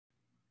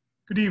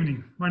Good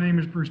evening. My name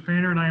is Bruce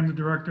Painter, and I am the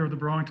Director of the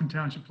Burlington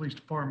Township Police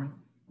Department.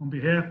 On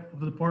behalf of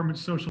the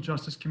Department's Social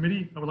Justice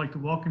Committee, I would like to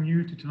welcome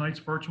you to tonight's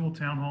virtual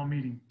town hall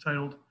meeting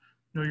titled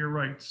Know Your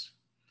Rights.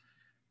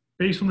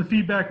 Based on the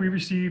feedback we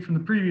received from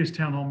the previous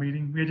town hall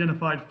meeting, we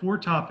identified 4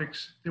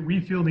 topics that we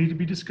feel need to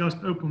be discussed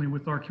openly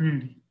with our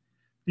community.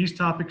 These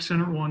topics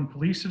center on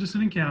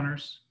police-citizen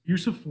encounters,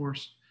 use of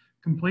force,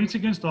 complaints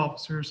against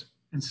officers,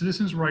 and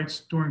citizens'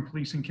 rights during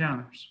police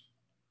encounters.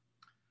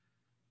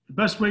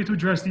 The best way to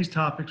address these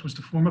topics was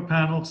to form a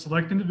panel of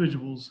select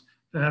individuals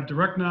that have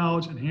direct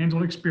knowledge and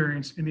hands-on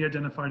experience in the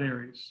identified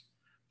areas.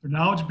 Their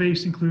knowledge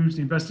base includes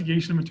the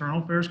investigation of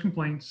internal affairs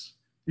complaints,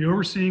 the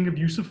overseeing of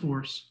use of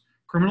force,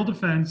 criminal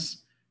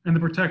defense, and the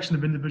protection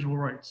of individual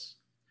rights.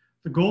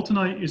 The goal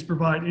tonight is to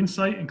provide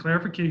insight and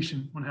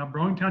clarification on how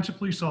Burlington Township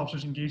police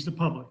officers engage the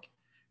public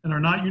and are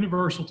not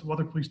universal to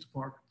other police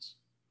departments.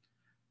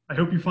 I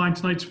hope you find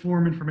tonight's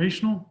forum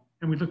informational,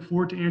 and we look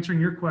forward to answering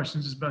your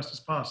questions as best as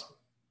possible.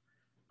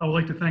 I would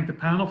like to thank the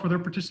panel for their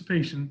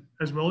participation,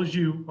 as well as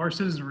you, our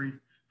citizenry,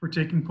 for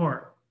taking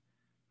part.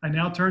 I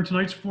now turn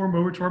tonight's forum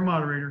over to our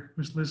moderator,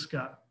 Ms. Liz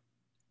Scott.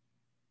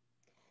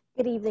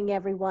 Good evening,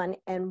 everyone,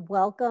 and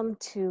welcome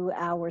to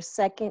our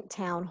second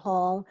town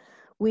hall.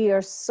 We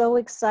are so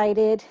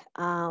excited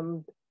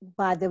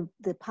by the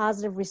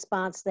positive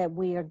response that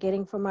we are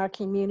getting from our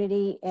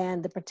community,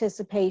 and the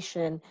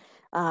participation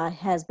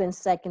has been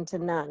second to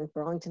none.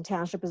 Burlington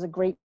Township is a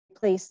great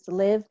place to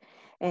live,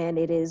 and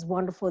it is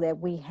wonderful that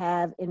we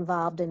have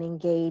involved and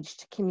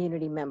engaged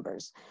community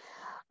members.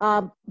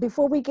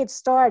 Before we get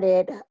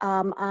started,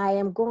 I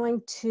am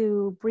going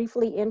to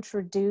briefly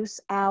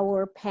introduce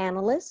our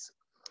panelists.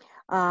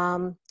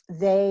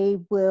 They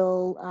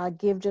will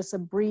give just a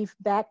brief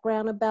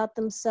background about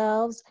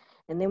themselves,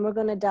 and then we're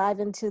going to dive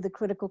into the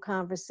critical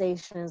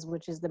conversations,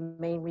 which is the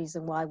main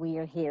reason why we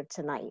are here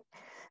tonight.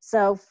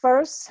 So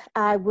first,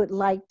 I would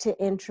like to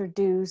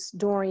introduce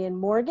Dorion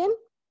Morgan,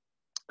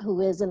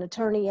 who is an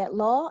attorney at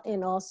law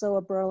and also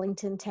a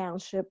Burlington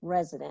Township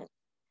resident.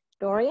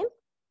 Dorion?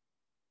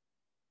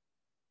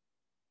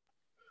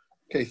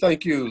 Okay,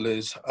 thank you,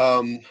 Liz.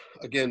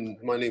 Again,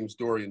 my name is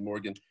Dorion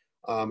Morgan.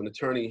 I'm an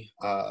attorney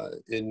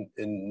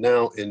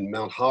now in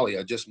Mount Holly.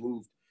 I just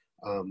moved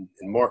in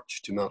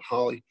March to Mount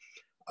Holly.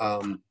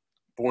 Born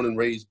and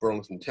raised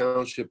Burlington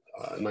Township,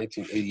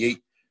 1988,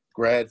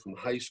 grad from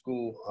high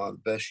school, the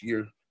best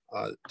year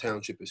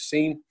Township has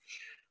seen.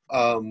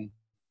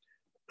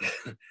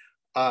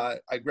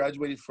 I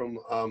graduated from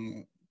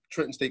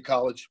Trenton State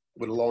College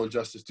with a law and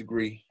justice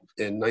degree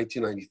in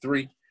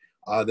 1993.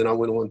 Then I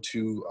went on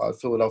to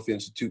Philadelphia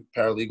Institute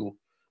Paralegal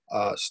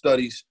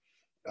Studies,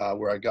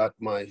 where I got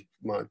my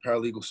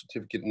paralegal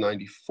certificate in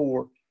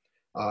 94.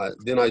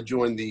 Then I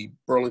joined the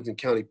Burlington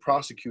County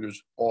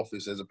Prosecutor's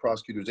Office as a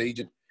prosecutor's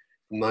agent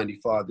from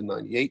 95 to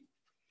 98.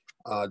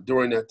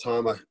 During that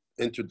time, I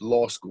entered the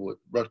law school at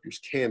Rutgers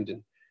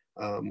Camden,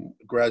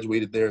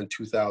 graduated there in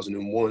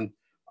 2001,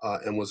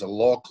 and was a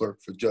law clerk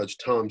for Judge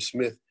Tom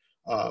Smith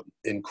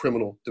in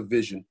criminal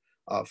division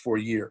for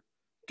a year.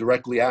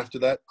 Directly after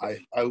that, I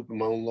opened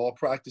my own law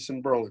practice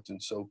in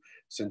Burlington. So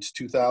since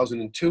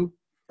 2002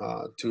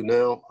 to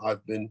now,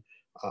 I've been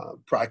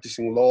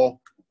practicing law,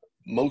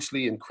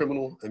 mostly in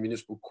criminal and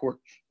municipal court,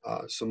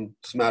 some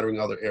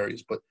smattering other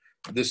areas, but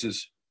this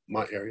is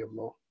my area of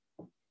law.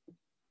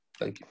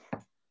 Thank you.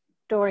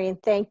 Dorion,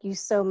 thank you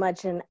so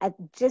much. And I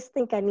just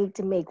think I need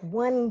to make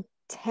one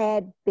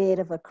tad bit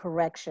of a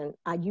correction.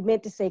 You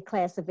meant to say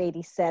class of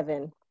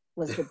 87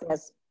 was the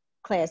best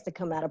class to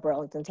come out of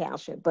Burlington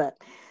Township, but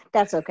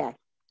that's okay.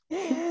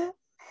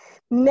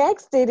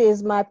 Next, it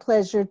is my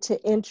pleasure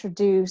to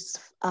introduce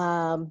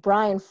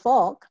Brian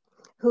Faulk,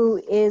 who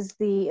is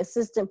the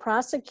Assistant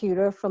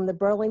Prosecutor from the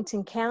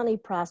Burlington County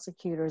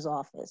Prosecutor's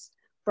Office.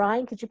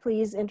 Brian, could you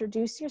please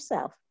introduce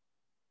yourself?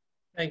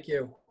 Thank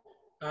you.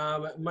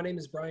 My name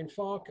is Brian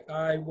Faulk.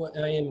 I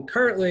am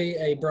currently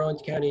a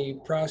Burlington County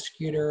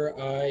prosecutor.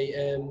 I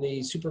am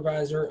the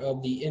supervisor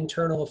of the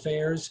internal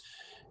affairs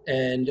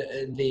and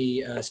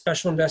the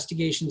special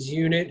investigations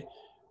unit.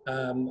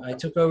 I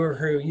took over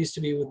who used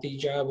to be with the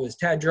job was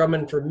Tad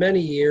Drummond for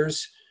many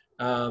years.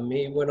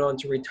 He went on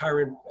to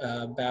retirement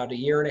about a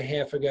year and a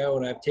half ago,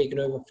 and I've taken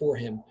over for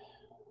him.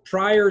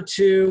 Prior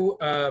to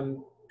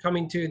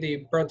coming to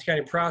the Burlington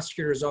County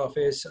Prosecutor's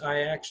Office,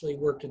 I actually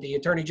worked at the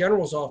Attorney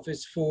General's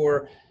office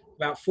for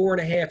about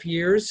 4.5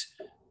 years.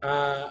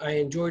 I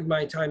enjoyed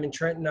my time in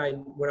Trenton.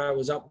 When I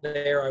was up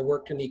there, I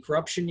worked in the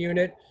corruption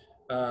unit,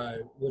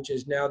 which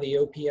is now the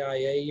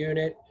OPIA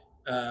unit.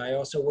 I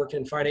also worked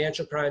in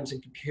financial crimes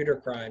and computer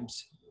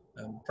crimes.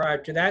 Prior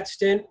to that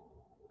stint,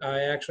 I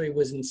actually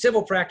was in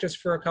civil practice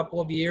for a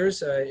couple of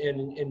years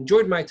and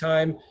enjoyed my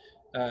time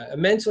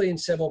immensely in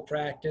civil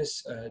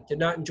practice. Did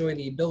not enjoy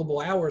the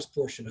billable hours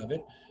portion of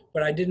it,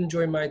 but I did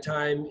enjoy my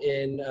time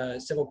in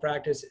civil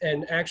practice.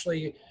 And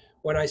actually,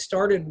 when I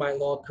started my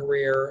law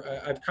career,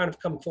 I've kind of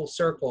come full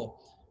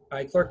circle.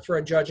 I clerked for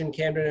a judge in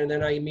Camden, and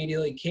then I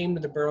immediately came to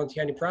the Burlington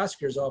County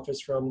Prosecutor's Office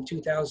from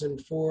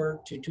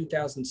 2004 to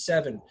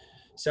 2007.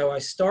 So I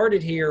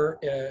started here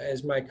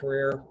as my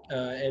career,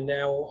 and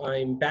now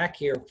I'm back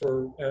here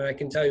and I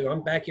can tell you,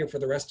 I'm back here for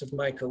the rest of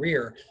my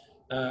career.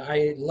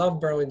 I love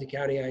Burlington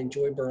County. I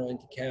enjoy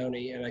Burlington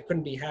County, and I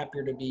couldn't be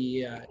happier to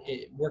be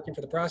working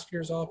for the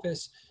prosecutor's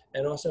office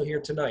and also here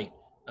tonight.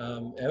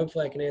 And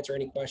hopefully I can answer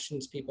any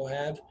questions people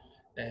have.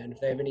 And if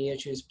they have any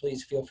issues,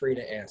 please feel free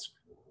to ask.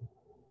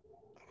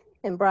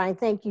 And Brian,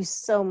 thank you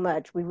so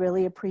much. We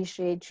really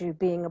appreciate you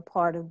being a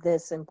part of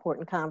this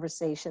important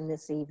conversation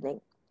this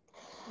evening.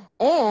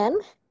 And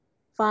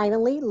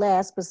finally,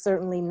 last but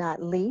certainly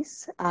not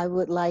least, I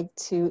would like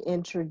to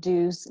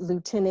introduce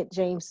Lieutenant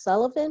James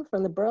Sullivan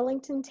from the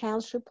Burlington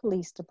Township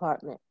Police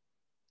Department.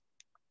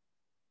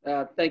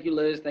 Thank you,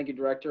 Liz. Thank you,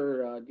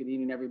 Director. Good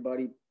evening,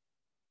 everybody.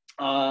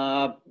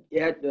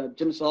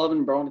 Jim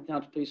Sullivan, Burlington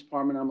Township Police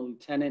Department. I'm a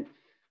lieutenant.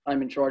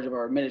 I'm in charge of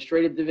our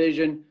administrative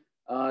division.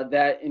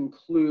 That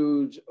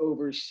includes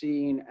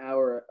overseeing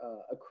our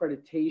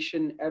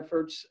accreditation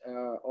efforts,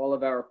 all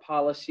of our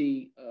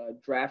policy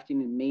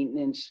drafting and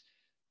maintenance,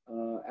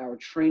 our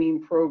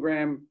training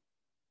program,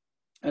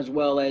 as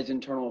well as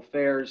internal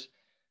affairs,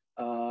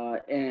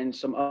 and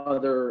some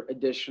other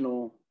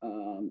additional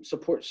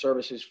support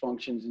services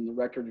functions in the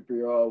Records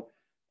Bureau.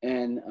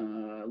 And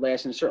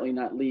last and certainly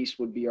not least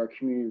would be our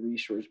Community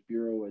Resource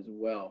Bureau as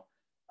well.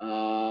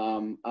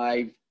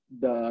 I've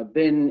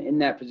been in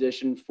that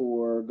position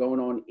for going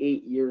on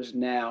 8 years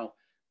now.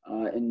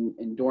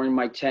 And during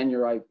my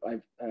tenure,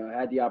 I've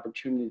had the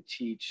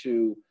opportunity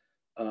to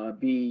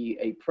be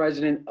a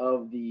president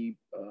of the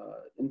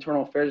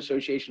Internal Affairs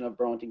Association of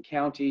Burlington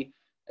County,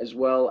 as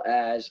well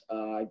as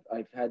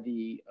I've had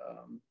the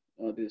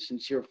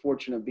sincere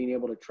fortune of being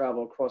able to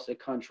travel across the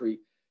country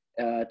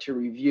to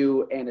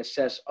review and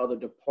assess other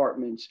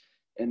departments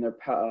and their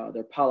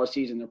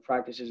policies and their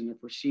practices and their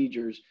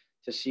procedures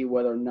to see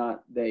whether or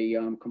not they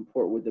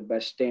comport with the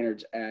best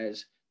standards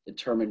as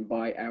determined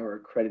by our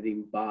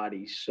accrediting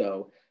body.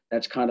 So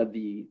that's kind of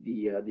the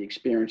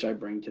experience I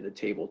bring to the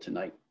table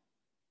tonight.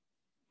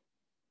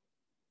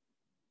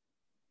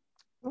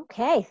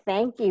 Okay,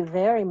 thank you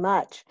very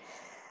much.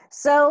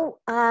 So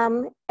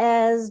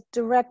as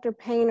Director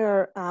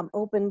Painter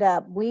opened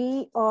up,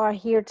 we are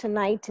here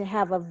tonight to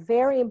have a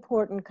very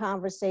important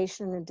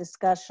conversation and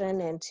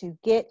discussion and to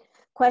get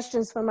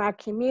questions from our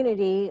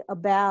community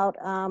about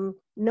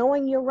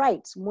knowing your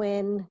rights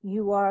when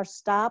you are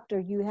stopped or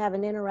you have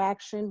an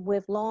interaction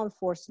with law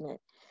enforcement.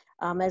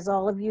 As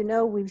all of you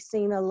know, we've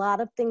seen a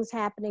lot of things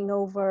happening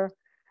over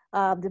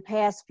the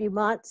past few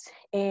months,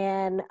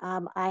 and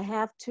I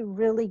have to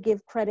really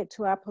give credit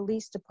to our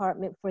police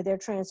department for their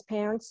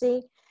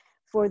transparency,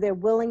 for their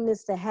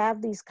willingness to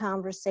have these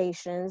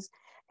conversations,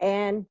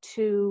 and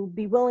to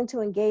be willing to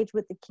engage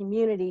with the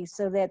community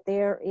so that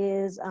there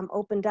is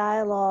open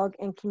dialogue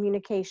and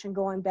communication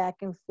going back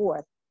and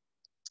forth.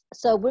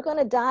 So we're going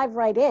to dive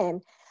right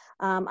in.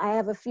 I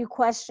have a few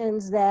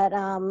questions that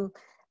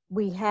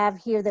we have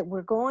here that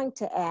we're going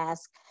to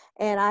ask.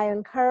 And I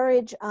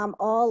encourage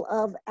all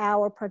of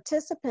our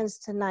participants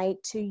tonight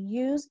to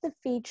use the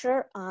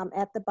feature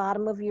at the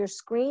bottom of your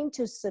screen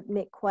to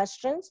submit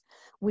questions.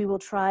 We will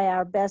try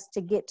our best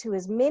to get to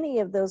as many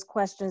of those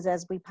questions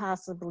as we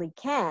possibly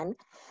can.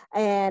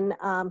 And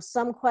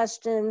some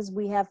questions,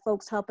 we have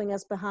folks helping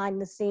us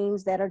behind the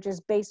scenes that are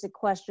just basic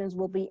questions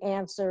will be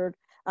answered,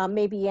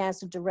 maybe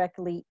answered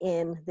directly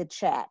in the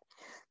chat.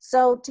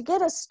 So to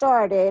get us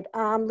started,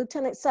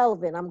 Lieutenant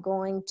Sullivan, I'm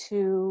going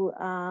to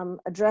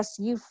address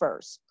you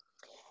first.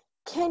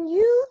 Can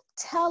you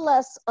tell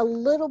us a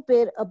little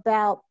bit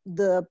about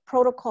the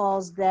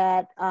protocols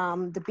that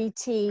the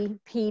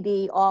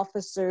BTPD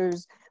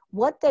officers,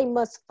 what they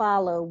must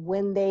follow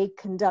when they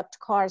conduct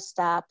car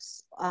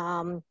stops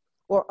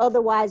or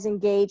otherwise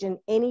engage in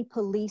any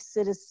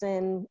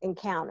police-citizen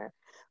encounter?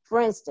 For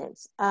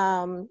instance,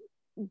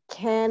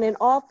 can an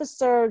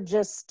officer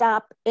just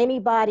stop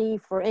anybody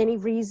for any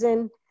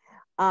reason?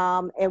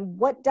 And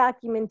what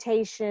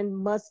documentation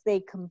must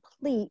they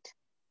complete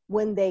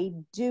when they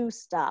do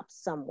stop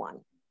someone?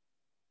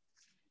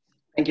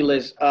 Thank you,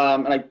 Liz.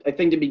 And I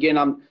think to begin,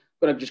 I'm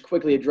going to just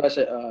quickly address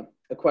a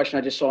question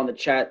I just saw in the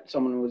chat.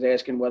 Someone was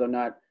asking whether or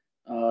not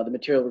the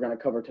material we're going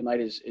to cover tonight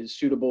is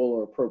suitable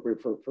or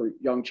appropriate for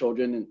young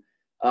children.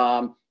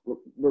 And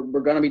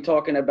we're going to be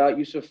talking about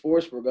use of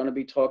force. We're going to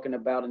be talking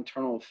about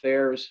internal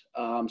affairs.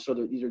 So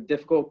these are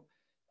difficult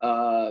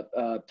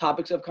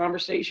topics of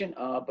conversation,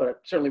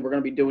 but certainly we're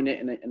going to be doing it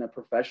in a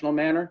professional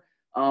manner.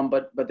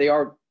 But they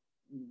are,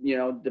 you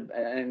know,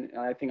 and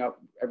I think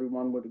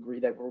everyone would agree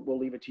that we'll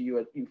leave it to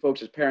you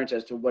folks as parents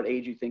as to what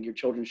age you think your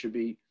children should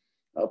be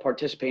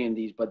participating in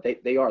these. But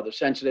they're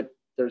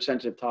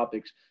sensitive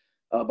topics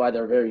by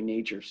their very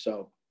nature.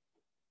 So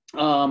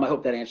I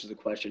hope that answers the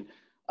question.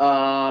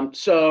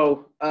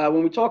 So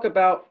when we talk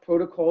about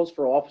protocols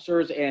for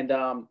officers, and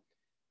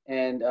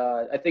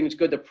I think it's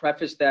good to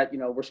preface that, you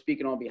know, we're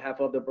speaking on behalf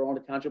of the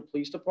Burlington Township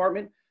Police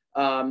Department.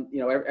 You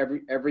know,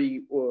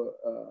 every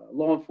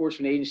law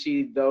enforcement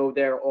agency, though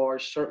there are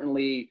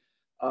certainly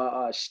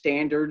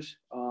standards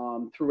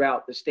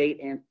throughout the state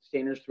and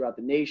standards throughout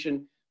the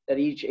nation, that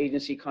each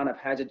agency kind of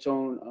has its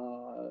own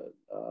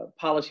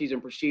policies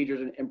and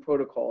procedures and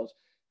protocols,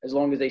 as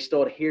long as they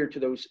still adhere to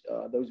those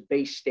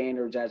base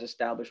standards as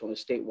established on a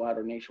statewide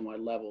or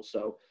nationwide level.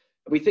 So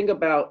if we think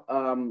about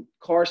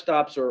car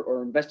stops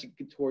or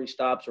investigatory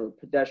stops or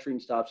pedestrian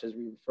stops, as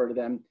we refer to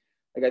them,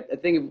 like I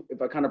think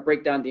if I kind of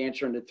break down the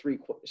answer into three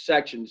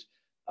sections,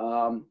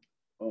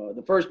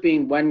 the first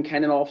being, when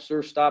can an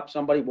officer stop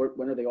somebody?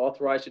 When are they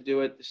authorized to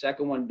do it? The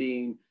second one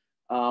being,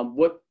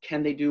 what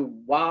can they do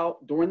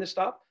during the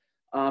stop?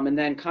 And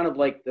then kind of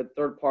like the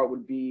third part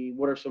would be,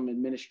 what are some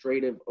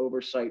administrative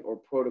oversight or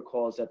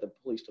protocols that the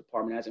police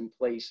department has in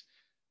place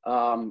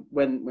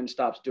when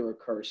stops do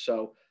occur?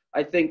 So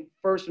I think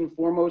first and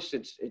foremost,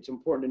 it's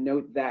important to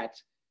note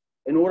that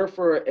in order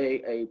for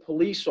a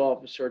police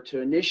officer to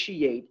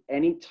initiate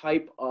any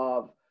type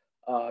of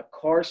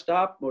car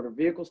stop, motor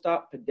vehicle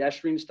stop,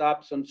 pedestrian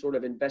stop, some sort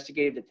of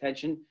investigative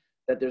detention,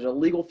 that there's a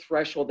legal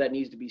threshold that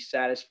needs to be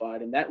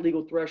satisfied. And that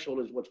legal threshold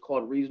is what's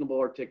called reasonable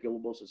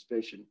articulable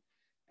suspicion.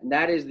 And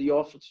that is, the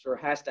officer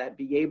has to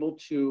be able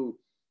to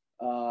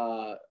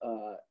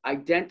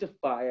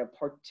identify a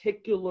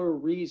particular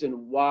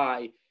reason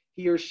why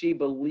he or she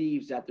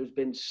believes that there's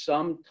been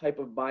some type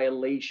of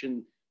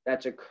violation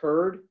that's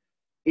occurred,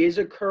 is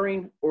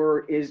occurring,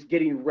 or is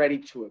getting ready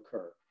to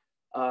occur.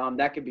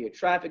 That could be a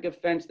traffic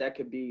offense, that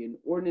could be an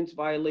ordinance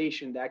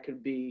violation, that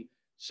could be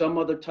some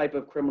other type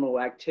of criminal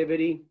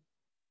activity,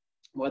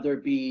 whether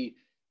it be,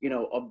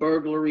 a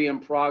burglary in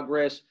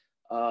progress,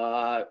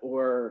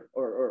 or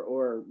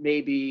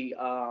maybe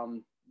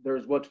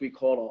there's what we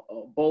call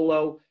a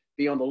BOLO.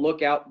 Be on the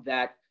lookout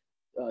that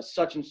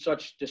such and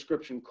such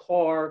description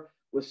car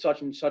with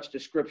such and such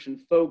description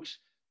folks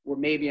were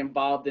maybe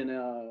involved in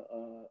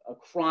a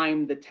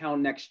crime the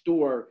town next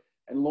door,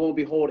 and lo and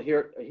behold,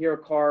 here a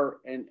car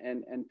and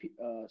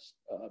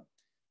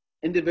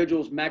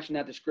individuals matching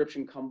that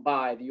description come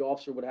by. The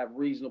officer would have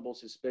reasonable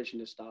suspicion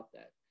to stop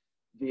that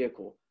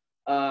vehicle.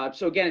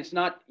 So again, it's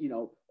not,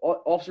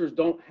 officers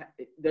don't.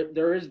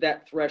 There is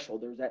that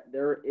threshold.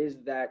 There is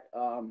that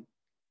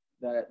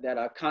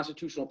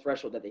constitutional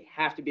threshold that they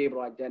have to be able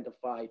to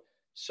identify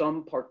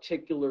some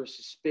particular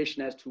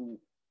suspicion as to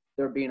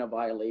there being a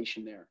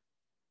violation there.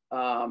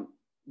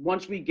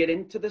 Once we get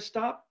into the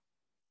stop,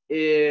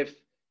 if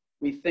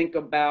we think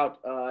about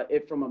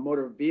it from a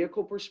motor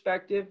vehicle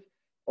perspective,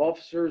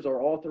 officers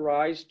are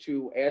authorized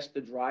to ask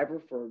the driver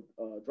for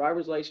a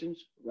driver's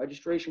license,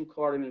 registration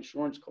card, and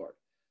insurance card.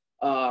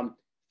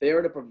 They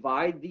are to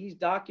provide these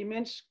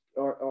documents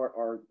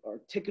are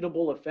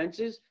ticketable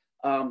offenses.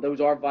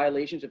 Those are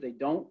violations if they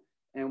don't.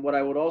 And what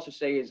I would also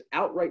say is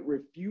outright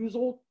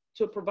refusal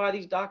to provide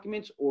these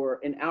documents, or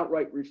an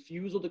outright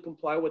refusal to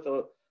comply with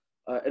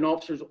an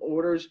officer's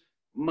orders,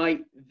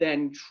 might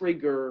then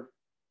trigger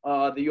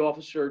the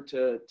officer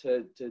to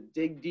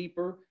dig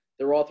deeper.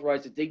 They're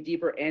authorized to dig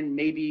deeper, and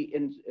maybe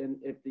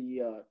if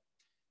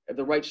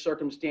the right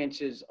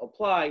circumstances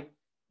apply,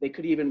 they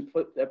could even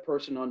put that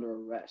person under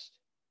arrest.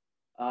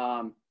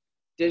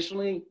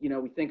 Additionally,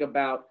 we think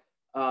about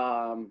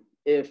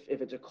if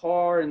it's a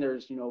car and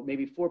there's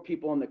maybe 4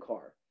 people in the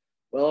car.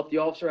 Well, if the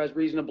officer has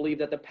reason to believe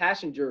that the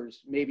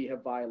passengers maybe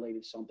have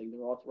violated something,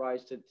 they're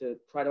authorized to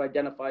try to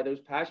identify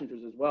those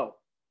passengers as well.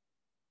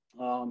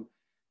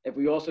 If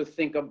we also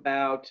think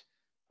about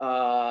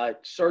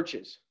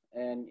searches,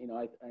 and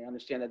I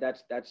understand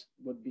that that's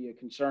would be a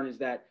concern, is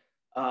that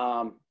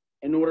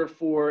in order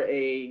for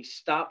a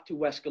stop to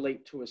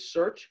escalate to a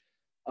search,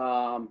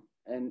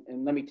 and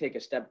let me take a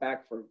step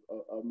back for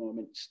a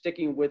moment,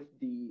 sticking with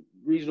the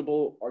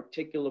reasonable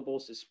articulable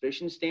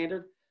suspicion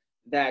standard,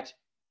 that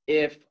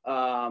if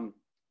an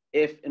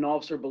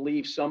officer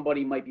believes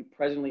somebody might be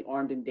presently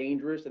armed and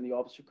dangerous, then the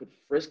officer could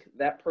frisk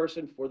that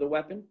person for the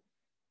weapon.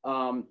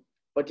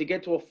 But to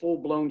get to a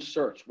full-blown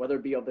search, whether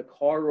it be of the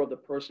car or of the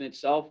person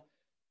itself,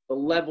 the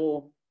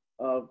level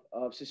of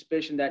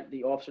suspicion that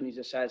the officer needs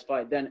to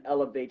satisfy then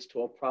elevates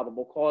to a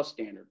probable cause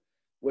standard,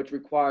 which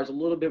requires a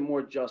little bit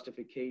more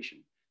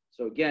justification.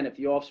 So again, if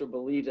the officer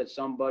believes that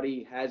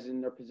somebody has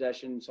in their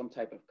possession some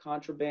type of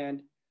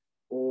contraband,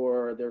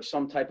 or there's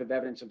some type of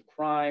evidence of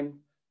crime,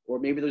 or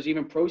maybe there's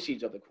even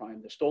proceeds of the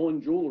crime, the stolen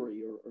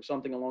jewelry or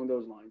something along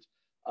those lines,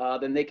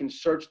 then they can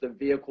search the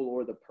vehicle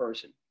or the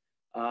person.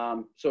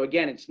 So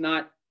again, it's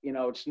not,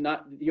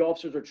 the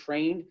officers are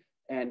trained,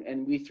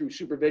 and we, through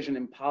supervision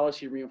and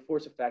policy,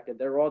 reinforce the fact that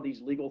there are these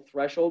legal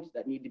thresholds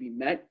that need to be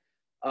met.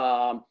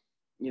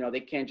 They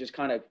can't just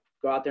kind of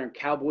go out there and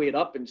cowboy it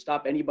up and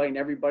stop anybody and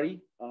everybody,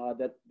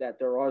 that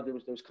there are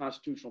those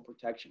constitutional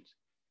protections.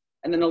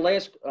 And then the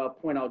last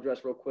point I'll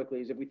address real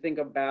quickly is, if we think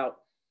about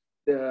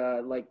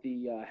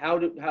how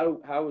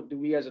do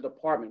we as a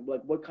department,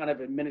 like what kind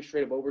of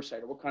administrative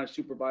oversight or what kind of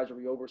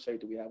supervisory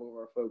oversight do we have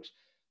over our folks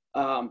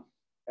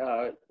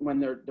when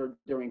they're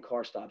doing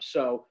car stops?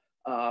 So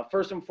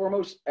first and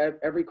foremost,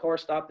 every car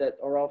stop that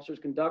our officers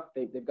conduct,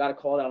 they've got to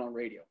call it out on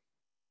radio.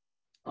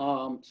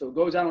 So it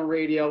goes out on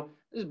radio.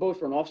 This is both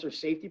from an officer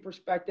safety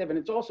perspective, and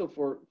it's also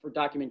for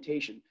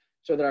documentation,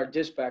 so that our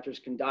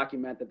dispatchers can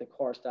document that the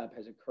car stop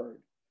has occurred.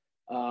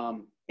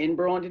 In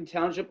Burlington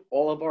Township,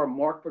 all of our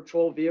marked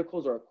patrol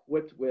vehicles are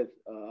equipped with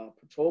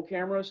patrol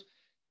cameras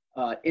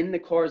in the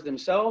cars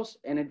themselves.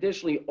 And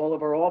additionally, all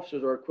of our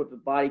officers are equipped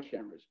with body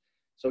cameras.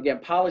 So again,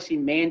 policy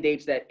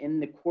mandates that in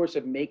the course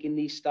of making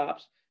these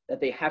stops, that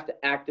they have to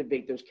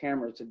activate those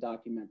cameras to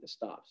document the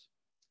stops.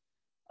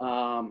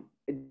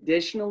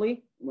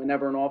 Additionally,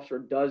 whenever an officer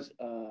does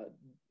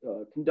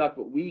conduct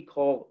what we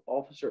call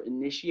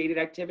officer-initiated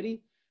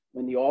activity,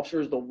 when the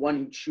officer is the one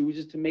who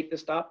chooses to make the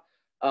stop,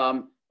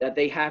 that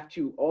they have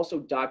to also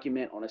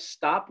document on a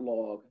stop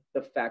log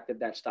the fact that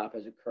that stop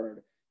has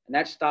occurred. And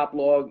that stop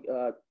log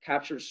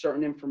captures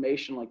certain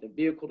information like the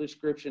vehicle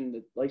description,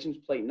 the license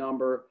plate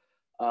number,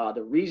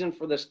 the reason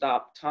for the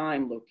stop,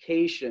 time,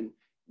 location,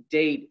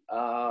 date,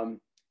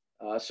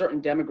 certain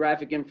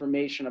demographic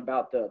information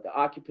about the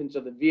occupants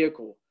of the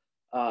vehicle,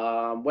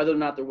 whether or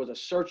not there was a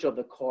search of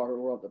the car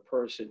or of the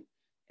person.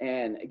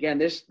 And again,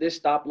 this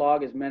stop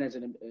log is meant as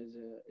an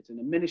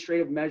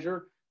administrative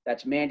measure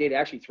that's mandated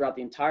actually throughout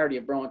the entirety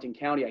of Burlington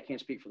County. I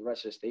can't speak for the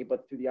rest of the state,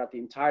 but throughout the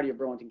entirety of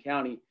Burlington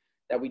County,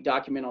 that we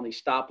document on these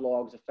stop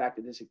logs the fact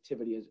that this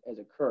activity has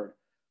occurred.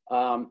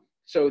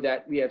 So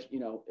that we have,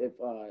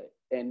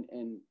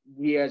 and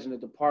we as in the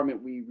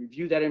department, we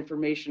review that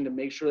information to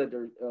make sure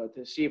that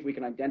to see if we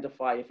can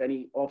identify if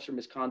any officer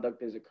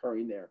misconduct is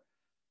occurring there.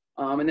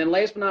 And then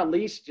last but not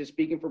least, just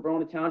speaking for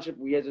Burlington Township,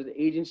 we as an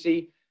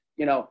agency,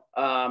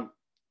 our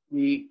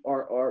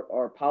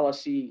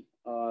policy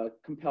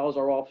compels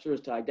our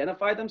officers to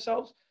identify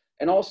themselves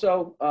and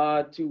also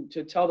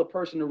to tell the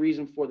person the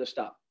reason for the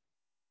stop.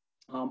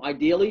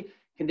 Ideally,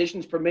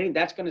 conditions permitting,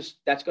 that's going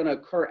to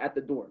occur at the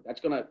door. That's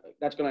going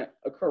to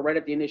occur right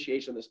at the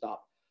initiation of the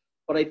stop.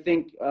 But I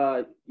think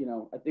I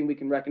think we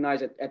can recognize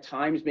that at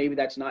times maybe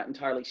that's not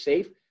entirely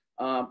safe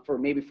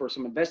for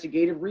some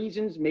investigative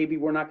reasons. Maybe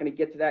we're not going to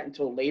get to that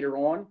until later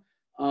on,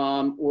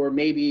 or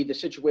maybe the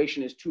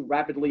situation is too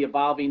rapidly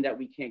evolving that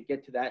we can't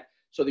get to that.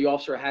 So the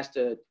officer has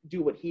to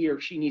do what he or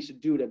she needs to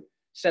do to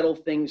settle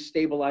things,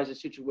 stabilize the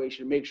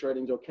situation, make sure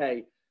everything's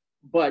okay.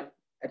 But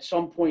at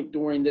some point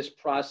during this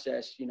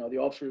process, the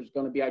officer is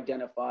going to be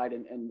identified,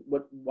 and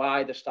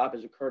why the stop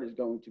has occurred is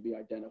going to be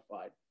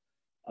identified.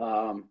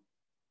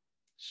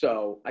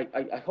 So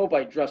I hope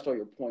I addressed all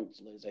your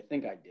points, Liz. I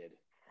think I did.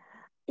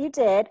 You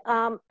did.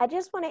 I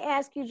just want to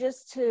ask you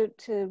just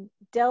to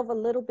delve a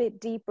little bit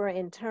deeper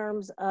in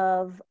terms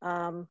of,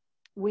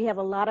 we have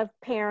a lot of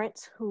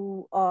parents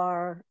who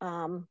are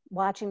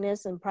watching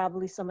this, and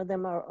probably some of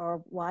them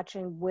are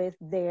watching with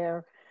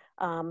their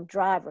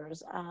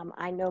drivers.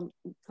 I know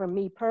for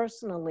me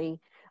personally,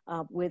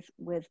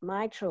 with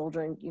my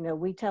children,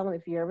 we tell them,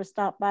 if you ever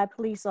stop by a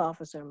police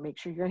officer, make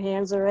sure your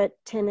hands are at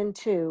 10 and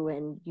 2,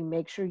 and you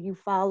make sure you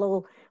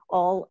follow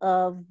all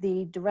of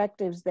the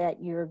directives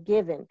that you're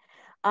given.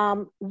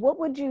 What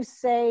would you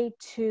say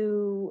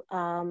to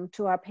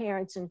our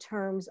parents in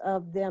terms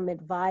of them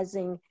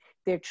advising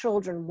their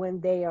children when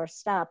they are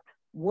stopped?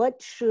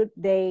 What should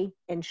they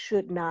and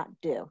should not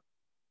do?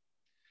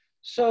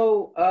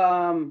 So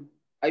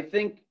I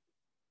think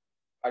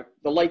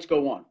the lights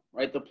go on,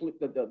 right?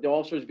 The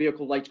officer's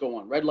vehicle lights go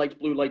on, red lights,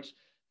 blue lights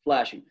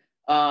flashing.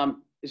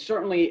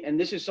 Certainly, and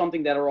this is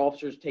something that our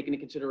officers take into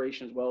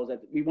consideration as well, is that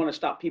we want to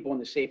stop people in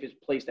the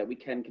safest place that we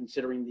can,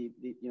 considering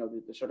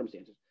the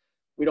circumstances.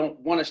 We don't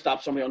want to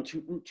stop somebody on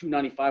Route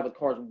 295 with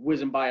cars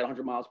whizzing by at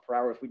 100 miles per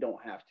hour if we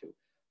don't have to.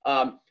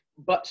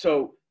 But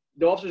so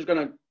the officer is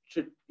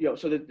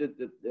so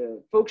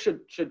the folks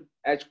should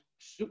as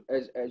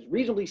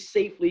reasonably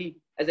safely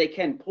as they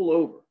can pull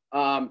over.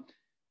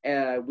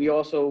 We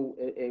also,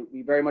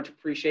 we very much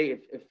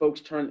appreciate if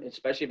folks turn,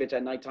 especially if it's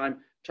at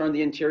nighttime, turn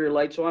the interior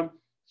lights on.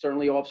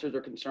 Certainly officers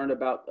are concerned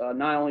about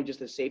not only just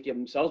the safety of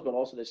themselves, but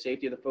also the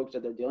safety of the folks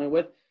that they're dealing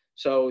with.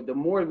 So the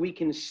more we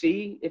can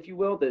see, if you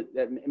will,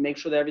 that make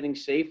sure that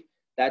everything's safe,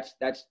 that's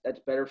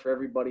better for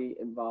everybody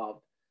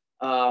involved.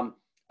 I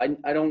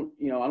don't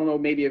know,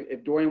 maybe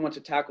if Dorian wants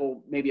to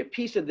tackle maybe a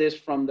piece of this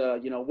from the,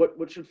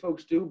 what should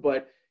folks do,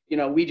 but,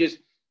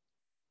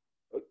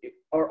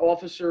 our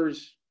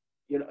officers,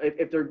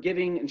 if they're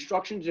giving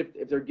instructions,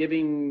 if they're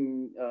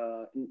giving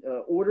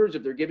orders,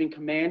 if they're giving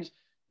commands,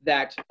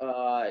 that,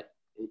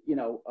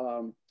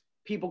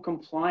 people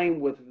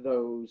complying with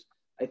those,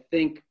 I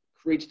think,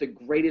 creates the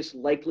greatest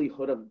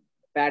likelihood of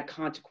bad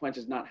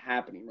consequences not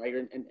happening, right?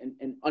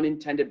 And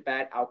unintended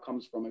bad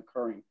outcomes from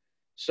occurring.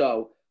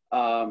 So,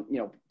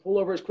 pull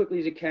over as quickly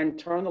as you can,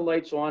 turn the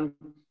lights on.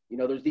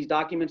 There's these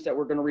documents that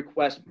we're going to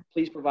request.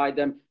 Please provide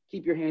them.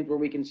 Keep your hands where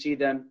we can see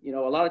them. A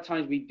lot of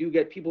times we do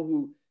get people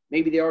who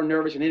maybe they are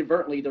nervous and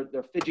inadvertently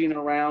they're fidgeting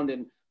around,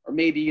 or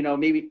maybe,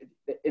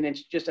 and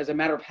it's just as a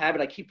matter of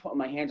habit, I keep putting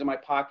my hands in my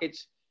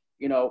pockets.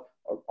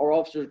 Our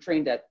officers are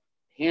trained that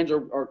hands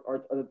are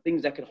the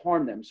things that could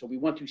harm them. So we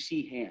want to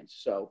see hands.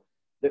 So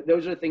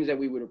those are the things that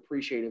we would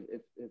appreciate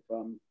if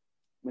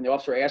when the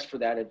officer asks for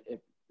that, if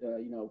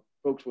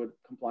folks would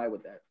comply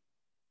with that.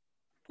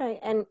 Okay,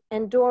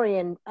 and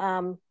Dorian,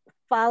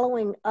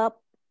 following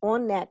up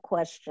on that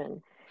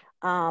question,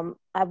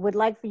 I would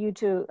like for you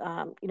to,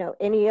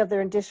 any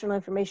other additional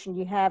information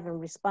you have in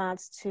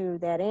response to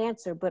that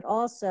answer, but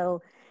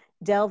also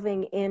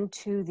delving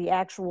into the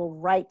actual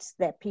rights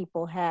that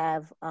people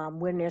have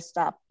when they're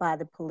stopped by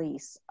the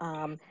police.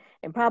 And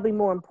probably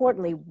more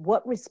importantly,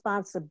 what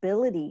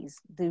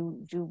responsibilities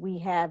do we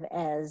have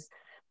as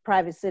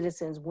private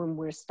citizens when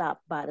we're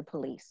stopped by the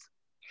police?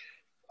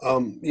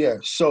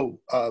 So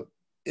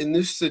in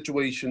this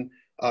situation,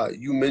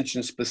 you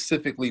mentioned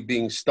specifically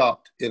being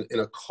stopped in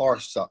a car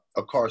stop.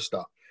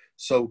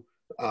 So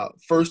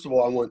first of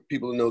all, I want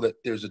people to know that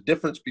there's a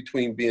difference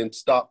between being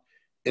stopped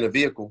in a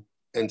vehicle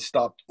and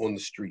stopped on the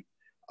street,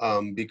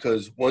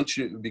 because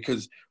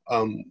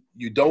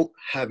you don't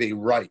have a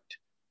right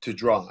to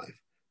drive.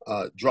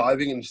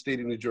 Driving in the state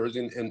of New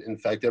Jersey, and in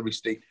fact every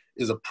state,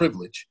 is a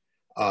privilege,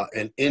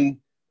 and in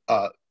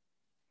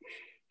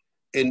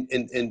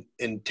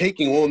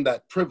taking on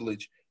that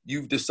privilege,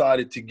 you've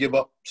decided to give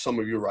up some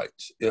of your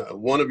rights.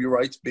 One of your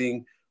rights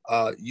being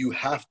you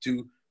have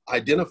to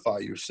identify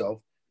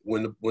yourself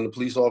when the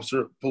police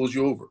officer pulls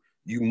you over.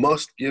 You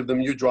must give them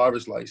your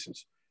driver's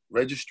license,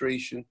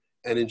 registration,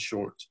 and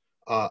insurance.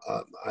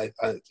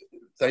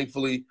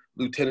 Thankfully,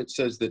 Lieutenant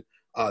says that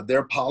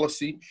their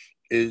policy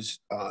is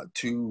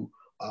to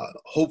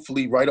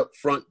hopefully right up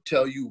front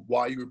tell you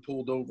why you were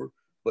pulled over,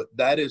 but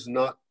that is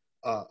not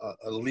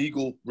a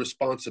legal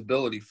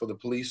responsibility for the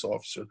police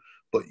officer.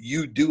 But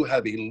you do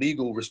have a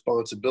legal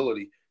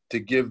responsibility to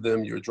give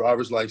them your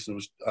driver's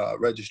license,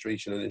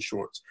 registration, and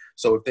insurance.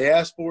 So if they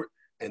ask for it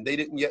and they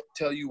didn't yet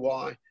tell you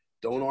why,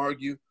 don't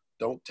argue.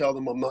 Don't tell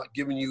them, I'm not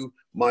giving you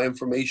my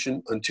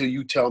information until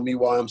you tell me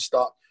why I'm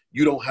stopped.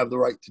 You don't have the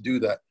right to do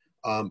that.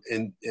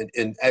 And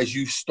as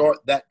you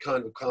start that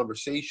kind of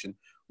conversation,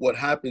 what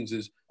happens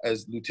is,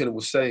 as Lieutenant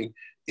was saying,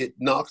 it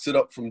knocks it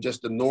up from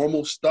just a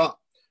normal stop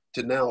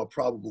to now a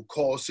probable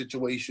cause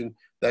situation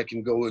that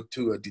can go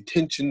into a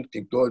detention,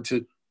 can go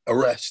into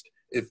arrest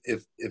if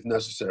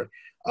necessary.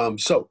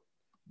 So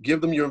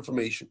give them your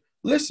information.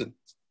 Listen,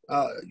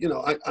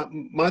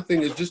 my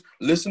thing is just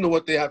listen to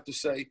what they have to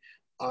say.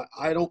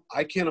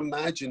 I can't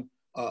imagine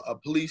a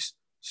police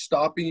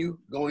stopping you,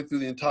 going through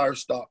the entire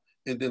stop,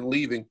 and then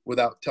leaving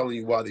without telling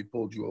you why they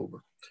pulled you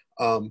over.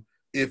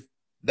 If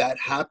that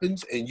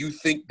happens and you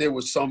think there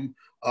was some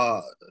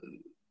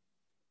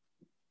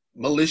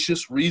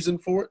malicious reason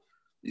for it,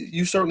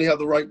 you certainly have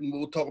the right, and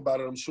we'll talk about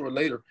it, I'm sure,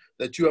 later,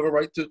 that you have a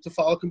right to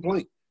file a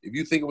complaint. If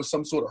you think it was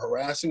some sort of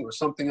harassing or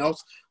something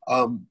else,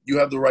 you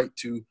have the right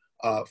to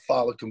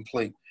file a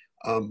complaint.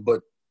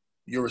 But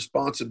your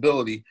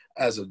responsibility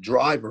as a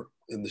driver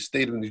in the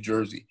state of New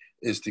Jersey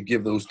is to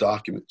give those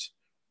documents.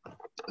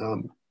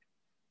 I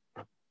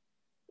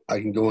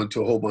can go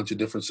into a whole bunch of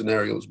different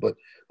scenarios, but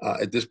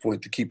at this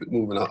point, to keep it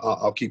moving,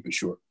 I'll keep it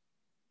short.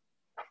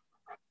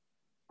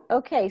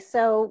 Okay,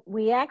 so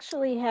we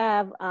actually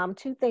have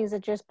two things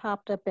that just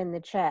popped up in the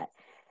chat.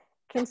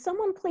 Can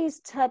someone please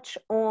touch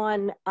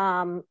on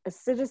a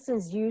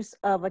citizen's use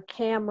of a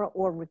camera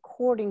or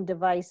recording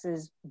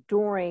devices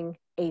during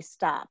a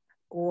stop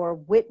or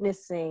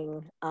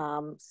witnessing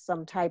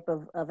some type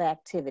of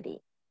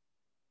activity?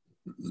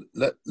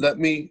 Let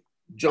me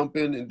jump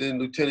in, and then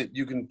Lieutenant,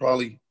 you can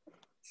probably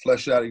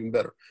flesh it out even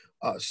better.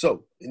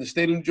 So in the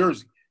state of New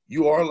Jersey,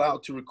 you are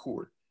allowed to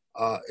record.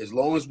 As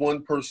long as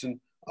one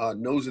person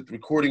knows that the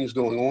recording is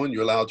going on,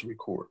 you're allowed to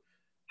record.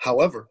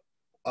 However,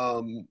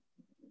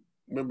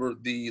 remember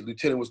the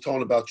Lieutenant was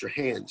talking about your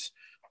hands.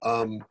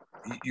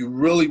 You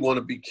really want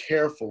to be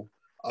careful,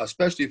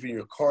 especially if you're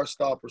in a car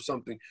stop or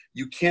something.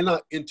 You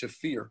cannot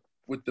interfere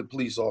with the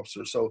police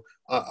officer. So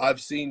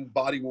I've seen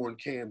body-worn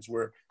cams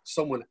where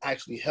someone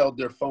actually held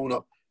their phone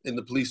up in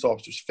the police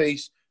officer's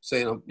face,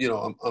 saying,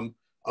 I'm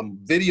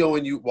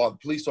videoing you while the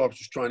police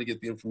officer's trying to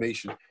get the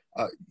information.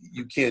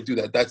 You can't do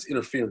that. That's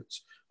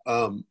interference.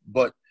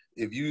 But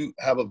if you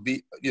have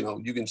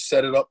you can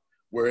set it up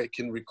where it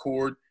can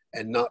record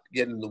and not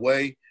get in the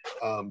way.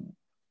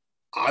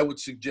 I would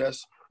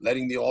suggest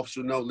letting the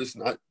officer know,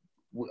 listen,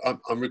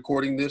 I'm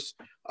recording this,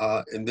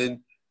 and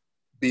then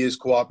be as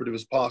cooperative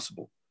as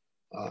possible.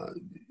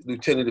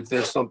 Lieutenant, if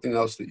there's something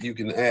else that you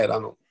can add, I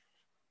don't.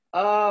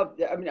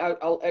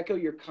 I'll echo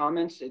your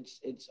comments.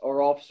 It's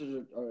our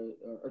officers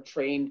are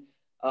trained,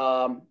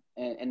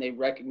 and they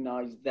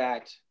recognize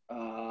that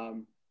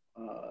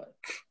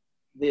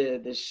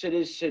the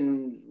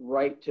citizen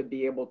right to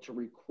be able to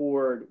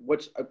record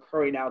what's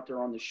occurring out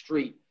there on the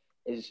street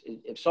is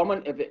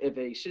if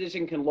a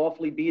citizen can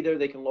lawfully be there,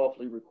 they can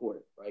lawfully record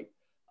it, right?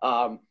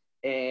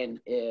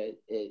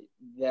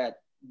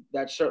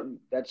 That's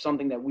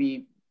something that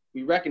we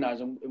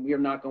recognize, and we are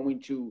not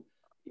going to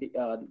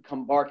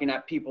come barking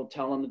at people,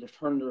 telling them to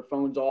turn their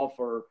phones off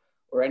or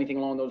anything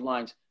along those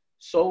lines.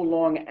 So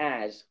long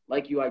as,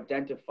 like you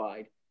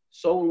identified,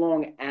 so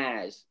long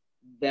as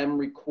them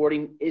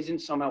recording isn't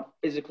somehow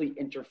physically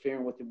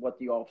interfering with what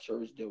the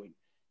officer is doing.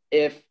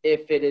 If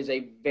it is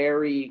a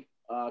very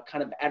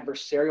kind of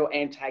adversarial,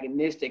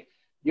 antagonistic,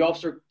 the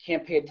officer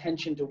can't pay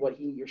attention to what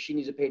he or she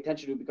needs to pay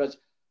attention to, because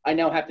I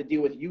now have to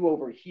deal with you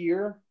over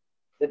here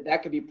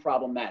that could be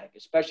problematic,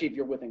 especially if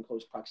you're within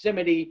close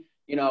proximity,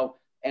 you know.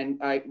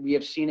 And we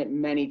have seen it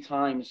many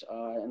times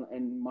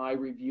in my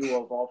review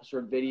of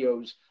officer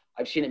videos.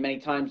 I've seen it many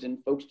times,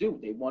 and folks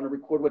they want to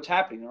record what's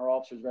happening. And our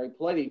officers very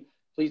politely,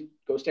 please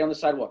go stay on the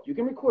sidewalk. You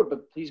can record,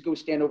 but please go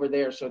stand over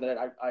there so that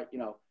I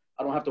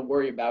don't have to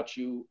worry about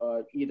you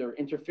either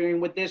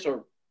interfering with this,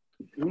 or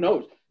who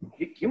knows,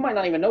 you might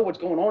not even know what's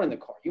going on in the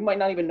car. You might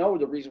not even know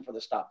the reason for the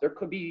stop. There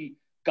could be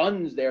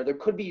guns there. There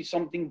could be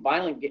something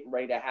violent getting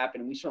ready to happen,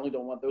 and we certainly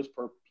don't want those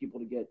people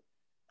to get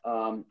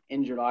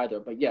injured either.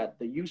 But yeah,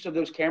 the use of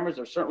those cameras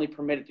are certainly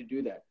permitted to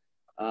do that.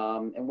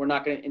 And we're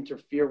not going to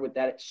interfere with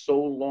that so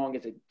long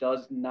as it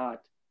does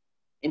not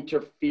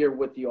interfere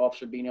with the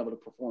officer being able to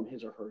perform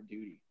his or her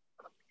duty.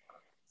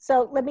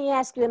 So let me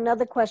ask you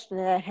another question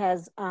that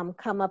has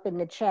come up in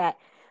the chat.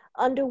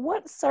 Under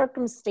what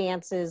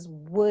circumstances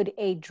would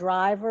a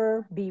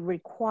driver be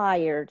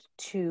required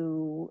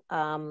to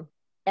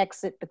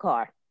exit the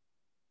car?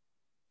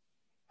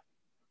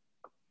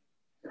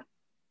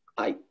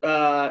 I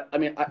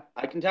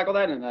can tackle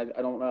that, and I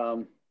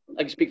don't.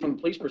 I can speak from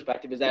the police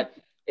perspective. Is that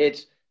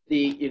it's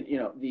if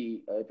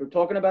you're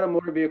talking about a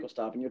motor vehicle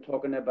stop and you're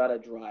talking about a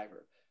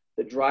driver,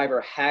 the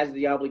driver has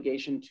the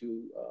obligation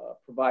to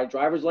provide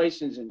driver's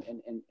license and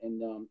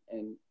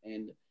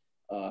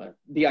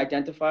be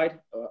identified.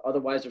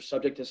 Otherwise, they're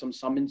subject to some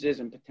summonses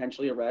and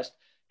potentially arrest.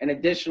 And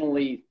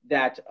additionally,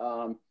 that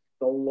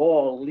the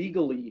law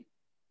legally.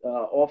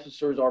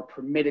 Officers are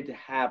permitted to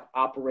have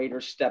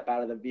operators step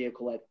out of the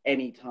vehicle at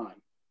any time.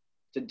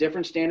 It's a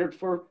different standard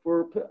for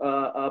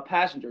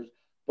passengers,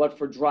 but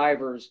for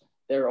drivers,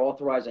 they're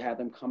authorized to have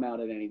them come out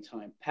at any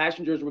time.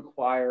 Passengers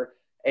require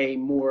a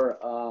more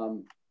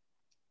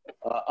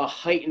a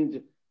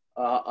heightened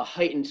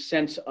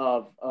sense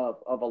of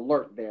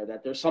alert there,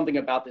 that there's something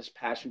about this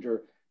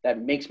passenger that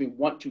makes me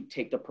want to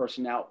take the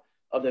person out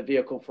of the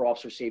vehicle for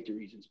officer safety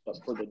reasons. But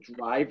for the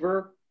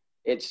driver,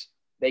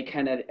 they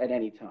can at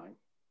any time.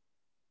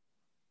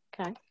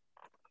 Okay.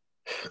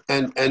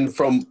 And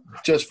from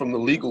the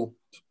legal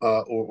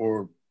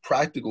or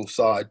practical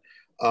side,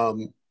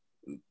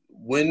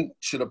 when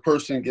should a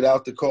person get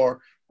out the car?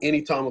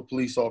 Anytime a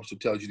police officer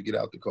tells you to get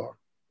out the car,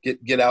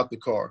 get out the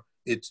car.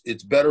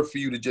 It's better for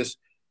you to just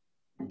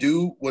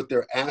do what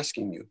they're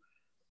asking you.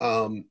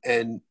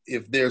 And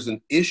if there's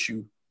an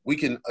issue, we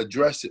can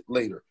address it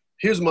later.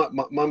 Here's my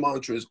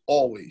mantra is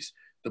always,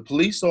 the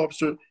police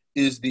officer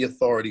is the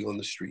authority on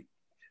the street.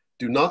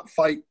 Do not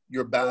fight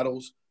your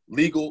battles,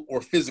 legal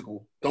or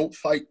physical. Don't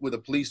fight with a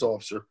police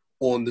officer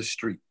on the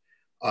street.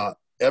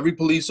 Every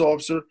police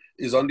officer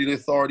is under the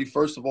authority,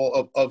 first of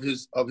all, of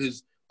his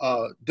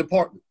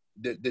department.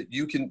 That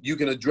you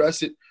can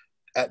address it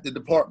at the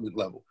department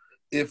level.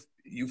 If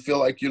you feel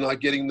like you're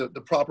not getting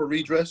the proper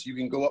redress, you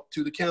can go up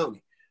to the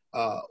county,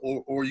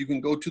 or you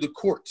can go to the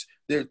courts.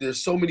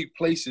 There's so many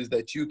places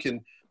that you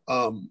can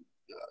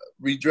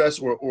redress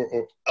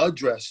or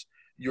address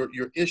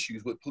your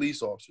issues with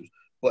police officers.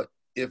 But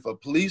if a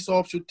police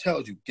officer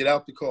tells you, get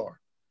out the car,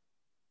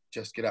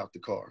 just get out the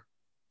car.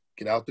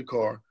 Get out the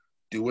car,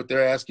 do what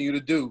they're asking you to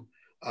do,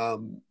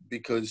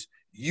 because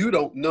you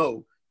don't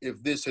know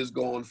if this has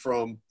gone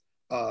from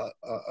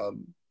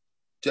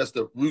just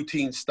a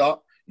routine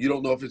stop. You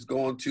don't know if it's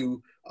gone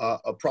to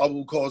a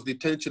probable cause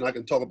detention. I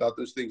can talk about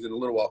those things in a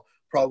little while.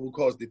 Probable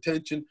cause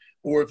detention,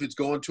 or if it's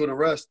gone to an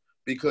arrest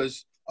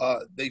because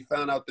they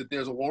found out that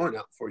there's a warrant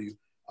out for you.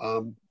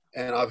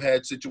 And I've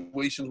had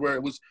situations where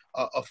it was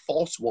a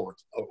false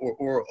warrant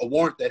or a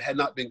warrant that had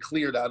not been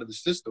cleared out of the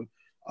system.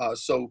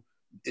 So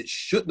it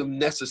shouldn't have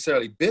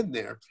necessarily been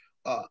there.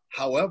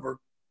 However,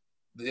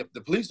 the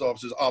police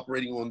officers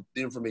operating on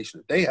the information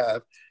that they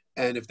have.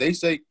 And if they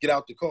say, get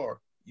out the car,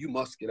 you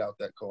must get out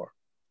that car.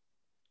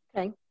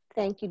 Okay,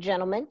 thank you,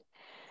 gentlemen.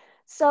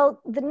 So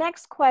the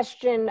next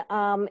question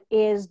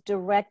is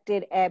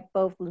directed at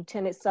both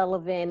Lieutenant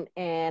Sullivan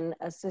and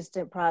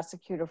Assistant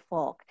Prosecutor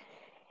Faulk.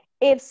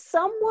 If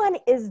someone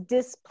is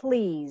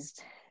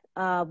displeased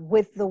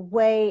with the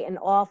way an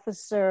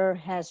officer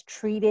has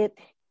treated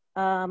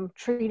them,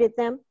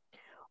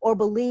 or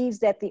believes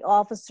that the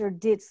officer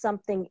did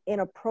something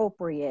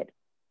inappropriate,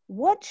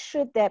 what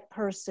should that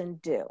person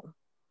do?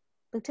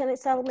 Lieutenant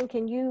Sullivan,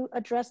 can you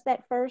address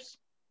that first?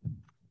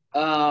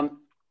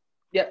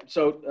 Yeah,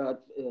 so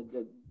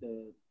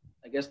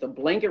I guess the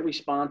blanket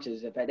response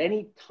is, if at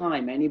any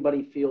time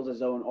anybody feels as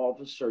though an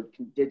officer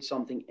did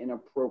something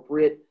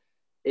inappropriate,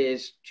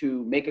 is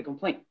to make a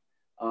complaint.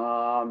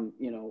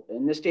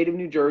 In the state of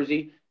New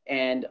Jersey,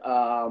 and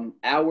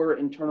our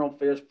internal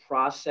affairs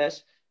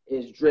process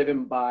is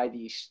driven by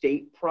the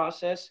state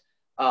process.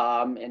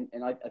 And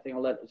I think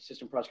I'll let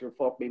Assistant Prosecutor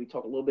Faulk maybe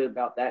talk a little bit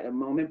about that in a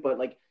moment. But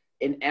like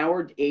in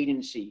our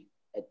agency,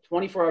 at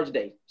 24 hours a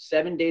day,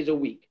 7 days a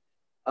week,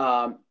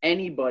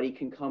 anybody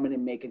can come in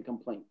and make a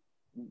complaint.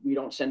 We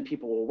don't send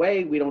people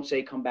away. We don't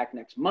say come back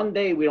next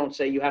Monday. We don't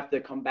say you have to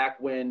come back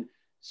when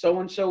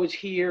so-and-so is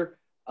here.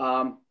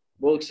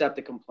 We'll accept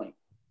the complaint.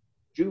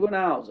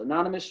 Juveniles,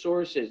 anonymous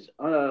sources,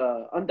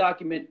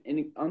 undocumented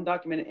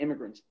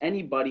immigrants,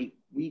 anybody,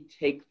 we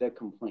take the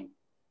complaint.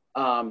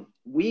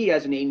 We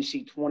as an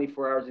agency,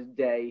 24 hours a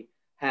day,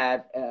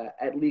 have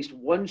at least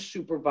one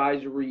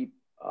supervisory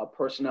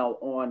personnel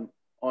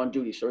on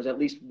duty. So there's at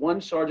least one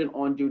sergeant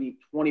on duty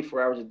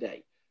 24 hours a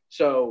day.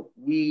 So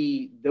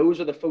those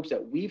are the folks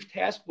that we've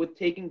tasked with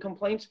taking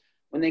complaints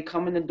when they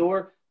come in the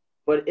door.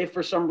 But if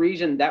for some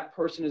reason that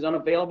person is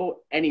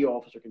unavailable, any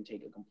officer can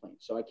take a complaint.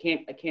 So I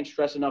can't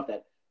stress enough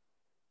that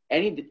at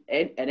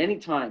any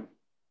time,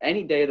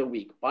 any day of the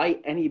week, by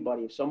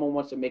anybody, if someone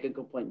wants to make a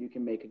complaint, you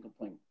can make a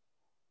complaint.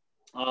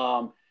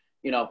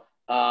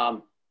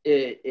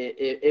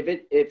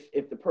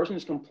 If the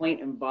person's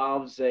complaint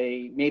involves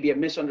maybe a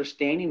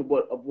misunderstanding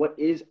of what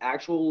is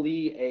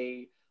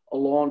actually a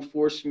law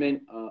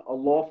enforcement, a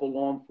lawful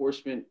law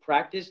enforcement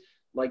practice,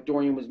 like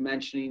Dorion was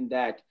mentioning,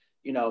 that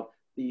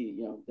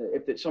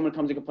if someone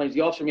comes and complains,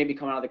 the officer may be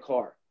coming out of the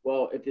car.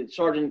 Well, if the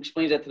sergeant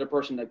explains that to the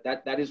person,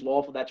 that is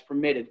lawful, that's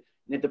permitted,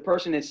 and if the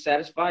person is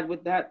satisfied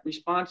with that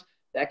response,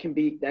 that can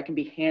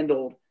be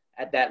handled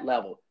at that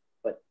level.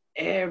 But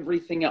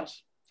everything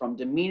else, from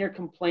demeanor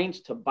complaints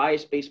to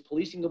bias-based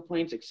policing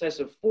complaints,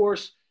 excessive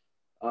force,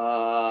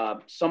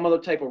 some other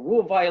type of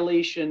rule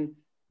violation,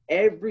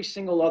 every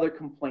single other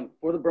complaint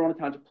for the Burlington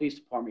Township Police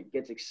Department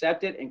gets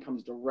accepted and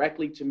comes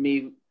directly to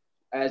me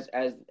as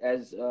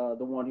the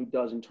one who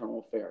does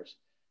internal affairs.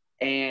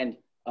 And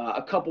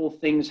a couple of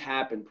things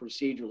happen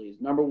procedurally.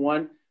 Number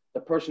one, the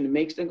person who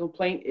makes the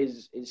complaint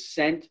is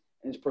sent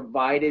and is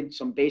provided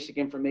some basic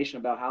information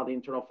about how the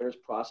internal affairs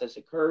process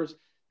occurs.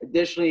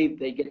 Additionally,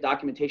 they get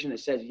documentation that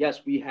says,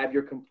 yes, we have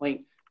your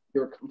complaint.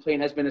 Your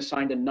complaint has been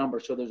assigned a number.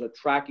 So there's a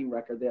tracking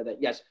record there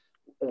that, yes,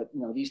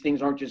 these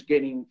things aren't just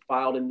getting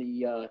filed in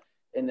the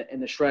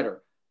shredder.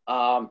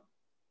 The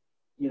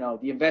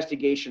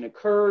investigation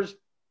occurs.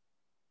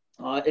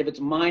 If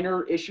it's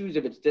minor issues,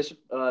 if it's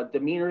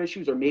demeanor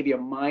issues, or maybe a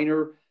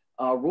minor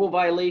rule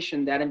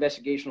violation, that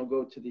investigation will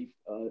go to the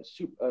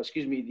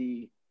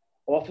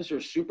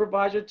officer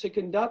supervisor to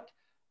conduct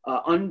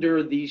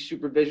under the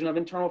supervision of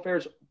internal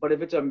affairs. But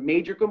if it's a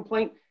major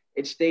complaint,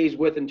 it stays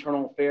with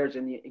internal affairs,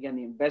 and the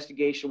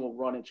investigation will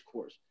run its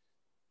course.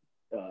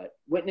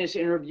 Witness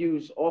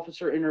interviews,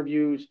 officer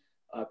interviews,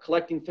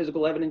 collecting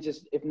physical evidence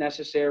if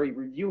necessary,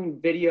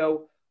 reviewing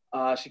video,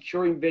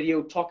 securing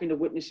video, talking to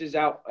witnesses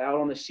out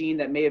on the scene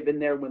that may have been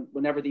there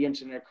whenever the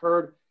incident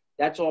occurred.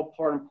 That's all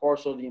part and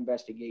parcel of the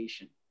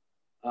investigation.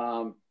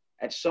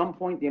 At some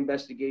point, the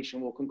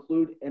investigation will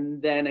conclude,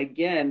 and then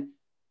again,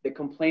 the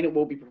complainant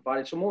will be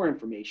provided some more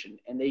information,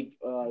 and they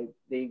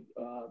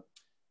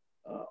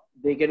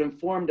get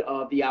informed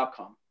of the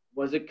outcome.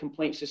 Was a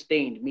complaint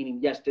sustained? Meaning,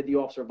 yes, did the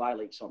officer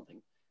violate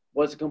something?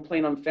 Was the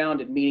complaint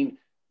unfounded? Meaning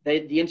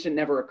that the incident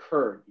never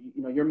occurred.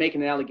 You're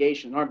making an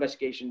allegation, and our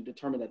investigation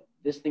determined that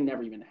this thing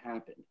never even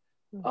happened.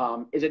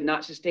 Mm-hmm. Is it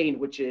not sustained?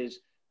 Which is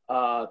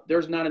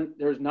there's not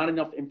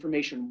enough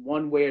information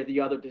one way or the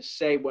other to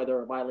say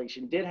whether a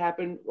violation did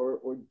happen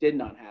or did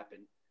not happen.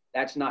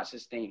 That's not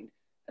sustained.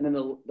 And then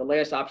the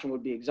last option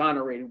would be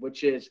exonerated,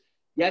 which is,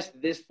 yes,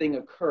 this thing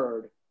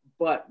occurred,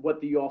 but what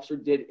the officer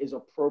did is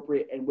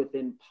appropriate and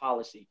within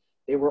policy.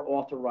 They were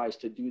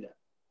authorized to do that.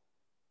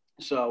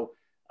 So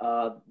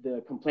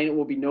the complainant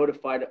will be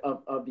notified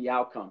of the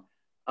outcome.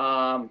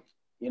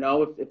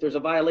 If there's a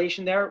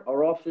violation there,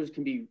 our officers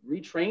can be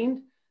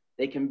retrained.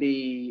 They can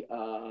be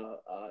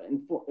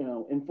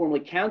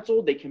informally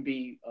counseled. They can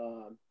be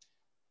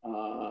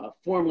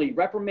formally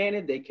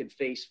reprimanded. They could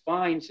face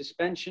fine,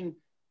 suspension,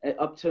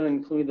 up to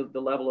including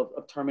the level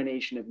of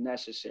termination if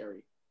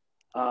necessary.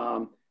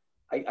 I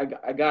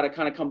got to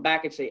kind of come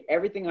back and say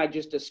everything I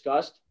just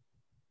discussed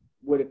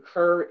would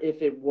occur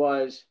if it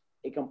was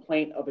a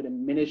complaint of an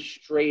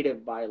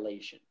administrative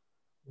violation.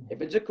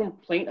 If it's a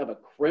complaint of a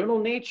criminal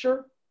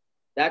nature,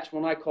 that's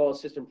when I call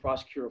Assistant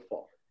Prosecutor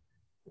Faulk.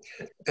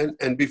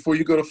 And before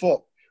you go to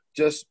Faulk,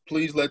 just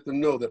please let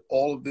them know that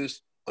all of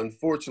this,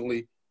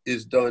 unfortunately,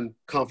 is done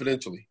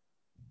confidentially.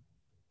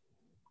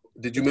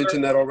 Did you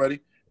mention that already?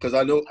 Because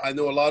I know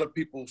a lot of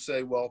people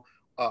say, well,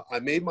 I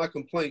made my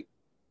complaint,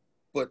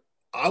 but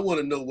I want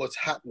to know what's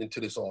happening to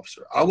this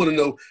officer. I want to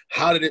know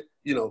how did it,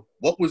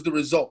 what was the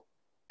result?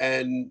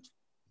 And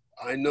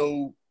I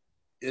know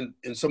in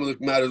some of the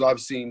matters I've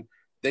seen,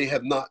 they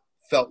have not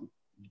felt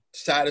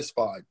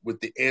satisfied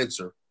with the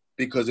answer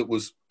because it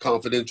was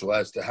confidential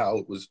as to how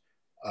it was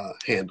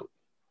handled.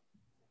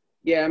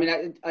 Yeah, I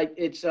mean,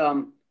 it's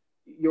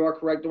you are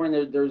correct,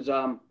 Dorian. There's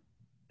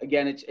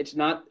again, it's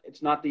not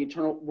the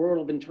internal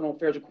world of internal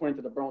affairs according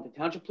to the Burlington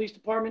Township Police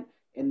Department.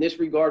 In this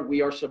regard,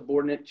 we are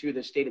subordinate to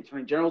the State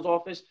Attorney General's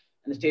office,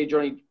 and the State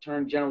Attorney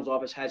General's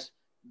office has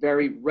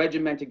very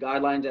regimented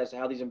guidelines as to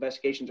how these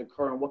investigations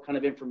occur and what kind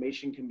of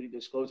information can be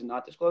disclosed and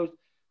not disclosed.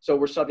 So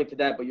we're subject to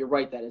that. But you're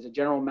right that as a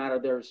general matter,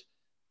 there's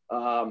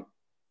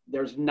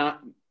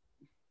not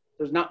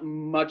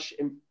much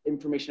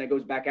information that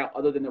goes back out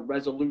other than the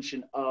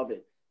resolution of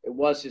it. It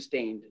was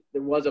sustained.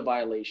 There was a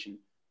violation,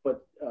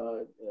 but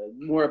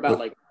more about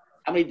like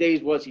how many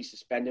days was he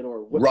suspended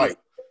or what? Right.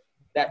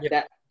 That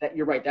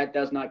you're right. That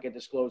does not get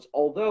disclosed.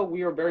 Although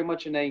we are very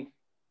much in a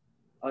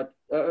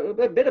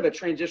a bit of a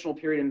transitional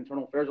period in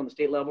internal affairs on the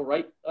state level,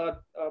 right,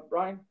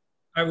 Brian?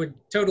 I would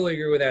totally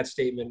agree with that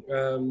statement.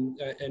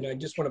 And I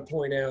just want to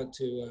point out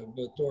to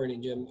both Dorian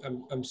and Jim,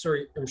 I'm sure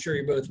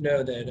you both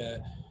know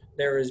that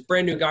there is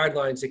brand new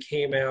guidelines that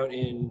came out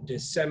in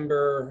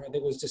December, I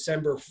think it was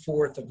December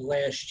 4th of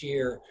last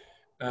year.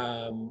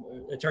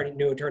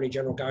 New Attorney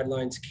General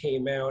guidelines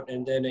came out,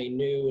 and then a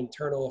new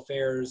internal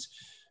affairs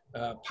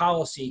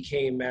policy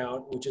came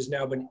out, which has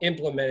now been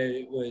implemented.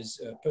 It was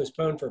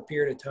postponed for a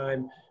period of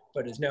time,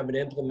 but has now been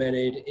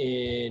implemented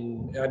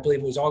in, I believe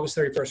it was August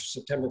 31st or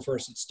September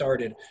 1st it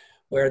started,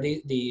 where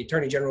the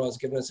Attorney General has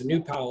given us a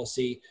new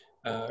policy,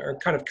 or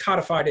kind of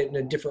codified it in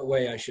a different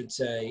way, I should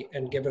say,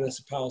 and given us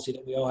a policy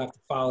that we all have to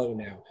follow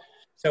now.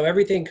 So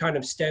everything kind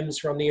of stems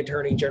from the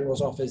Attorney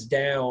General's office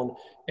down,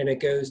 and it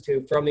goes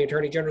from the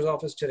Attorney General's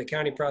office to the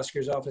County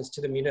Prosecutor's office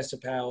to the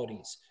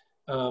municipalities.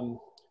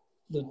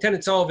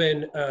 Lieutenant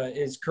Sullivan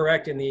is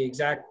correct in the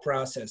exact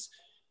process.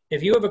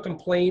 If you have a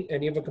complaint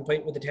and you have a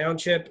complaint with the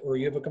township, or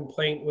you have a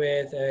complaint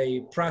with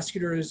a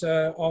prosecutor's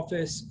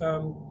office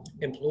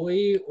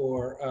employee,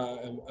 or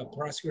a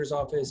prosecutor's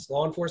office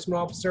law enforcement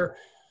officer,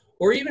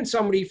 or even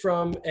somebody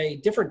from a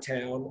different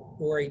town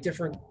or a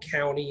different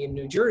county in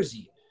New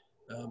Jersey,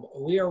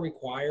 we are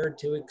required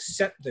to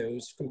accept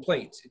those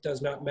complaints. It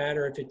does not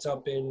matter if it's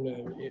up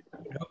in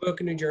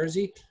Hoboken, New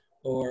Jersey,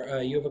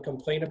 or you have a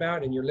complaint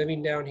about and you're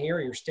living down here,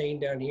 or you're staying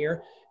down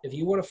here. If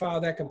you want to file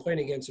that complaint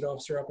against an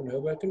officer up in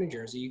Hoboken, New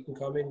Jersey, you can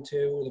come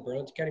into the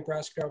Burlington County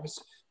Prosecutor's Office,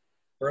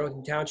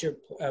 Burlington Township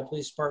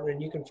Police Department,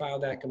 and you can file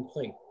that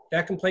complaint.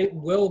 That complaint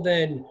will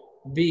then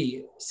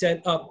be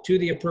sent up to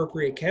the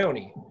appropriate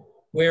county,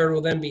 where it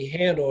will then be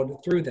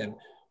handled through them.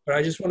 But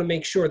I just want to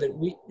make sure that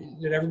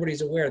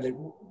everybody's aware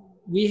that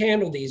we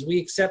handle these, we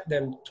accept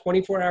them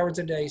 24 hours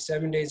a day,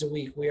 7 days a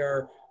week. We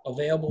are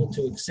available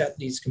to accept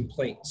these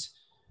complaints.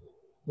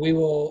 We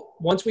will,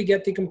 once we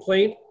get the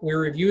complaint, we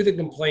review the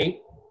complaint.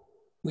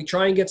 We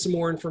try and get some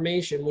more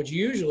information, which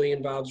usually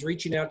involves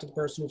reaching out to the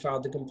person who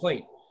filed the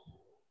complaint.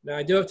 Now,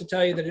 I do have to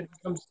tell you that it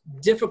becomes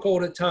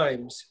difficult at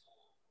times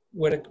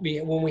when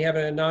we have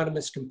an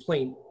anonymous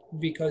complaint,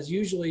 because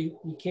usually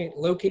we can't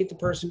locate the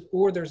person,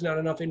 or there's not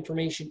enough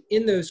information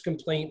in those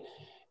complaints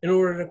in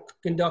order to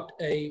conduct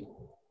a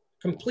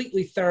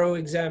completely thorough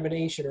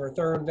examination or a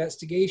thorough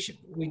investigation.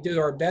 We do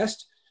our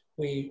best.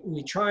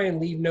 We try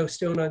and leave no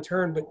stone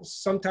unturned, but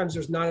sometimes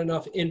there's not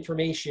enough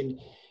information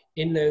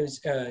in those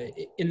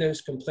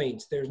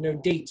complaints. There's no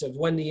dates of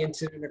when the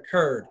incident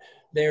occurred.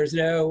 There's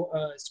no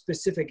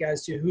specific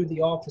as to who the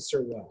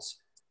officer was.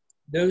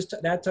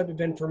 That type of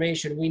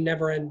information we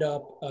never end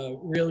up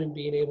really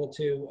being able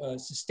to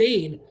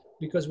sustain,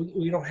 because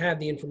we don't have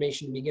the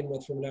information to begin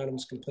with from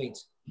anonymous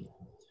complaints.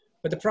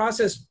 But the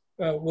process,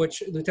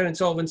 which Lieutenant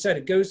Sullivan said,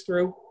 it goes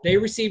through, they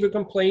receive a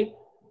complaint,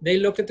 they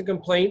look at the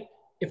complaint.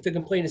 If the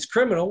complaint is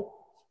criminal,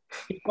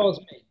 he calls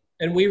me,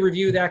 and we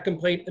review that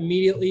complaint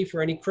immediately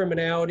for any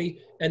criminality,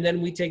 and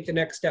then we take the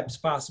next steps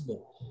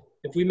possible.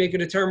 If we make a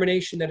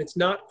determination that it's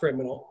not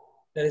criminal,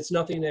 that it's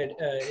nothing that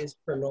is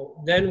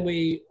criminal, then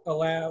we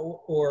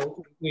allow,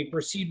 or we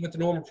proceed with the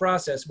normal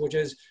process, which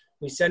is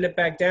we send it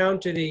back down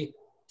to the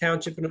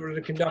township in order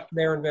to conduct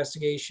their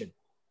investigation.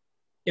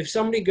 If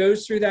somebody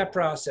goes through that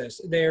process,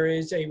 there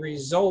is a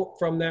result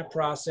from that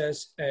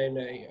process, and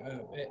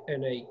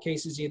a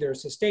case is either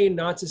sustained,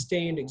 not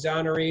sustained,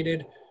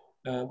 exonerated.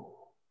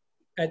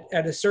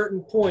 At a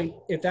certain point,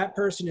 if that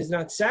person is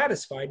not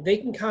satisfied, they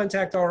can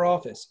contact our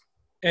office.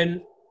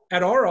 And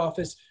at our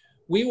office,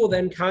 we will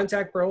then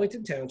contact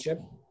Burlington Township,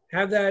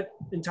 have that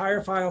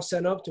entire file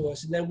sent up to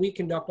us, and then we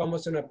conduct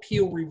almost an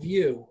appeal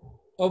review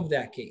of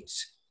that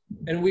case.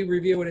 And we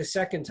review it a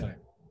second time.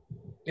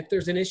 If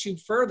there's an issue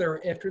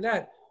further after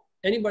that,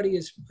 anybody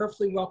is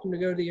perfectly welcome to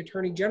go to the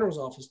Attorney General's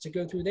office to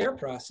go through their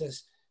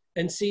process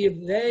and see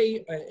if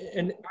they,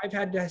 and I've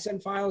had to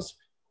send files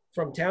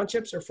from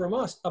townships or from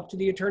us up to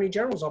the Attorney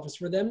General's office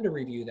for them to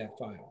review that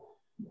file.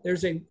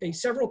 There's a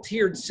several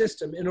tiered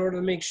system in order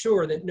to make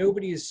sure that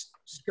nobody is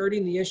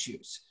skirting the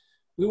issues.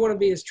 We want to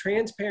be as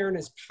transparent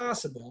as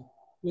possible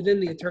within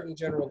the Attorney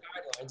General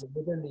guidelines and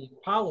within the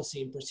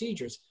policy and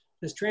procedures,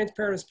 as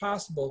transparent as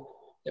possible,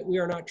 that we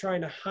are not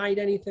trying to hide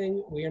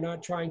anything. We are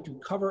not trying to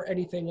cover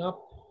anything up.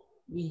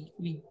 We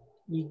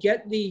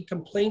get the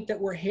complaint that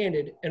we're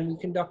handed, and we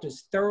conduct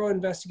as thorough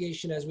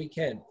investigation as we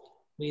can.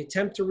 We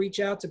attempt to reach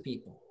out to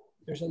people.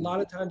 There's a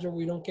lot of times where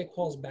we don't get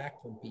calls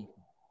back from people.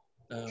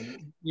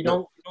 We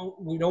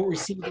don't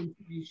receive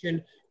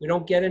information. We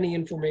don't get any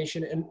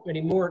information and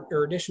any more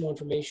or additional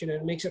information,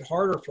 and it makes it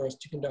harder for us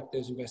to conduct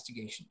those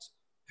investigations.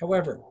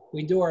 However,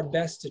 we do our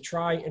best to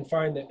try and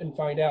find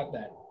out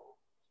that.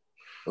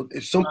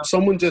 If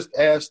someone just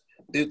asked,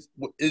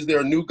 is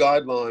there a new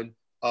guideline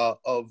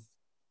of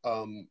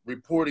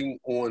reporting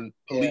on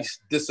police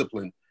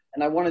discipline?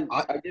 And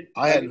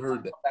I hadn't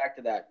heard that. Back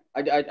to that.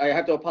 I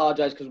have to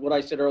apologize, because what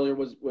I said earlier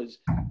was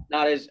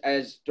not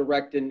as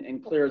direct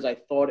and clear as I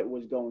thought it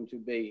was going to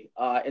be.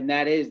 And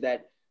that is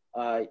that,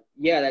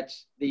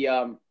 that's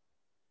the,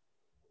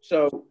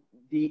 so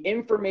the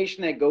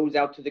information that goes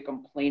out to the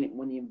complainant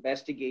when the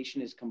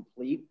investigation is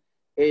complete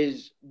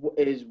is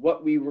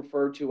what we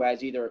refer to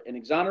as either an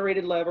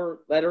exonerated letter,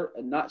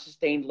 a not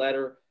sustained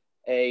letter,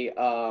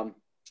 a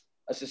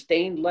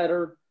sustained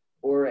letter,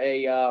 or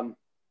an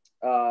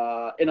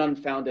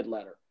unfounded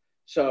letter.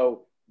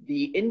 So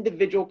the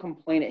individual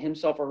complainant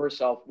himself or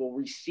herself will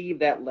receive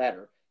that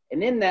letter.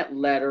 And in that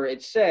letter,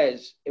 it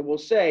will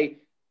say,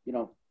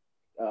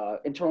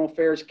 Internal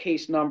Affairs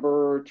case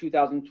number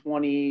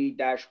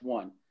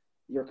 2020-1.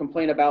 Your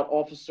complaint about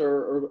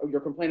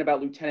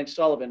Lieutenant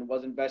Sullivan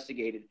was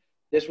investigated.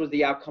 This was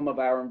the outcome of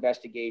our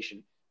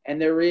investigation.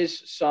 And there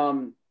is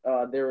how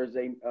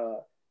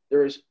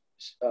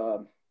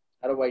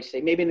do I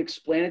say, maybe an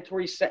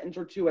explanatory sentence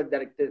or two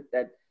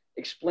that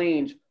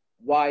explains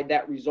why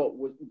that result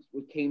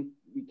we came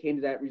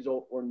to that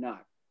result or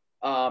not.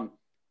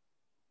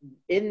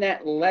 In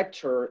that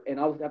letter, and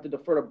I'll have to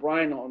defer to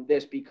Brian on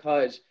this,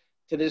 because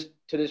to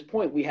this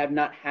point, we have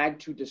not had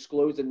to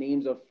disclose the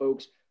names of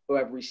folks who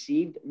have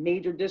received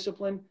major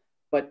discipline.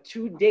 But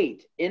to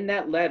date, in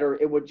that letter,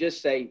 it would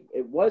just say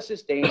it was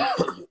sustained,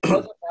 it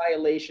was a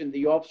violation,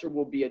 the officer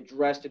will be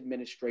addressed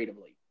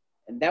administratively.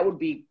 And that would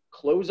be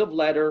close of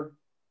letter,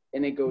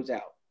 and it goes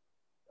out.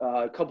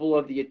 A couple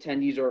of the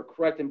attendees are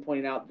correct in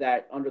pointing out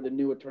that under the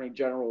new Attorney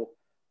General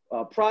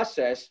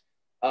process,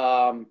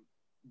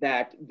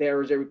 that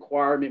there is a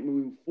requirement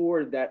moving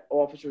forward that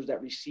officers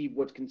that receive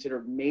what's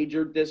considered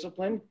major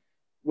discipline,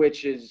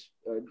 which is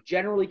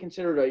generally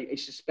considered a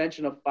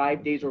suspension of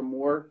 5 days or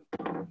more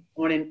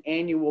on an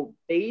annual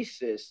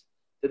basis,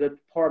 the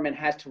department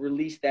has to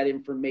release that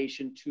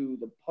information to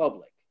the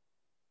public.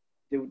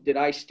 Did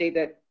I state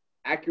that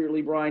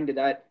accurately, Brian?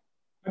 I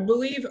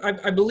believe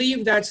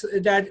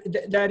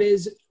that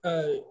is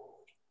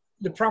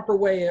the proper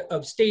way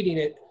of stating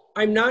it.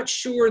 I'm not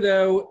sure,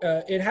 though.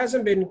 It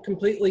hasn't been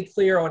completely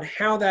clear on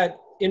how that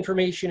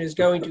information is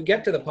going to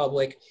get to the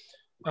public.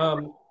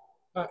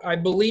 I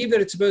believe that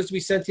it's supposed to be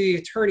sent to the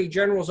Attorney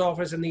General's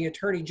office, and the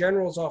Attorney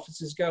General's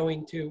office is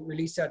going to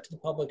release that to the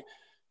public.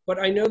 But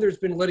I know there's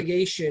been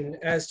litigation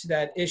as to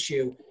that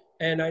issue,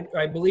 and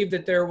I believe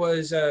that there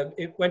was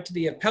it went to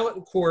the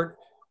appellate court,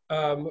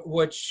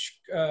 which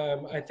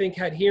I think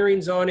had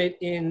hearings on it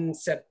in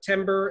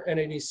September, and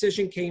a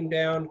decision came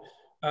down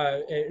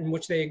in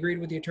which they agreed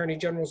with the Attorney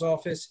General's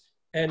office.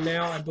 And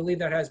now I believe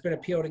that has been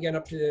appealed again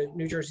up to the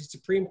New Jersey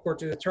Supreme Court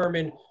to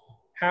determine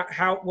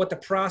what the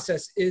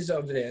process is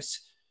of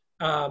this.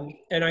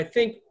 And I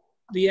think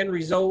the end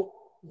result,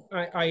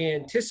 I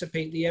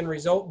anticipate the end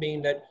result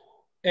being that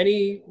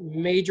any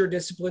major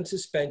discipline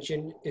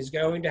suspension is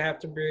going to have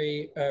to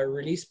be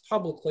released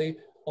publicly,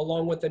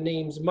 along with the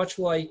names, much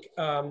like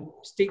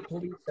state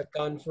police have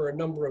done for a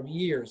number of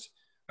years,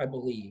 I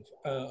believe,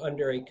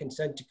 under a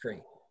consent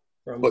decree.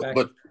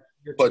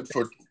 But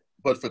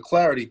for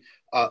clarity,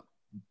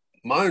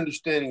 my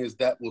understanding is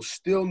that will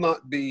still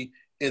not be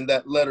in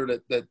that letter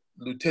that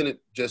Lieutenant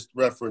just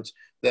referenced,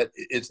 that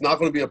it's not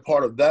going to be a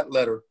part of that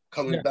letter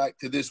coming back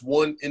to this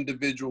one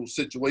individual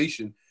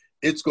situation.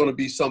 It's going to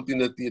be something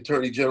that the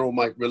Attorney General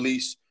might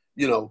release,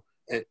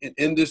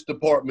 in this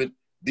department,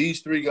 these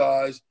 3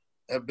 guys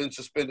have been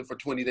suspended for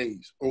 20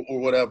 days or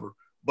whatever,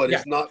 but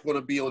it's not going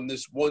to be on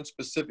this one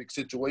specific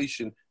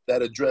situation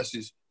that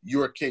addresses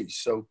your case.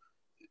 So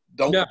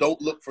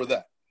don't look for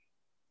that.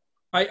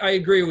 I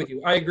agree with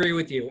you.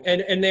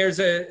 And there's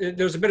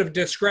a bit of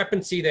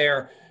discrepancy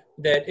there,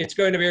 that it's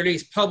going to be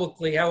released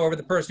publicly. However,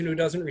 the person who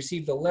doesn't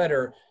receive the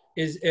letter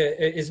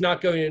is not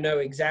going to know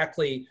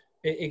exactly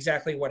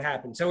what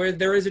happened. So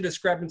there is a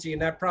discrepancy,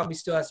 and that probably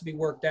still has to be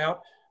worked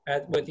out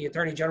with the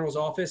Attorney General's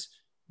office.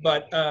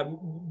 But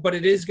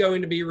it is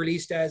going to be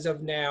released as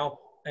of now,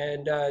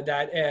 and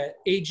that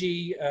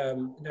AG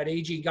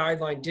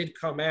guideline did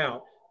come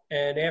out.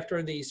 And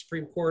after the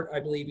Supreme Court, I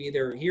believe,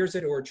 either hears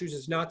it or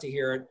chooses not to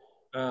hear it,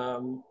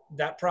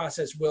 that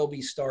process will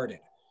be started.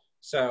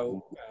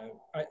 So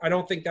I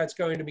don't think that's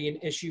going to be an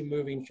issue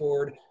moving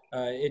forward.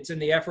 It's in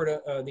the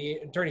effort the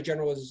Attorney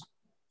General is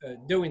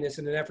doing this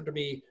in an effort to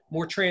be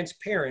more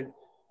transparent,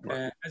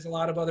 as a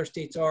lot of other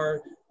states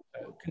are,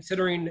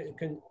 considering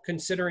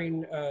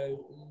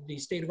the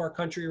state of our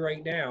country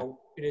right now.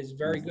 It is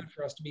very good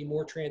for us to be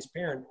more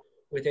transparent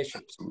with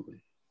issues.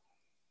 Absolutely.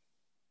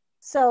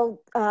 So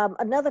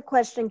another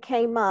question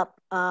came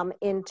up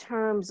in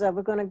terms of,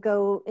 we're going to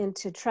go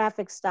into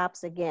traffic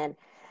stops again.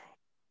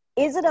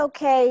 Is it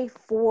okay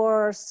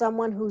for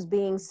someone who's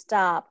being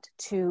stopped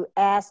to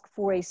ask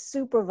for a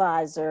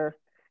supervisor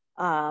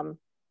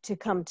to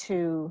come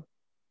to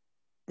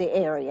the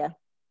area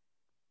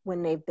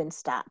when they've been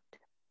stopped?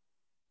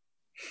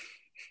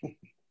 They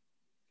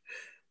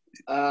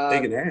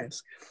can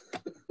ask.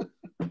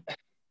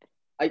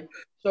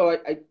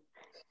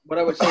 What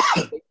I would say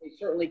is they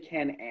certainly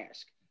can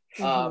ask.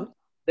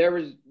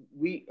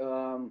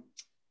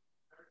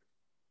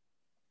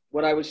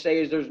 What I would say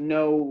is there's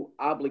no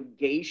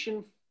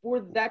obligation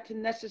for that to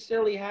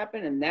necessarily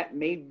happen, and that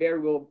may very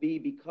well be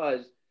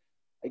because,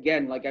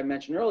 again, like I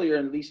mentioned earlier,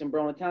 at least in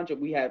Burlington Township,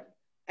 we have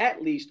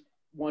at least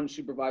one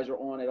supervisor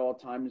on at all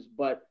times,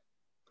 but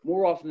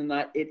more often than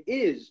not, it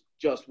is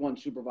just one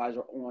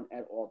supervisor on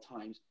at all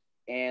times.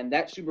 And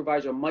that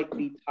supervisor might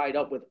be tied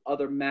up with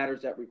other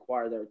matters that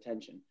require their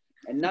attention.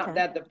 And not Okay.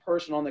 that the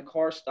person on the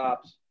car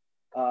stops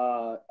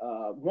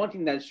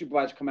wanting that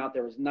supervisor come out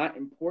there is not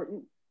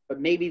important, but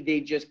maybe they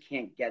just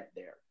can't get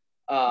there.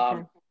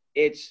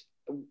 Okay.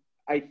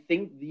 I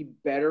think the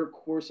better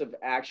course of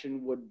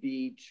action would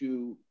be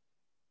to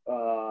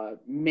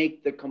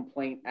make the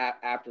complaint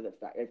after the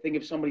fact. I think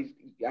if somebody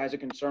has a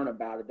concern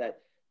about it,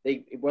 that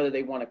whether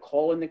they want to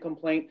call in the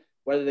complaint,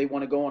 whether they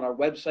want to go on our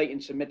website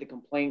and submit the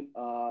complaint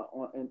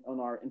on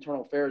our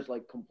internal affairs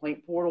like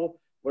complaint portal,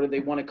 whether they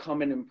want to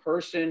come in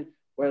person,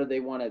 whether they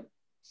want to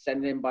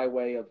send it in by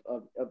way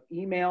of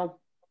email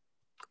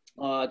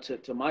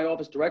to my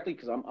office directly,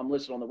 because I'm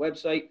listed on the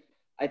website.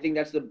 I think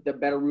that's the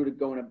better route of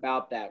going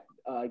about that.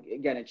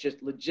 Again, it's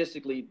just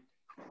logistically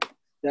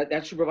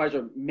that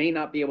supervisor may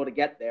not be able to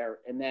get there,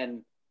 and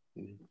then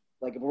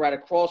like if we're at a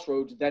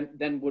crossroads,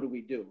 then what do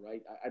we do,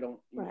 right? I don't.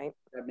 Right.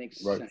 That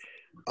makes Right.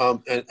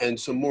 sense. And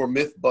some more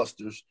myth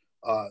busters.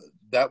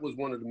 That was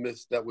one of the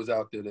myths that was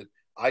out there, that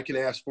I can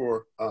ask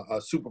for a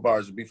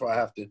supervisor before I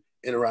have to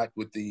interact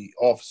with the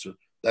officer.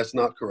 That's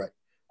not correct.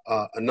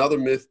 Another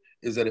myth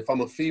is that if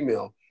I'm a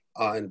female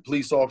and a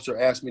police officer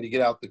asks me to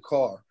get out the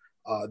car,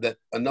 that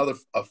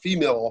a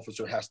female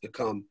officer has to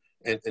come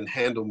and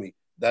handle me.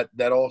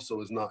 That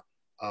also is not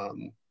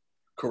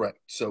correct.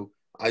 So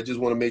I just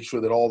want to make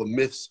sure that all the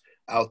myths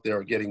out there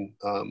are getting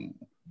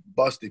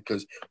busted,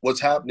 because what's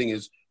happening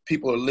is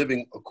people are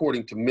living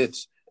according to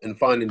myths and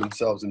finding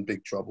themselves in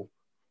big trouble.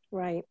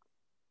 Right.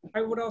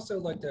 I would also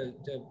like to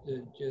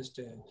just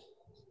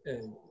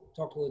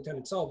talk to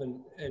Lieutenant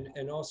Sullivan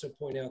and also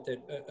point out that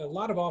a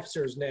lot of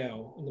officers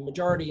now, the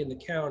majority in the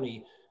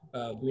county,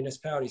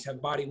 municipalities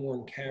have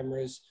body-worn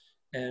cameras,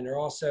 and are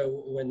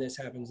also, when this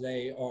happens,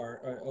 a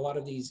lot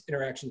of these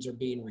interactions are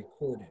being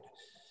recorded.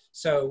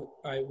 So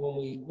when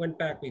we went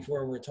back before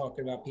and we were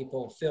talking about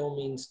people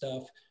filming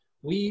stuff,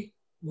 we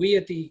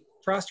at the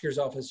prosecutor's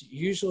office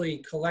usually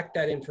collect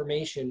that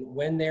information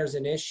when there's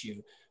an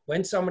issue.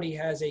 When somebody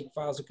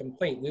files a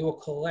complaint, we will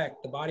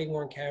collect the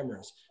body-worn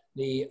cameras,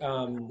 the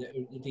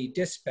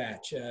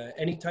dispatch,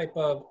 any type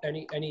of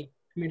any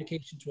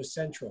communications with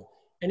central,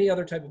 any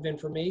other type of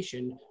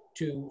information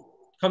to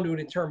come to a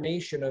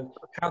determination of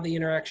how the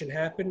interaction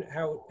happened,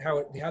 how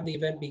the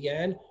event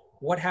began,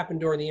 what happened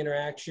during the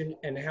interaction,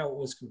 and how it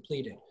was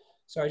completed.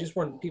 So I just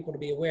want people to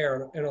be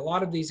aware, on a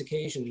lot of these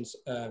occasions,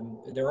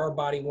 there are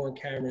body-worn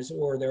cameras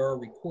or there are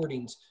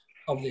recordings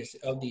of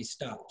these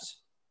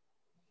stops.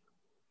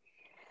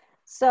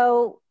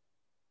 So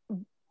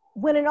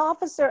when an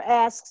officer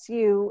asks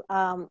you,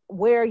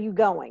 where are you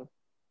going?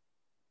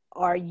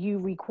 Are you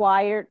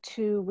required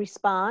to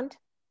respond?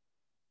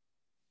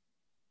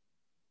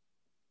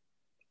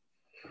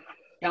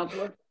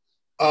 Counselor?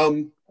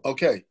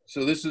 Okay,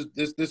 so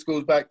this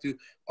goes back to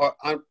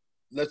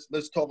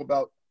let's talk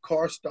about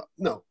car stop.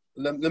 No,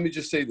 let me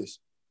just say this.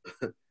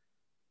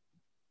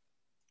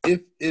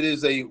 If it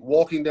is a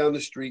walking down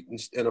the street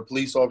and a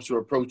police officer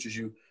approaches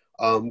you,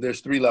 there's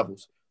 3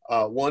 levels.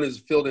 One is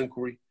field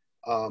inquiry.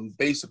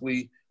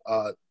 Basically,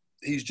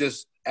 he's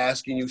just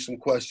asking you some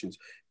questions.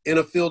 In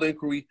a field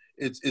inquiry,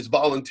 it's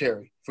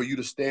voluntary for you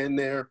to stand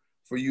there,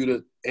 for you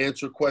to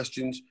answer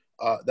questions.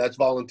 That's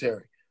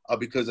voluntary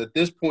because at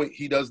this point,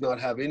 he does not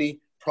have any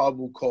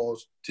probable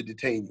cause to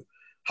detain you.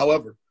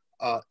 However,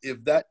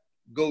 if that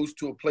goes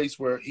to a place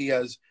where he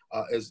has,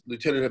 as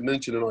Lieutenant had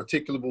mentioned, an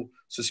articulable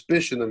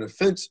suspicion an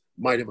offense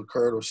might have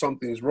occurred or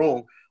something's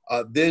wrong,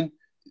 then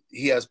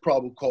he has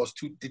probable cause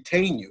to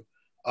detain you.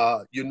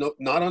 You're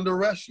not under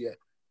arrest yet,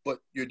 but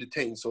you're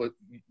detained. So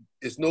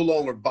it's no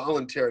longer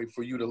voluntary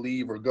for you to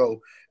leave or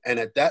go. And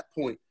at that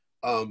point,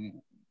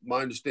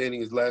 my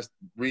understanding is, last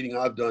reading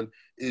I've done,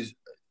 is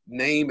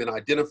name and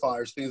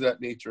identifiers, things of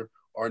that nature,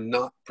 are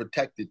not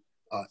protected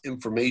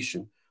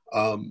information.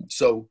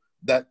 So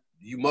that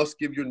you must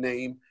give your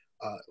name,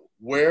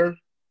 where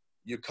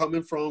you're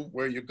coming from,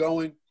 where you're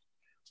going,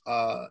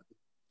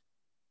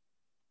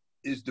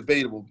 is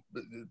debatable.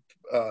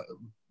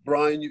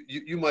 Brian,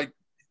 you might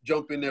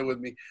jump in there with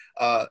me.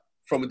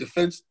 From a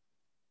defense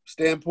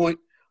standpoint,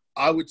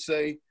 I would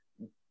say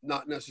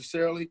not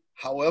necessarily.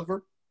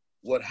 However,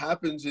 what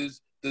happens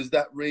is, does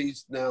that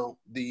raise now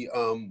the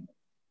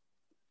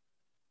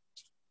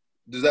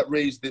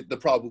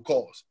probable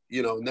cause?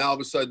 You know, now all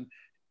of a sudden,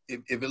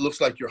 if it looks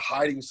like you're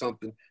hiding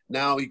something,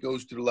 now he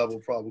goes to the level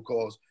of probable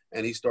cause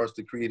and he starts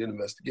to create an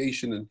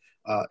investigation,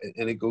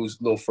 and it goes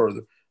a little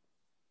further.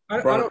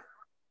 I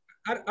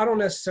don't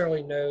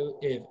necessarily know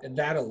if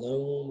that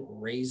alone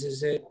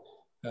raises it.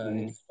 If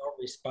you don't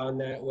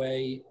respond that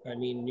way, I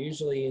mean,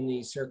 usually in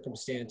these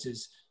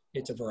circumstances,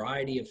 it's a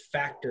variety of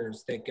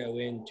factors that go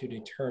into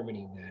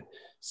determining that.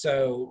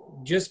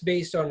 So just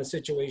based on the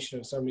situation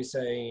of somebody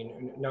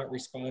saying not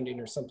responding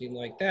or something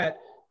like that,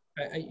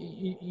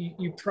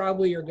 you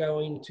probably are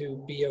going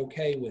to be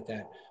okay with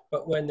that.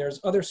 But when there's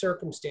other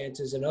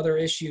circumstances and other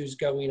issues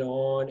going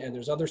on and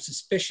there's other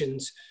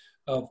suspicions,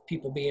 of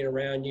people being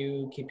around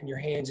you, keeping your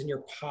hands in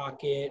your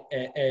pocket,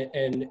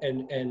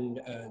 and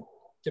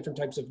different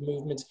types of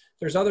movements.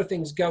 There's other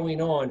things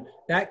going on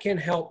that can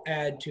help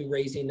add to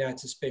raising that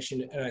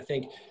suspicion. And I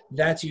think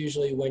that's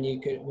usually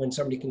when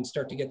somebody can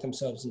start to get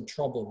themselves in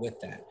trouble with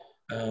that.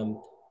 And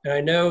I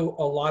know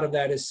a lot of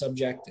that is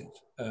subjective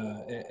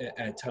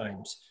at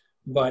times,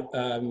 but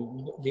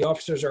the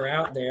officers are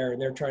out there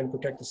and they're trying to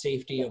protect the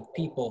safety of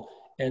people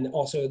and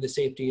also the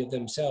safety of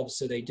themselves.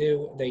 So they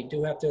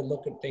do have to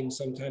look at things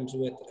sometimes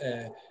with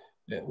a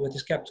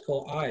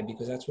skeptical eye,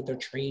 because that's what they're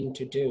trained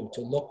to do,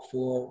 to look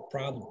for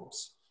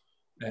problems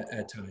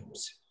at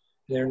times.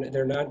 They're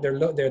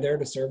there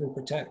to serve and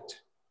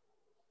protect.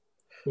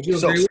 Would you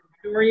agree with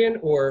Dorian,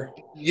 or?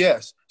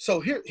 Yes.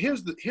 So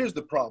here's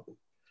the problem.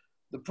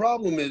 The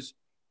problem is,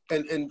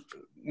 and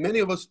many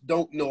of us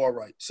don't know our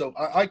rights. So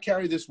I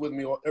carry this with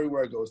me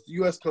everywhere I go. It's the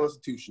U.S.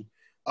 Constitution.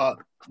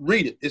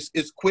 Read it.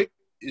 It's quick.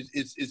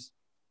 It's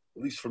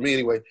at least for me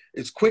anyway.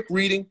 It's quick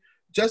reading.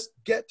 Just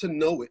get to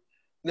know it.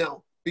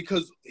 Now,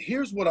 because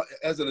here's what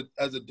as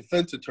a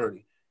defense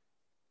attorney,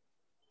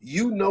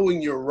 you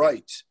knowing your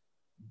rights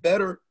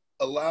better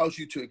allows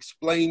you to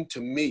explain to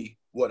me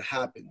what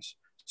happens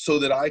so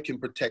that I can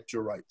protect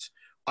your rights.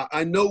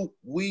 I know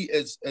we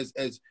as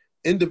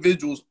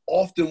individuals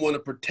often want to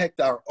protect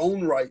our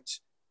own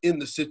rights in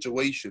the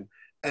situation,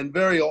 and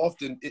very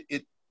often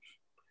it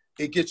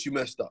gets you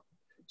messed up.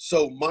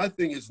 So my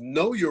thing is,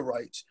 know your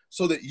rights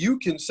so that you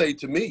can say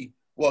to me,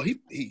 well,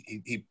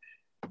 he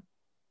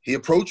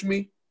approached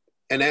me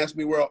and asked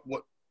me what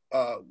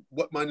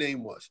my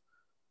name was.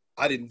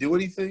 I didn't do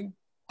anything.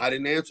 I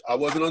didn't answer. I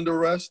wasn't under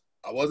arrest.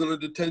 I wasn't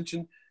under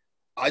detention.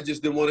 I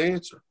just didn't want to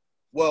answer.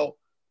 Well,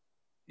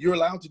 you're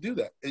allowed to do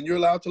that, and you're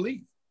allowed to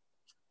leave.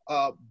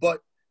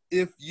 But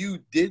if you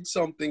did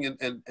something,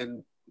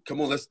 and come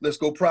on, let's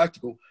go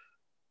practical.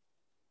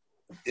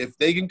 If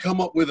they can come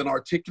up with an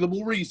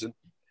articulable reason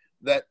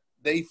that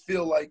they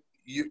feel like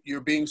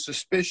you're being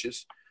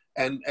suspicious,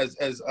 and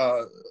as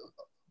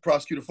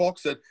Prosecutor Faulk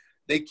said,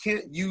 they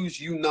can't use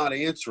you not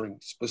answering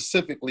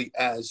specifically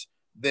as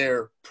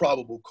their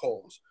probable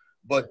cause.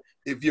 But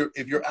if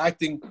you're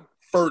acting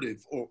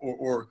furtive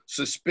or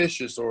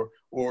suspicious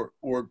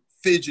or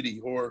fidgety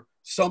or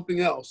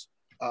something else,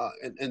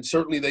 and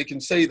certainly they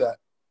can say that,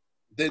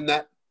 then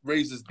that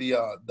raises the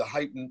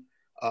heightened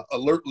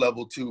alert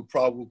level to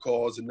probable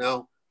cause, and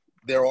now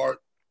there are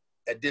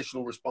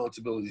additional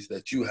responsibilities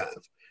that you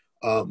have.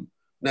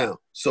 Now,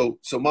 so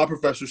my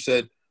professor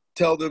said,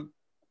 tell them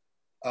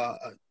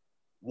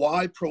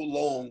why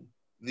prolong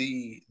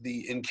the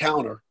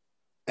encounter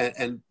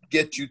and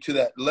get you to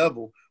that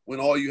level when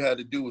all you had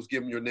to do was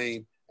give them your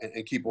name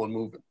and keep on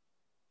moving.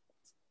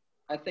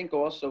 I think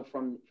also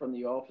from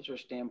the officer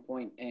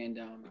standpoint, and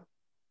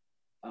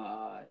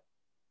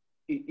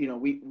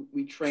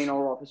we train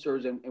our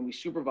officers and we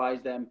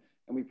supervise them,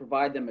 and we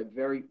provide them a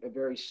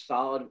very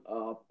solid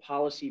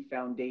policy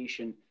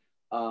foundation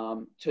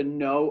to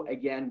know,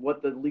 again,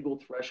 what the legal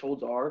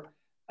thresholds are.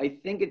 I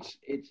think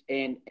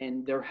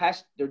and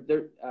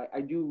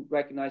I do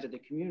recognize that the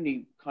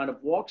community kind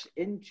of walks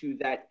into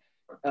that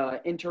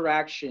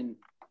interaction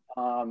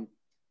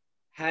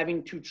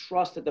having to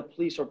trust that the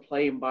police are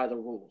playing by the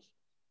rules.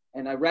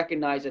 And I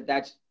recognize that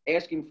that's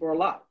asking for a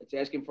lot. It's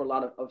asking for a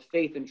lot of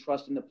faith and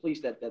trust in the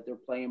police that they're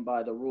playing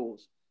by the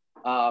rules.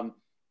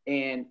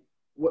 And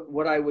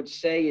what I would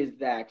say is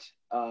that,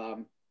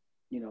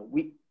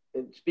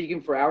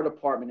 speaking for our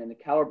department and the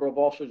caliber of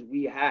officers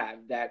we have,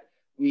 that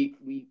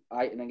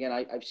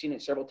I've seen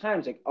it several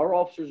times, like our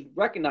officers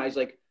recognize,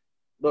 like,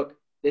 look,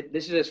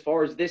 this is as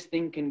far as this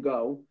thing can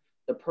go.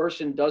 The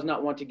person does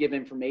not want to give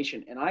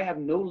information, and I have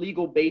no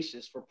legal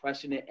basis for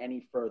pressing it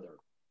any further.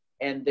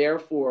 And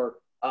therefore,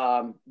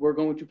 we're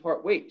going to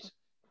part ways.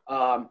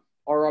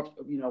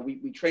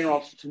 We train our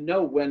officers to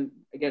know when,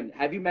 again,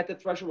 have you met the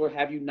threshold or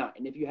have you not?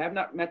 And if you have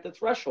not met the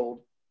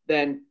threshold,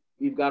 then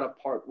we've got to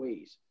part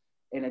ways.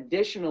 And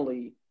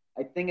additionally,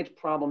 I think it's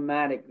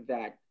problematic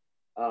that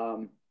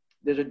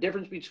there's a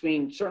difference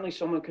between, certainly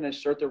someone can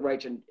assert their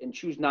rights and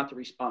choose not to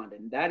respond.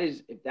 And that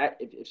is,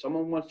 if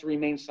someone wants to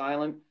remain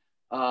silent,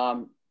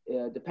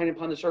 depending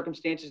upon the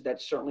circumstances,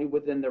 that's certainly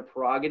within their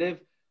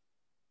prerogative.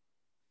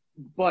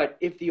 But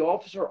if the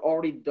officer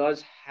already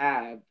does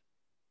have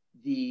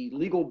the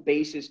legal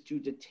basis to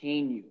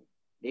detain you,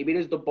 maybe it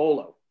is the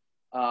BOLO,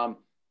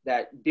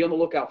 that be on the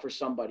lookout for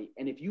somebody.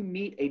 And if you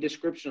meet a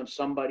description of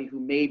somebody who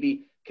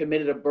maybe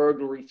committed a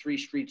burglary 3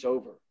 streets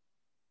over,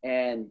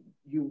 and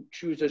you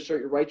choose to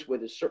assert your rights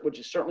with it, which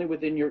is certainly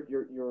within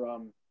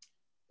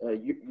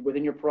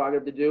within your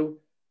prerogative to do,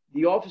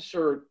 the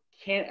officer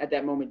can't at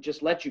that moment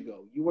just let you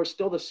go. You are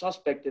still the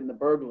suspect in the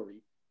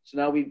burglary. So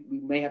now we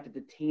may have to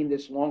detain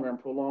this longer and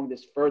prolong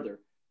this further,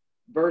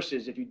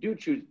 versus if you do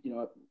choose,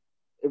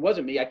 it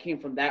wasn't me, I came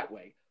from that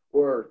way,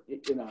 or,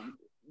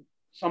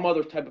 some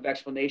other type of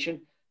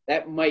explanation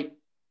that might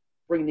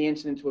bring the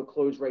incident to a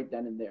close right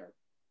then and there.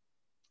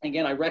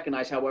 Again, I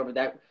recognize, however,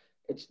 that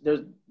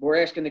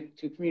we're asking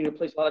the community to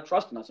place a lot of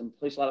trust in us and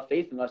place a lot of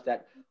faith in us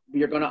that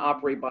we are going to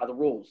operate by the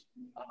rules.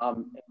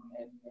 And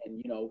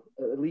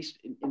at least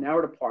in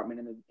our department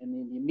and in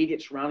the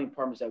immediate surrounding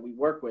departments that we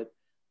work with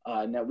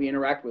and that we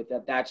interact with,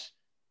 that's,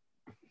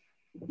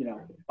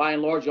 by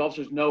and large, the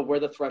officers know where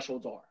the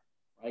thresholds are,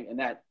 right?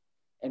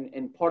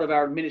 And part of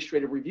our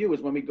administrative review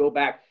is when we go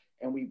back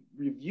and we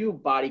review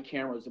body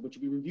cameras, which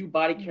we review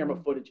body camera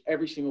footage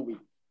every single week,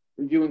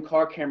 reviewing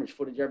car cameras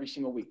footage every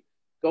single week,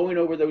 going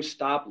over those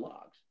stop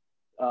logs,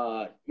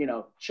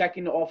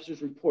 checking the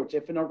officer's reports.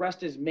 If an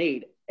arrest is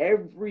made,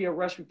 every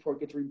arrest report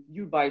gets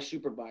reviewed by a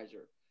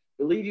supervisor.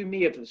 Believe you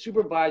me, if the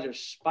supervisor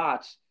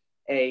spots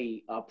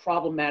a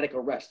problematic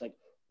arrest, like,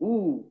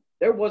 ooh,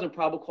 there wasn't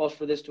probable cause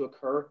for this to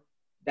occur,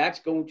 that's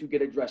going to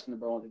get addressed in the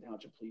Burlington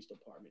Township Police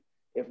Department.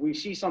 If we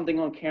see something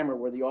on camera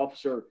where the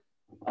officer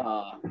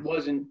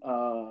wasn't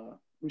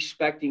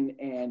respecting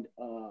and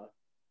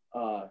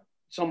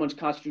someone's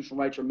constitutional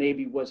rights, or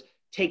maybe was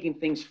taking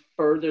things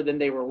further than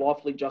they were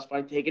lawfully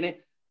justified taking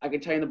it, I can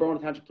tell you in the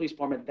Burlington Township Police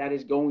Department that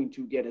is going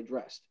to get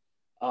addressed.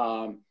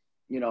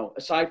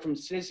 Aside from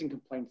citizen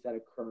complaints that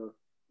occur,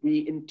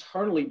 we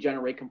internally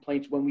generate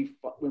complaints when we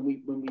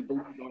believe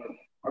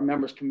our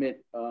members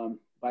commit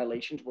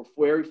violations. We're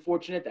very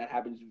fortunate that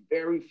happens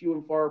very few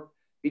and far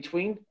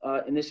between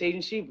in this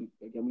agency.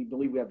 We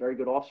believe we have very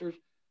good officers,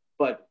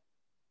 but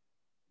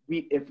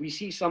if we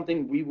see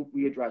something,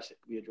 we address it.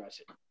 We address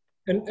it.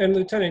 And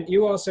Lieutenant,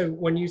 you also,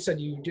 when you said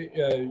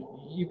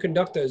you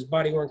conduct those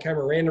body-worn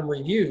camera random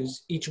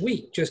reviews each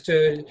week just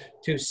to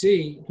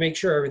make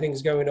sure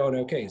everything's going on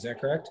okay. Is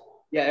that correct?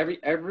 Yeah,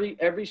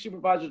 every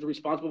supervisor is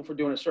responsible for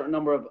doing a certain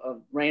number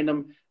of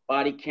random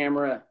body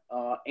camera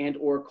and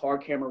or car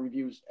camera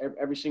reviews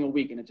every single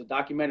week, and it's a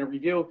documented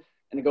review,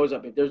 and it goes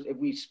up. If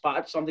we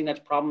spot something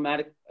that's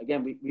problematic,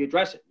 again, we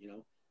address it.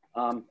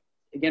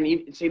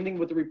 Again, same thing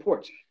with the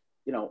reports.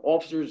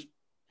 Officers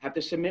have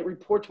to submit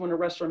reports when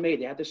arrests are made.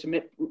 They have to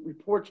submit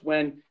reports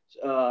when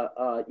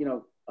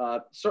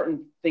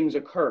certain things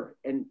occur,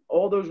 and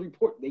all those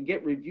reports, they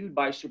get reviewed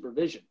by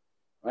supervision,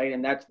 right?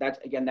 And that's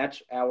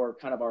our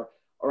kind of our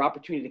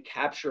opportunity to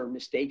capture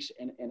mistakes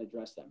and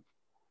address them.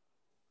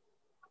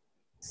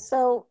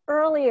 So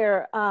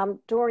earlier,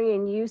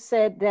 Dorian, you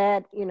said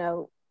that,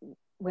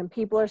 when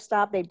people are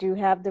stopped, they do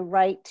have the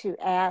right to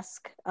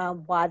ask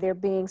why they're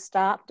being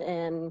stopped,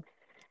 and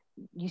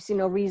you see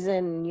no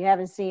reason, you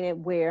haven't seen it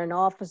where an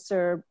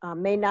officer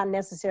may not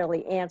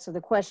necessarily answer the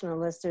question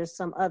unless there's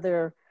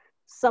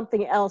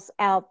something else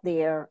out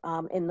there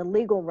in the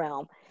legal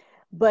realm.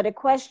 But a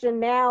question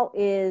now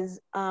is,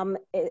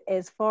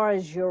 as far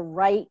as your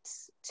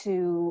rights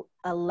to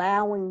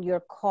allowing your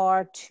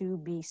car to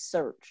be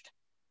searched,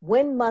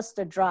 when must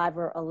a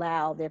driver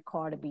allow their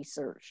car to be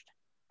searched?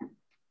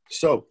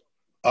 So,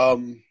 a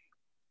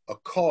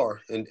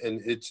car, and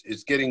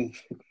it's getting,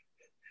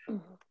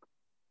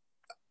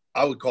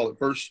 I would call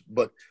it worse,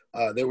 but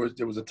there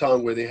was a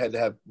time where they had to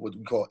have what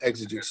we call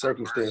exigent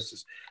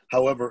circumstances.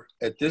 However,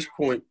 at this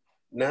point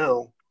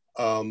now,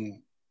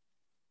 the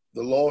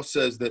law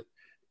says that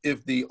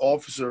if the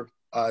officer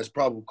has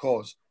probable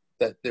cause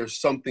that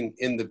there's something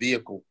in the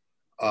vehicle,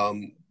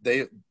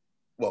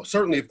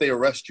 certainly if they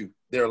arrest you,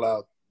 they're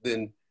allowed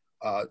then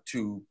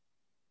to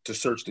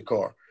search the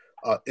car.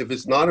 If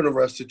it's not an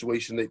arrest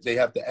situation, they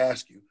have to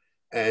ask you.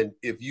 And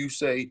if you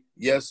say,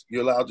 yes,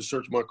 you're allowed to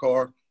search my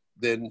car,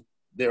 then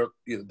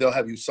they'll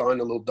have you sign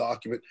a little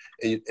document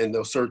and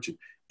they'll search it.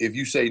 If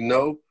you say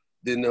no,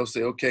 then they'll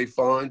say, okay,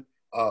 fine.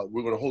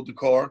 We're going to hold the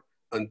car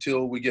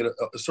until we get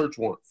a search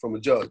warrant from a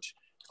judge.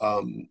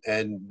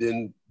 And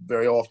then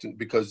very often,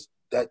 because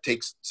that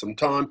takes some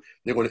time,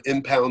 they're going to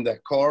impound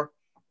that car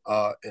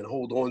and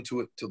hold on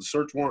to it till the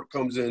search warrant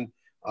comes in.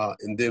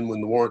 And then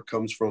when the warrant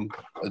comes from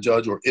a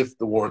judge, or if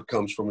the warrant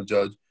comes from a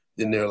judge,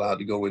 then they're allowed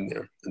to go in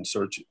there and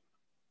search it.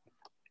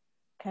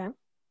 Okay.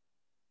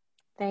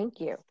 Thank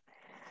you.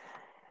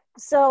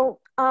 So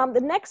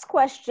the next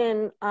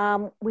question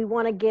we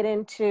want to get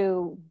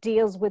into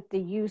deals with the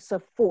use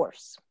of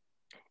force,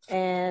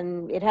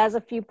 and it has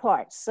a few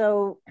parts.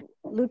 So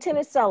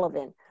Lieutenant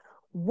Sullivan,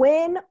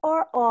 when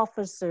are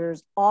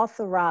officers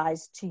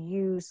authorized to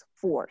use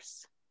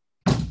force?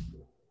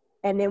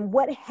 And then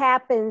what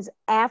happens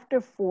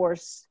after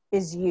force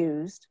is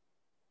used?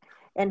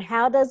 And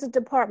how does the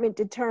department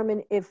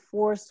determine if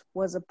force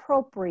was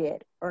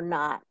appropriate or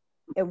not?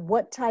 And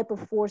what type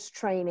of force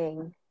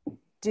training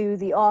do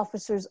the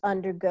officers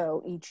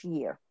undergo each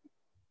year?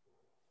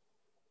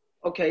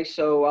 Okay,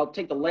 so I'll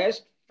take the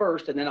last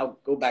first, and then I'll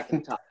go back to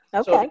the top.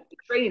 Okay. So the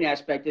training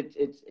aspect, it's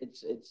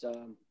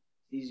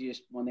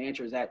easiest one to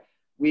answer is that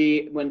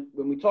when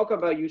we talk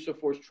about use of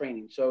force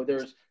training, so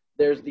there's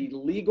the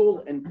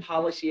legal and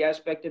policy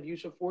aspect of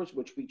use of force,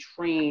 which we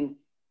train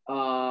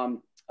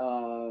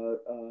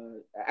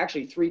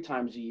actually 3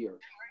 times a year.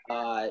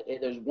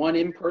 There's one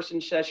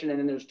in-person session, and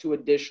then there's 2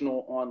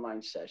 additional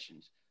online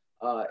sessions.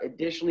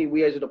 Additionally,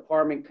 we as a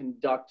department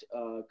conduct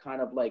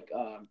kind of like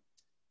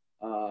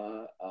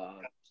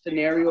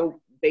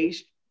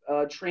scenario-based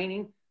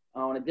training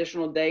on an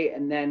additional day.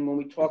 And then when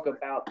we talk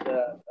about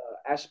the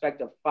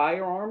aspect of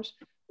firearms,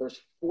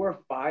 there's 4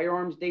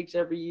 firearms dates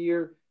every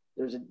year.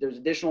 There's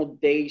additional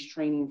days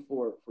training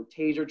for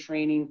taser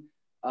training.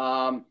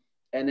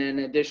 And then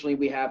additionally,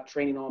 we have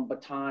training on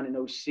baton and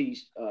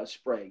OC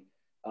spray,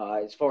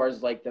 as far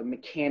as like the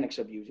mechanics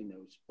of using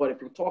those. But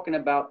if you're talking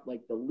about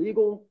like the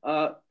legal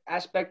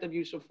aspect of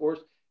use of force,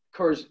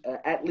 occurs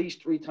at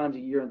least 3 times a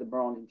year in the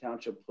Burlington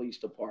Township Police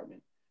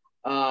Department.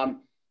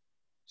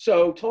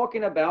 So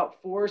talking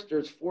about force,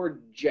 there's 4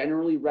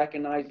 generally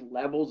recognized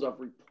levels of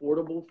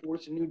reportable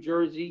force in New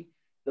Jersey.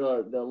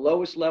 The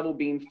lowest level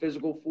being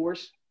physical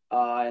force,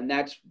 and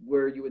that's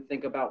where you would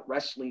think about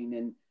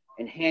wrestling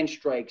and hand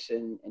strikes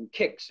and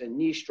kicks and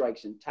knee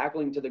strikes and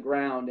tackling to the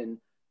ground and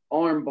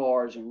arm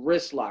bars and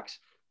wrist locks,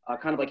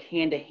 kind of like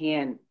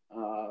hand-to-hand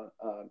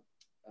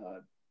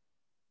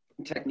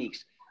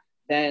techniques.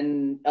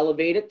 Then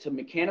elevate it to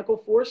mechanical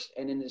force,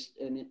 and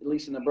at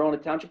least in the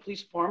Burlington Township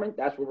Police Department,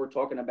 that's where we're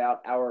talking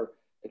about our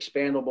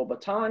expandable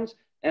batons,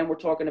 and we're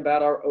talking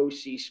about our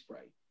OC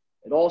spray.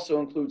 It also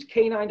includes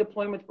canine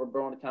deployment, where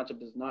Burlington Township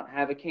does not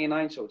have a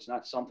canine, so it's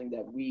not something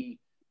that we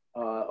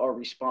are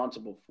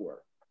responsible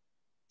for.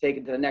 Take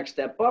it to the next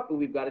step up, and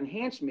we've got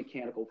enhanced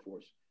mechanical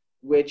force,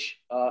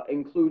 which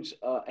includes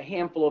a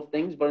handful of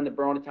things, but in the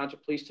Burlington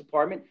Township Police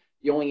Department,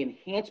 the only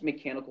enhanced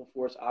mechanical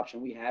force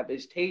option we have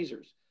is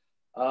tasers.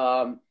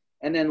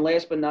 And then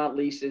last but not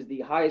least is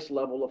the highest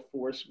level of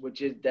force,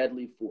 which is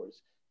deadly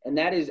force. And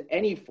that is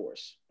any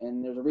force.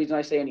 And there's a reason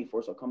I say any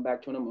force. I'll come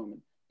back to in a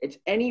moment. It's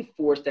any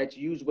force that's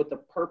used with the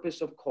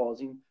purpose of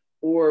causing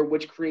or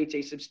which creates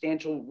a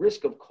substantial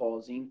risk of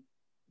causing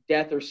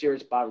death or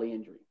serious bodily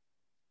injury.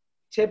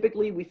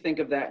 Typically, we think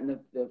of that in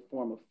the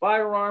form of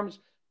firearms,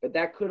 but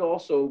that could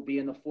also be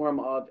in the form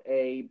of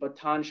a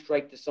baton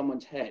strike to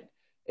someone's head.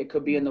 It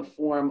could be in the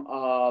form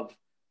of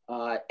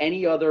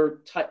any other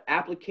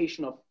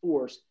application of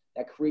force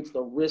that creates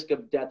the risk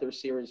of death or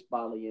serious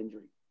bodily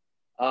injury.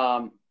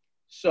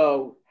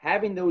 So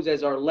having those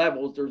as our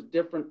levels, there's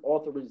different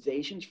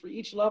authorizations for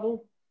each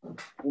level.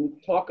 When we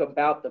talk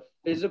about the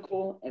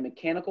physical and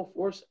mechanical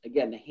force,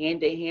 again, the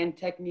hand-to-hand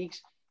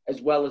techniques,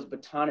 as well as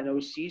baton and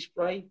OC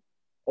spray,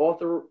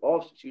 officers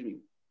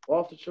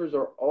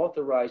are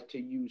authorized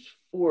to use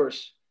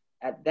force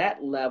at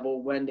that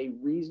level when they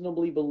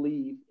reasonably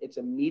believe it's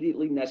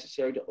immediately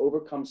necessary to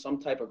overcome some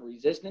type of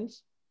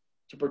resistance,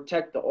 to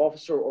protect the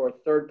officer or a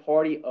third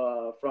party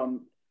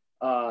from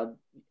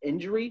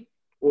injury,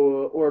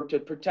 or to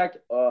protect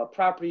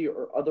property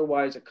or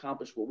otherwise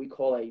accomplish what we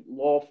call a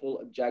lawful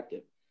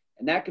objective.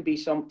 And that could be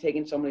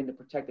taking somebody into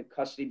protective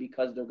custody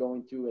because they're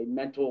going through a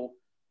mental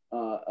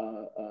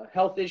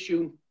health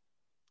issue,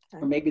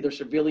 or maybe they're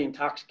severely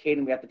intoxicated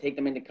and we have to take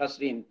them into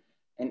custody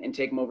and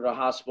take them over to the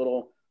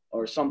hospital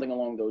or something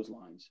along those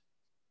lines.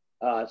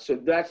 So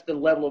that's the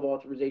level of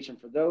authorization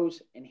for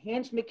those.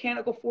 Enhanced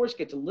mechanical force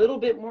gets a little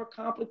bit more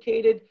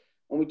complicated.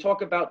 When we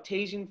talk about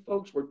tasing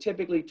folks, we're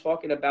typically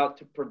talking about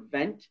to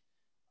prevent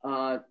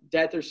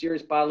death or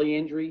serious bodily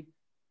injury,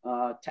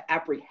 to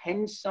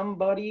apprehend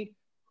somebody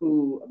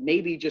who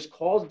maybe just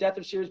caused death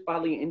or serious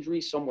bodily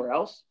injury somewhere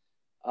else.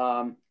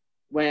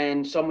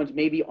 When someone's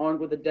maybe armed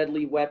with a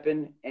deadly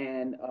weapon,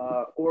 and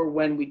or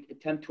when we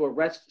attempt to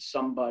arrest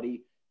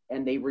somebody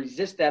and they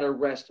resist that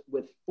arrest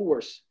with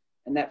force,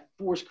 and that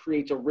force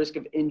creates a risk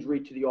of injury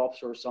to the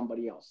officer or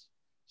somebody else.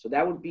 So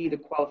that would be the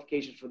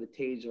qualifications for the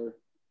taser.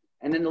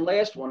 And then the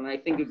last one, and I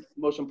think it's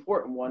the most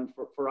important one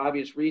for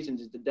obvious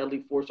reasons, is the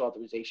deadly force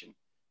authorization,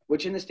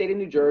 which in the state of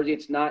New Jersey,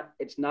 it's not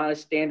a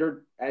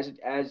standard as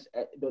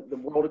the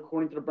world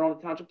according to the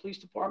Burlington Township Police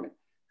Department.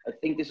 I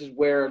think this is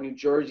where New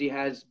Jersey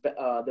has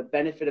the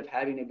benefit of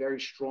having a very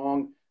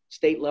strong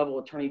state-level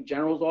attorney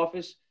general's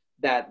office,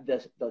 that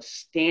the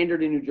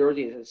standard in New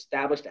Jersey is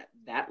established at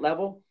that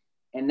level,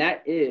 and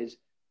that is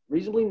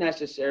reasonably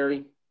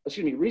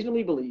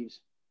believes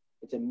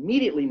it's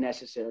immediately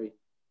necessary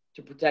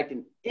to protect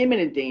an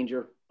imminent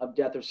danger of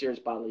death or serious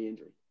bodily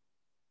injury.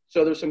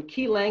 So there's some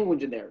key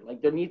language in there,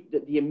 like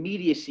the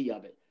immediacy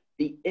of it,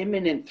 the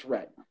imminent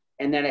threat,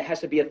 and then it has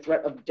to be a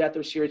threat of death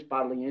or serious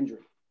bodily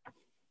injury.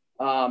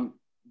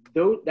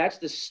 That's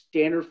the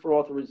standard for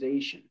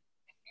authorization.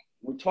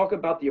 We talk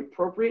about the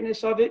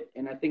appropriateness of it,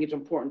 and I think it's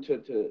important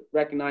to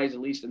recognize,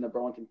 at least in the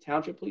Burlington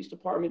Township Police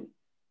Department,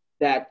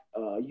 that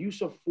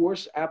use of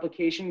force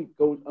application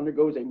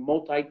undergoes a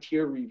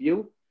multi-tier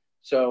review.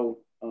 So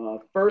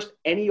first,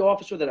 any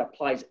officer that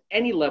applies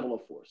any level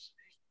of force,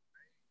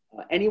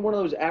 any one of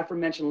those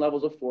aforementioned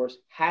levels of force,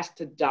 has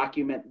to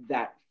document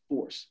that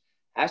force.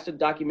 Has to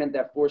document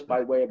that force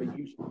by way of a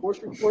use of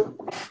force report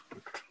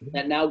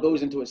that now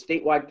goes into a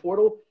statewide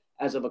portal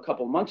as of a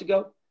couple of months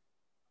ago.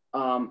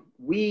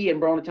 We in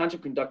Burlington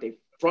Township conduct a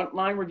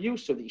frontline review,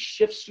 so the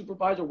shift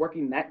supervisor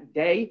working that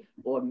day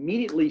will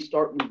immediately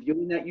start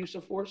reviewing that use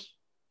of force.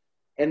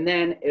 And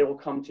then it will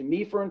come to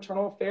me for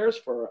internal affairs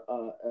for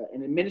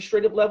an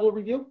administrative level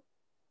review.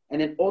 And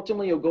then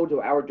ultimately it'll go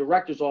to our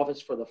director's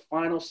office for the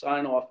final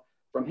sign off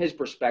from his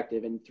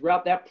perspective. And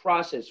throughout that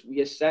process,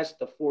 we assess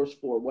the force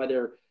for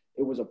whether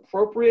it was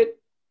appropriate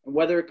and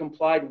whether it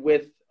complied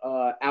with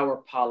our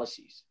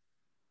policies.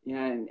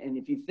 Yeah, and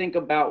if you think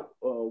about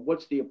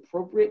what's the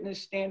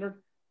appropriateness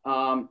standard,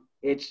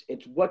 it's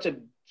what's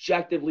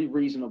objectively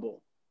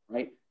reasonable,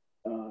 right?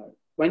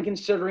 When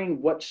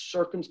considering what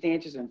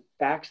circumstances and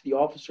facts the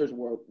officers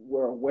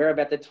were aware of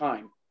at the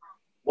time,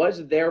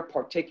 was their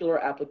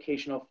particular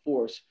application of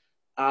force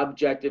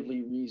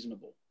objectively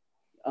reasonable?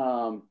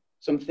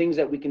 Some things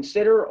that we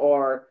consider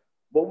are,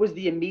 what was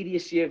the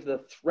immediacy of the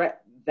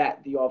threat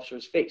that the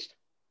officers faced?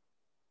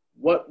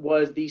 What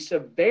was the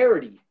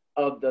severity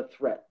of the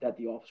threat that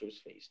the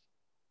officers faced?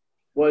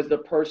 Was the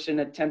person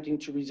attempting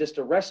to resist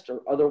arrest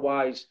or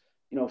otherwise,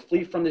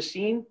 flee from the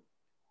scene,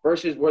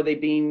 versus were they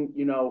being,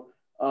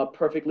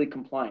 perfectly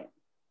compliant?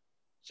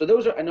 So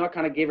those are, I know I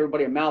kind of gave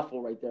everybody a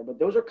mouthful right there, but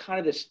those are kind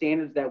of the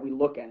standards that we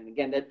look at. And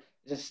again, that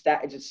is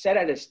it's set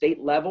at a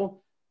state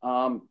level.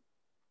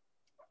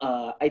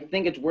 I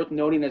think it's worth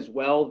noting as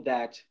well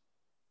that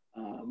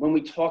when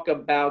we talk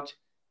about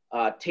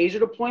taser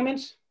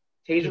deployments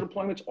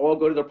all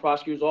go to the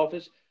prosecutor's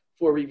office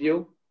for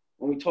review.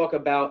 When we talk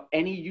about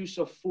any use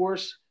of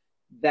force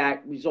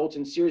that results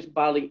in serious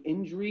bodily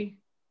injury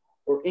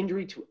or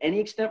injury to any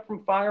extent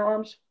from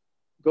firearms,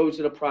 goes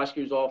to the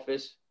prosecutor's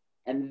office.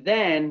 And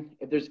then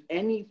if there's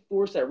any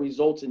force that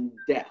results in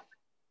death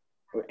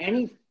or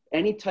any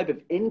type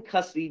of in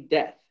custody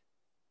death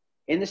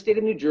in the state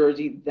of New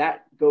Jersey,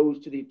 that goes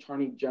to the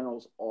Attorney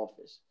General's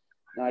office.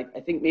 Now, I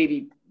think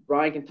maybe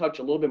Brian can touch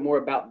a little bit more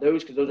about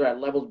those, because those are at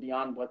levels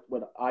beyond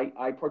what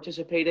I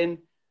participate in.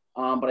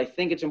 But I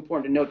think it's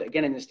important to note that,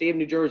 again, in the state of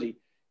New Jersey,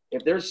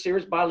 if there's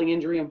serious bodily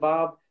injury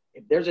involved,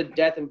 if there's a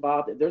death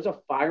involved, if there's a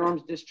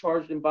firearms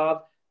discharge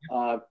involved,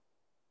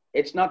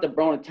 it's not the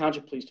Burlington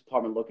Township Police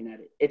Department looking at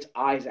it. It's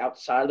eyes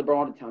outside of the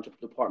Burlington Township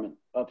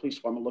Police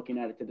Department looking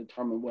at it to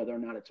determine whether or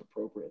not it's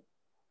appropriate.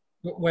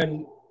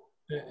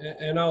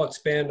 And I'll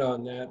expand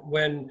on that.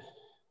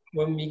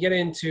 When we get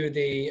into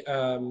the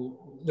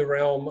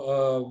realm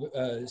of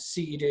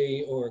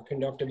CED or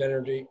conductive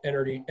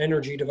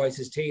energy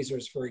devices,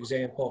 tasers, for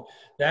example,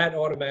 that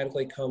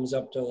automatically comes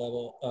up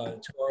to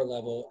our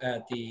level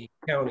at the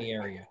county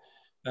area,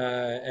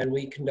 and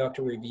we conduct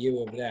a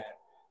review of that.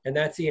 And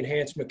that's the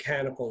enhanced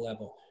mechanical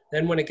level.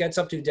 Then when it gets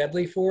up to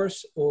deadly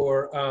force,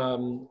 or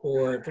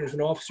if there's an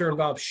officer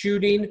involved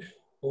shooting,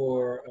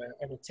 or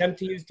an attempt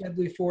to use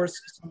deadly force,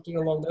 something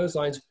along those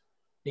lines,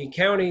 the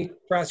county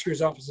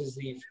prosecutor's office is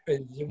the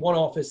one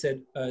office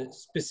that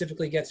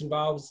specifically gets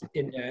involved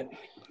in that.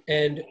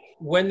 And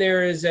when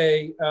there is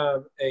a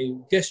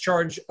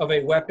discharge of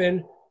a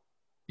weapon,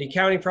 the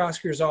county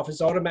prosecutor's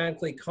office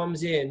automatically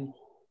comes in,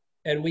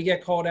 and we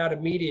get called out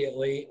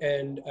immediately,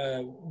 and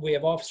we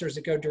have officers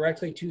that go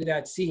directly to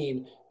that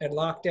scene and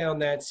lock down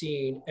that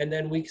scene, and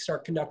then we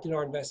start conducting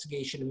our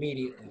investigation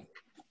immediately.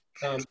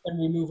 And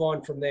we move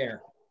on from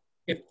there.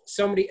 If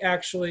somebody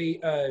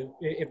actually,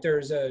 if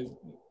there's a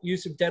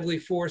use of deadly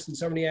force and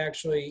somebody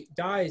actually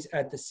dies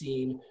at the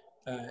scene,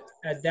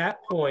 at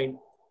that point,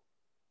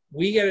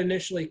 we get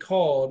initially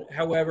called.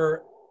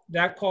 However,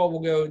 that call will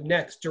go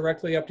next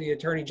directly up to the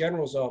Attorney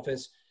General's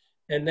office,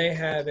 and they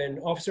have an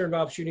officer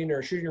involved shooting or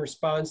a shooting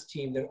response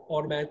team that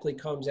automatically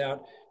comes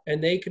out,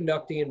 and they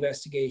conduct the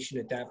investigation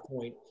at that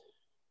point.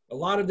 A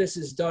lot of this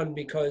is done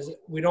because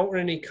we don't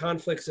want any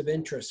conflicts of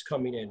interest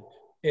coming in.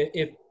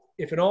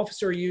 If an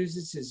officer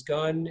uses his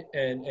gun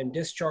and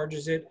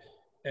discharges it,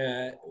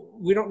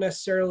 we don't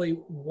necessarily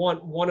want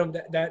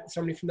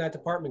somebody from that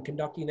department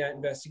conducting that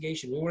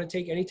investigation. We want to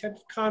take any type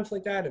of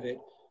conflict out of it,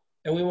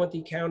 and we want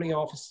the county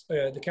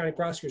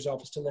prosecutor's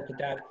office to look at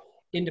that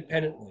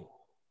independently.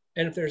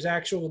 And if there's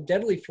actual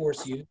deadly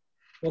force use,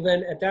 well,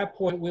 then at that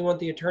point, we want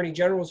the Attorney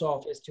General's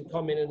office to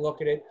come in and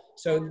look at it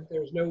so that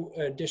there's no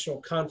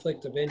additional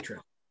conflict of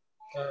interest.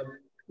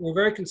 We're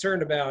very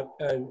concerned about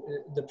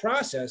the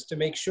process to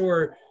make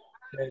sure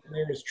that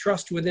there is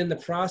trust within the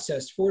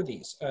process for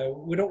these.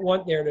 We don't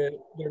want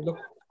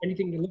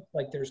anything to look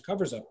like there's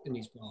covers up in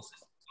these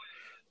processes.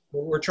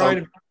 We're trying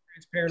to be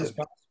transparent as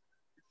possible.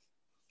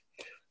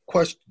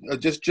 Question,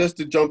 just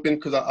to jump in,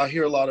 because I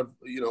hear a lot of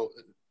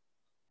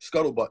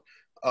scuttlebutt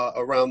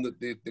around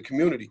the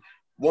community.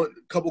 One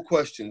couple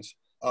questions.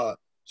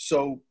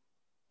 So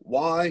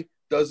why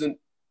doesn't,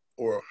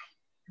 or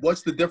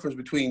what's the difference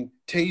between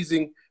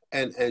tasing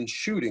and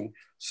shooting?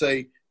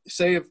 Say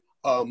if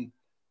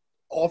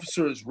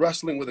officer is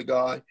wrestling with a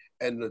guy,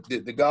 and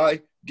the guy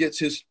gets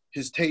his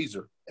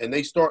taser, and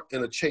they start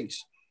in a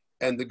chase,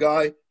 and the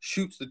guy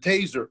shoots the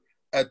taser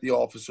at the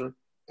officer,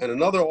 and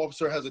another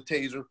officer has a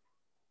taser,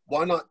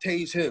 why not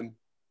tase him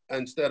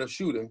instead of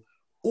shoot him?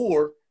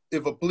 Or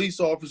if a police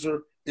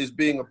officer is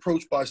being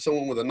approached by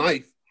someone with a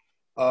knife,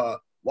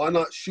 why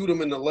not shoot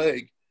him in the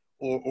leg?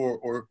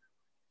 Or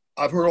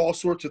I've heard all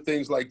sorts of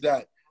things like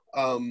that.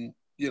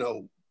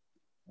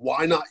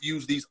 Why not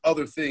use these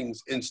other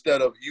things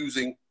instead of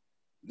using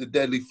the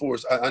deadly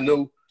force? I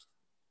know,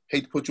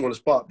 hate to put you on the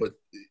spot, but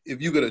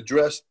if you could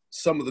address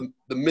some of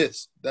the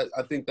myths, that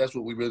I think that's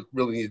what we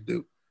really need to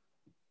do.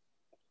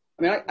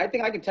 I mean, I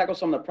think I can tackle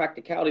some of the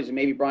practicalities, and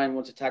maybe Brian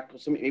wants to tackle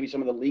some of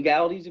the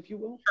legalities, if you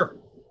will. Sure.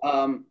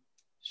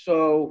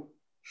 So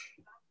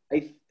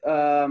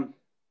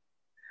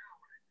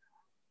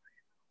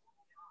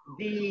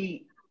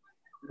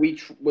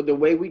With the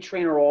way we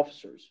train our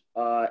officers,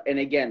 and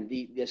again,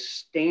 the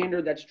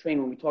standard that's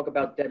trained when we talk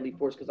about deadly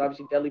force, because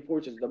obviously deadly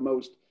force is the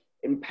most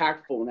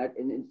impactful and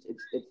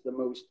it's the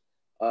most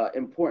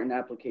important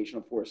application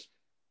of force.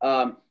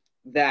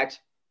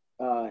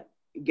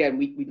 Again,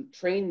 we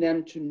train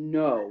them to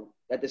know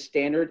that the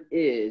standard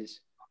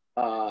is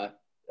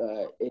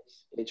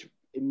it's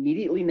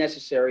immediately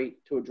necessary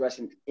to address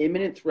an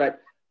imminent threat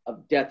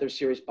of death or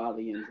serious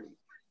bodily injury.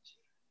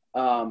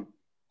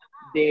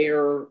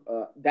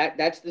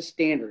 That's the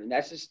standard, and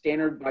that's the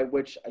standard by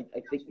which I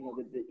think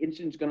the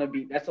incident's going to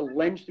be. That's a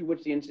lens through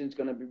which the incident's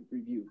going to be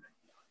reviewed.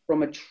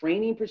 From a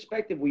training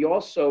perspective, we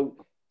also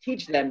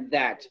teach them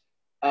that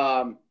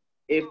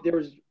if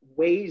there's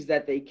ways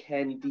that they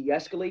can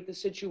de-escalate the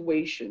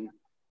situation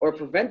or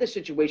prevent the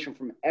situation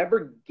from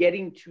ever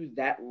getting to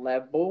that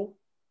level,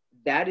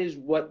 that is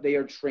what they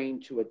are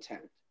trained to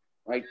attempt,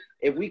 right?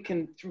 If we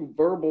can, through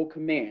verbal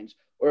commands,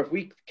 or if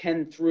we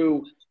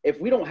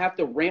don't have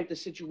to ramp the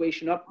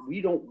situation up,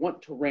 we don't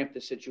want to ramp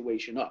the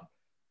situation up,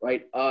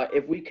 right?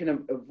 If we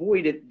can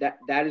avoid it,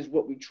 that is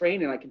what we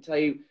train. And I can tell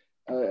you,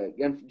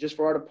 again, just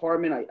for our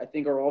department, I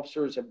think our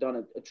officers have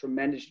done a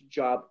tremendous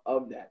job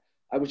of that.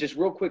 I was just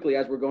real quickly,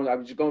 I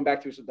was just going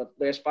back through the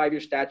last 5-year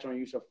stats on our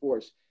use of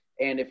force.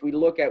 And if we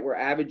look at, we're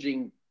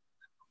averaging,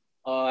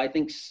 I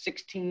think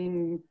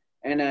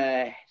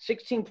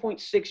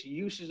 16.6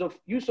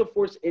 use of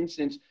force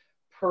incidents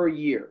per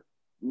year.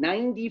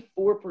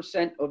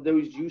 94% of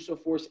those use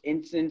of force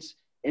incidents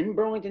in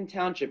Burlington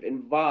Township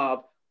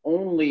involve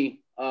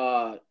only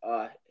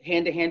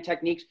hand-to-hand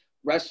techniques,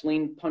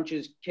 wrestling,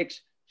 punches,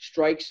 kicks,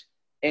 strikes,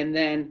 and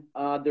then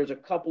there's a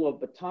couple of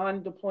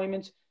baton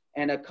deployments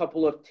and a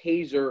couple of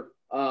taser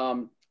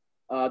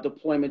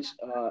deployments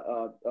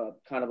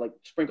kind of like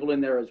sprinkled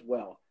in there as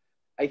well.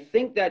 I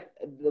think that,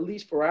 at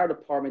least for our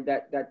department,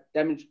 that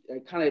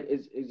kind of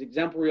is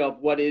exemplary of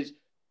what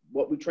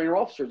we train our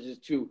officers is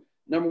to,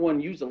 number one,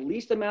 use the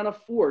least amount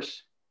of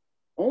force,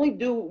 only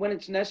do it when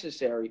it's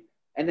necessary,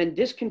 and then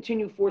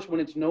discontinue force when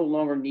it's no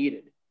longer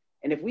needed.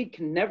 And if we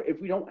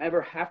don't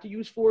ever have to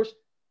use force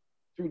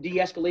through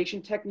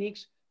de-escalation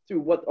techniques,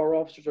 through what our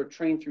officers are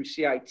trained through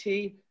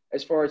CIT,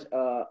 as far as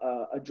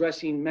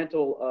addressing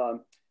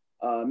mental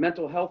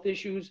health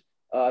issues,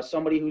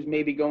 somebody who's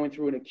maybe going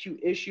through an acute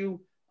issue,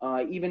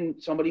 even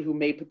somebody who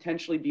may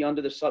potentially be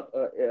under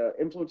the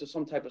influence of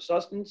some type of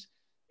substance,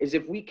 is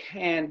if we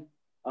can,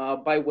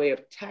 by way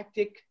of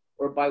tactic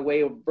or by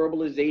way of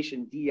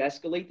verbalization,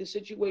 de-escalate the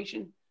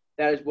situation,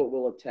 that is what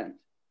we'll attempt.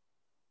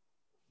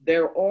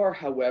 There are,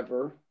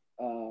 however,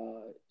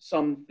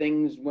 some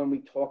things when we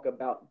talk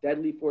about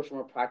deadly force from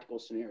a practical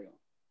scenario.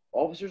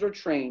 Officers are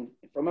trained,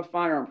 from a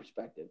firearm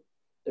perspective,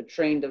 they're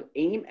trained to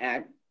aim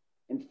at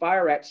and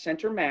fire at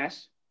center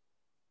mass,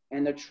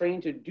 and they're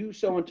trained to do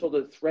so until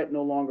the threat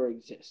no longer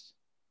exists.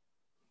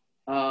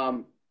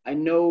 I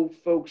know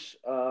folks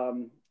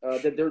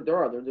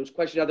that there's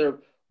questions out there,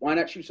 why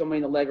not shoot somebody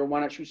in the leg or why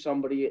not shoot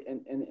somebody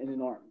in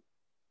an arm?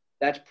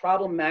 That's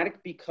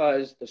problematic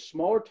because the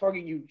smaller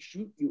target you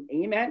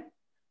aim at,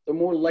 the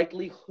more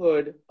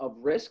likelihood of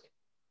risk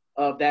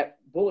of that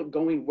bullet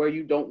going where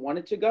you don't want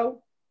it to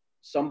go,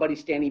 somebody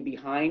standing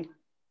behind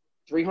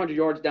 300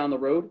 yards down the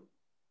road.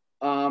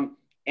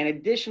 And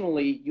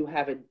additionally, you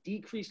have a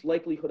decreased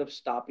likelihood of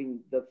stopping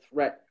the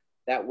threat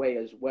that way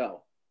as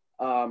well.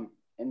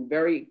 In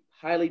very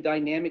highly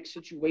dynamic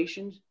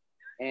situations,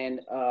 and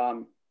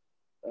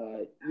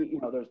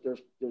there's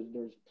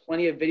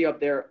plenty of video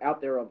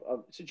out there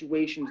of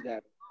situations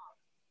that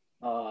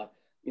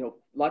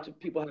lots of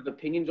people have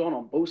opinions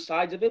on both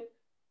sides of it.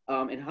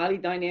 In highly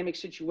dynamic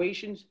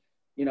situations,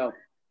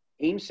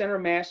 aim center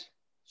mass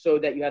so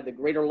that you have the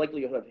greater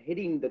likelihood of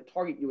hitting the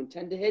target you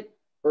intend to hit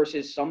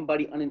versus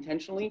somebody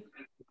unintentionally,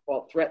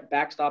 called threat,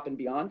 backstop, and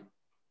beyond.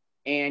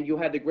 And you'll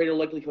have the greater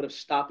likelihood of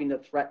stopping the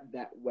threat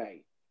that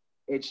way.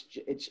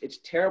 It's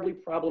terribly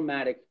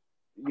problematic,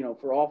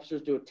 for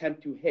officers to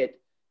attempt to hit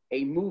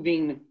a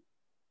moving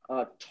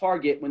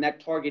target when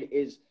that target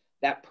is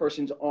that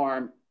person's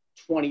arm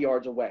 20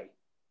 yards away.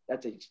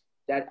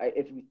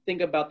 If you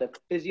think about the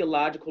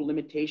physiological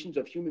limitations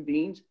of human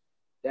beings,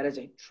 that is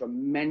a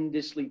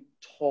tremendously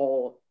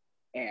tall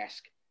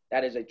ask.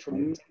 That is a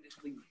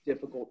tremendously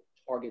difficult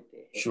target to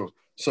hit. Sure.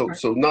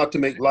 So not to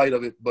make light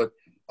of it, but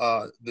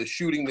the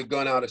shooting the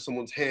gun out of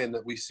someone's hand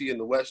that we see in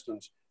the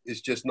Westerns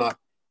is just not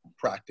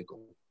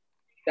practical.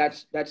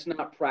 That's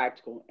not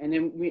practical. And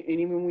then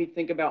even when we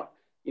think about,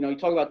 you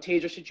talk about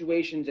taser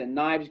situations and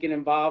knives get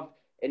involved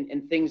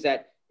and things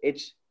that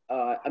it's,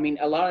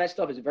 a lot of that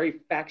stuff is very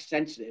fact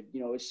sensitive.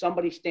 Is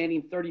somebody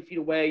standing 30 feet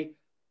away,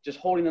 just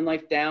holding the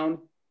knife down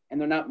and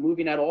they're not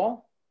moving at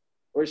all?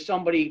 Or is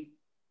somebody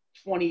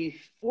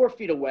 24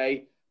 feet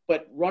away,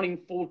 but running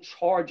full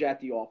charge at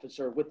the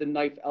officer with the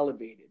knife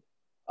elevated?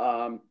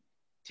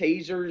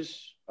 Tasers,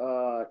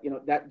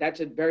 that's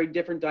a very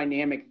different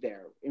dynamic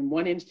there. In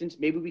one instance,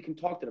 maybe we can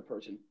talk to the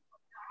person.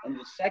 In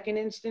the second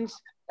instance,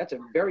 that's a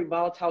very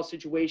volatile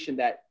situation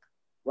that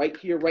right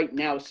here, right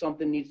now,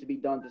 something needs to be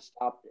done to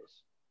stop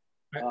this.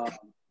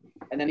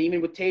 And then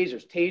even with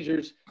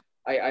tasers,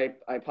 I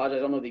apologize,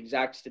 I don't know the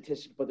exact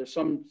statistics, but there's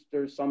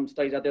some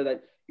studies out there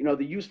that,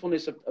 the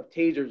usefulness of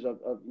tasers of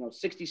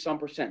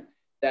 60-some%,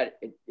 that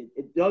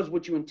it does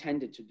what you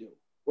intended to do.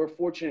 We're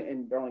fortunate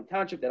in Burlington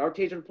Township that our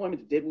taser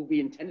deployments did what we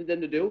intended them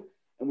to do,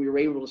 and we were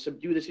able to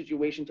subdue the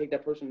situation, take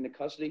that person into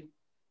custody.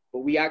 But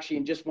we actually,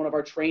 in just one of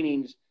our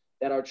trainings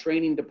that our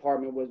training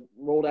department was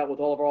rolled out with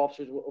all of our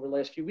officers over the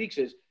last few weeks,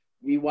 is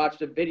we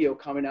watched a video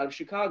coming out of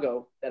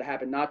Chicago that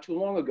happened not too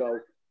long ago.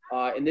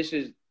 And this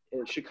is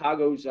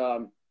Chicago's,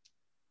 the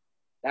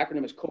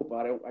acronym is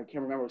COPA. I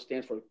can't remember what it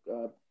stands for.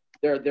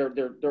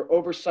 Their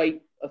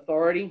oversight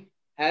authority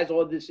has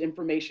all this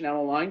information out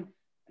online.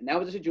 And that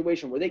was a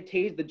situation where they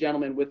tased the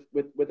gentleman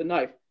with a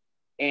knife,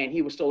 and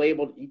he was still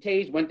able, he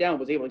tased, went down,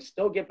 was able to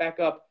still get back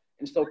up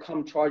and still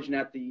come charging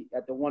at the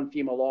one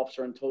female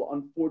officer until,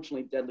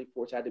 unfortunately, deadly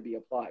force had to be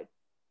applied.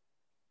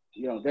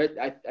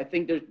 I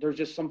think there's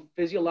just some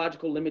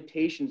physiological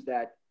limitations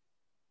that,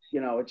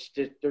 it's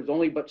just, there's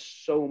only but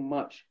so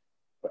much.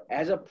 But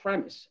as a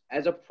premise,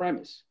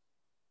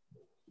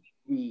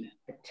 we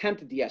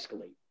attempt to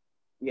de-escalate.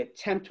 We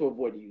attempt to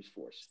avoid the use of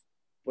force.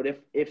 But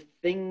if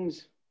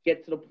things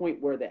get to the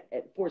point where the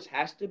force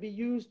has to be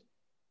used,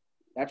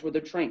 that's where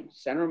they're trained.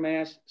 Center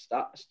mass,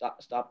 stop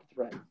the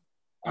threat.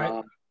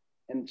 Right.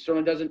 And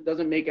certainly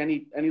doesn't make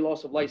any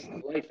loss of life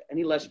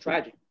any less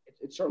tragic.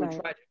 It's certainly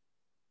Right. tragic.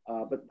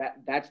 But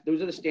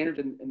those are the standards,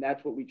 and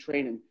that's what we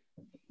train. And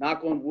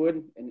knock on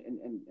wood,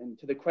 and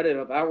to the credit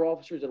of our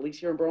officers, at least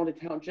here in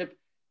Burlington Township,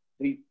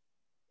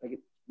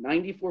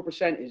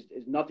 94%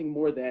 is nothing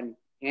more than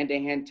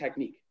hand-to-hand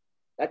technique.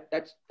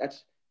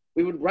 That's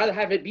we would rather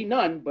have it be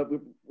none, but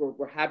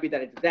we're happy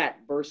that it's that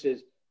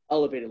versus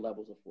elevated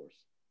levels of force.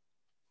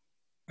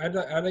 I'd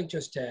like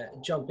just to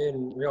jump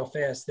in real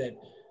fast that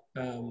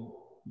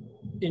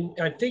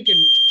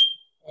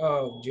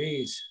oh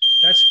geez,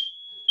 that's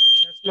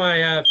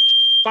my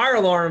fire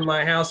alarm in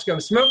my house,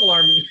 smoke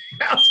alarm in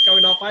my house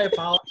going off. I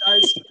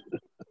apologize.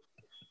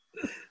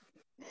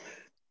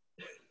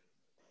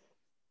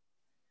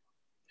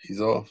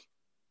 He's off.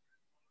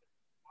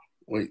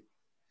 Wait,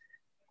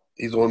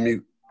 he's on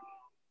mute.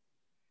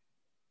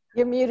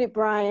 You're muted,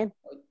 Brian.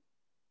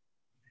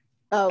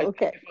 Oh,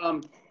 okay.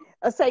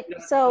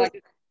 So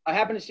I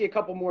happen to see a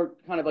couple more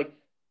kind of like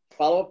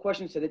follow-up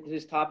questions to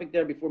this topic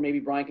there before maybe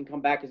Brian can come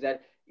back. Is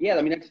that, yeah,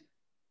 I mean,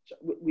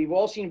 we've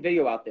all seen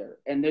video out there,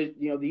 and there's,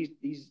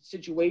 these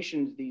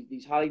situations,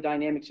 these highly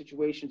dynamic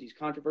situations, these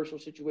controversial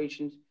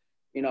situations,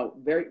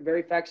 very,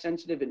 very fact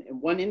sensitive. And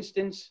in one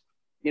instance,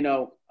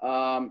 you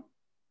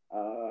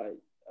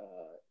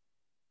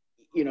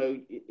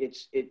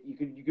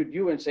could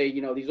view and say,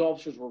 these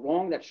officers were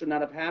wrong, that should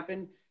not have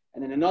happened.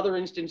 And in another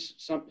instance,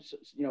 some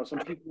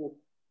people,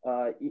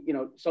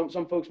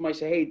 some folks might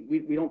say, hey,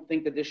 we don't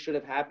think that this should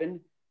have happened.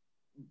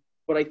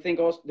 But I think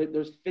also that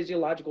there's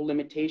physiological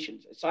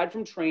limitations, aside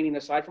from training,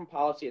 aside from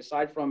policy,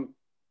 aside from,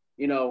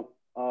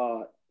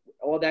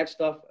 all that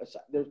stuff.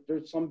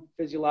 There's some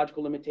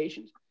physiological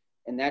limitations,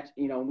 and that's,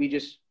 we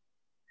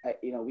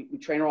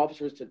train our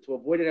officers to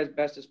avoid it as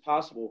best as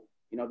possible.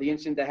 The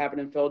incident that happened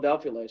in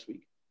Philadelphia last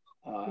week.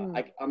 I'm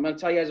going to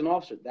tell you as an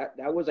officer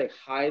that was a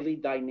highly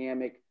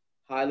dynamic,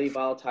 highly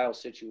volatile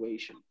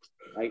situation.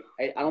 Right?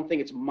 I don't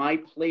think it's my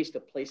place to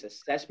place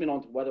assessment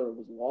on whether it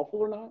was lawful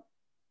or not,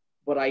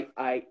 but I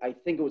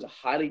think it was a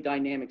highly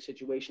dynamic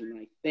situation, and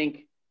I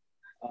think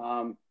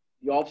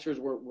the officers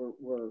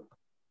were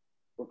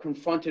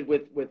confronted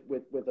with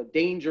a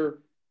danger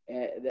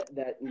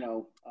that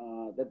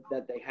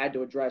they had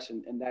to address,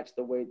 and that's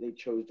the way they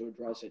chose to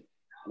address it.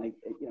 And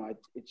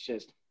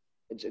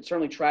it's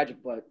certainly tragic,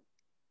 but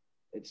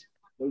it's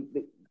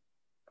the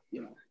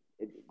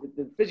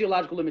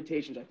physiological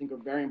limitations I think are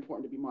very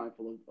important to be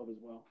mindful of as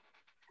well.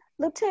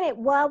 Lieutenant,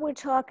 while we're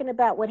talking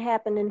about what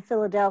happened in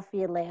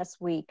Philadelphia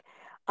last week,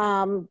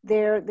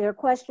 there are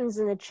questions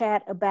in the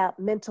chat about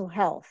mental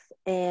health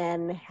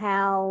and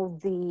how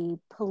the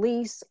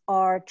police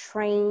are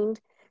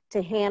trained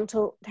to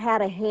handle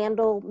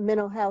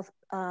mental health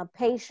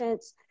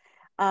patients.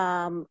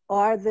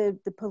 Are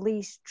the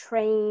police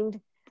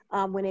trained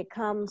when it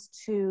comes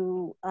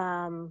to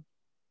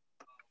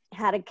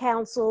how to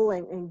counsel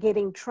and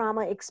getting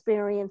trauma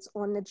experience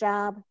on the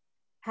job?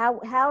 How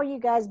are you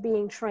guys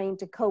being trained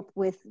to cope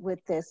with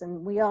this?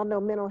 And we all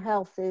know mental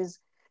health is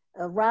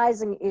a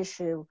rising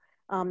issue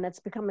that's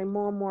becoming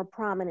more and more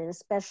prominent,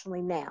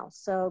 especially now.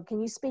 So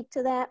can you speak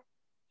to that?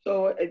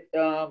 So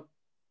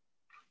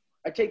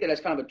I take that as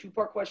kind of a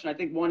two-part question. I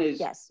think one is,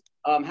 yes.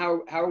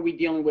 How are we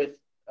dealing with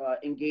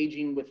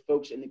engaging with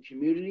folks in the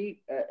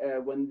community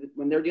when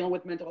they're dealing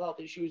with mental health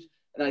issues?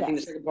 And I think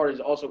the second part is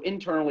also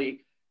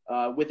internally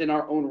within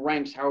our own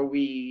ranks. How are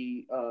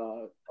we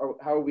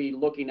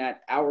looking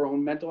at our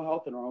own mental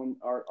health and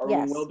our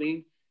own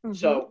well-being? Mm-hmm.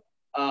 So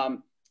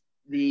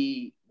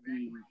the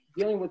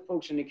dealing with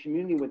folks in the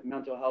community with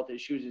mental health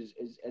issues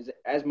is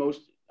as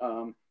most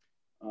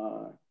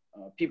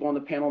people on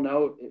the panel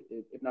know,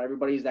 if not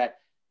everybody, is that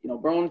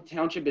Burlington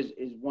Township is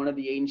one of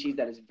the agencies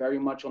that is very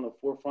much on the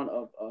forefront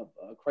of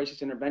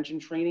crisis intervention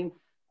training.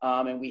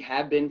 and we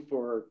have been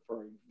for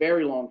a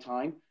very long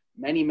time,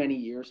 many, many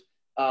years,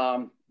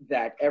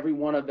 that every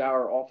one of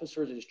our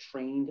officers is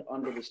trained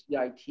under the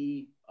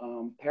CIT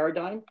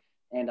paradigm.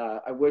 And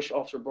I wish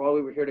Officer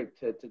Broadway were here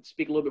to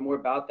speak a little bit more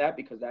about that,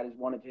 because that is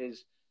one of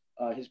his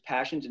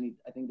passions, and he,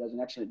 I think, does an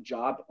excellent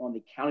job on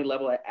the county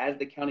level as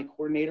the county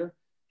coordinator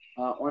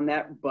on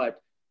that.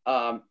 But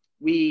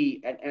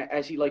we,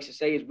 as he likes to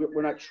say, is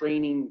we're not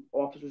training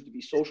officers to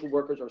be social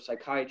workers or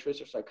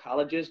psychiatrists or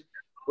psychologists.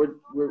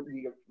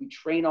 We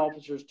train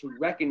officers to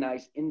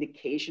recognize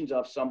indications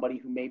of somebody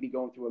who may be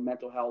going through a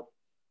mental health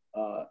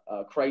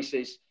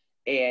crisis,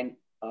 and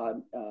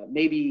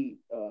maybe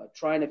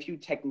trying a few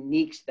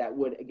techniques that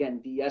would,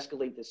 again,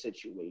 de-escalate the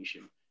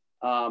situation.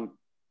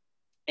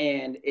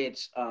 And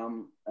it's a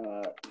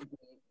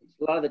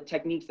lot of the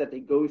techniques that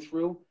they go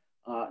through,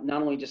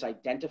 not only just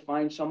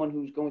identifying someone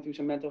who's going through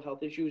some mental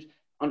health issues,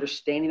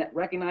 understanding that,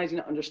 recognizing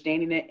it,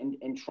 understanding it,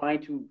 and try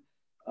to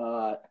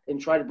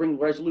bring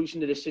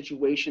resolution to the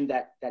situation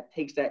that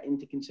takes that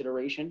into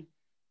consideration.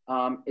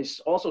 Is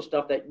also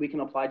stuff that we can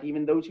apply to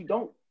even those who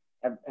don't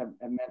have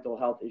mental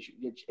health issues.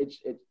 It's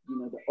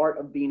the art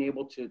of being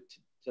able to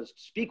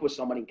speak with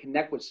somebody,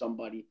 connect with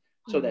somebody,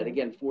 so that,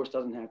 again, force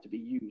doesn't have to be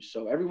used.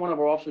 So every one of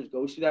our officers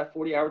goes through that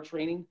 40-hour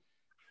training.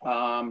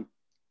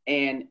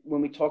 And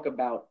when we talk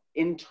about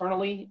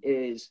internally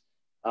is,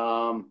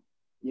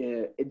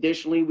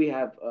 additionally, we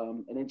have,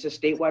 and it's a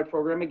statewide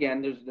program.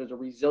 Again, there's a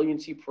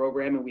resiliency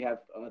program, and we have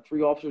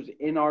 3 officers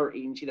in our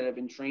agency that have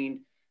been trained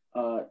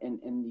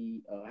in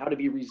the how to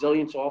be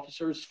resilience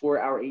officers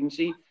for our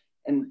agency,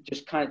 and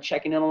just kind of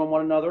checking in on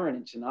one another.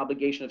 And it's an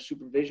obligation of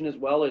supervision, as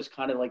well as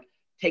kind of like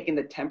taking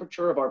the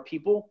temperature of our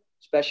people,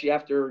 especially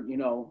after,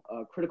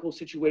 critical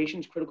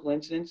situations, critical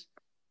incidents,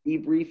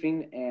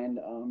 debriefing, and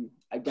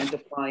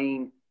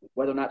identifying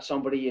whether or not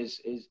somebody is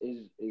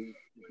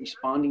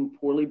responding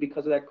poorly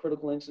because of that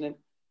critical incident.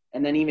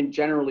 And then even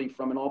generally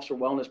from an officer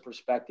wellness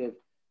perspective,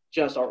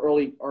 just our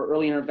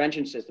early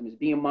intervention system is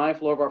being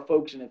mindful of our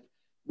folks. And if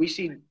we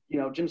see,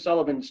 Jim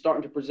Sullivan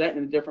starting to present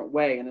in a different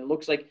way, and it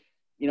looks like,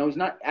 he's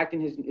not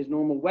acting his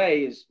normal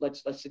way, is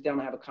let's sit down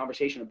and have a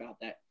conversation about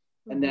that.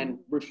 And then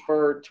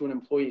refer to an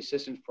employee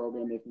assistance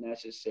program if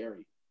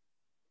necessary.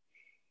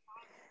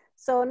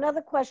 So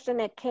another question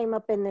that came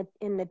up in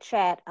the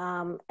chat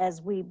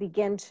as we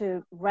begin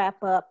to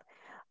wrap up,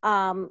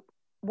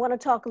 want to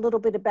talk a little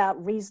bit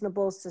about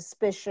reasonable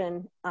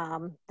suspicion.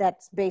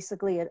 That's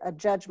basically a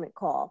judgment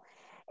call.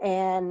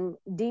 And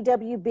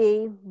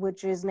DWB,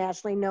 which is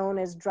nationally known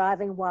as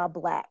driving while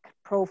black,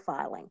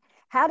 profiling.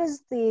 How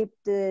does the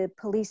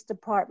police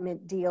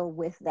department deal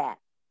with that?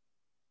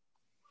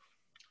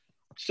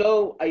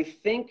 So I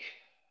think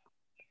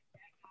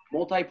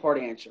multi-part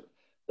answer.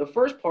 The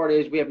first part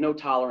is we have no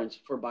tolerance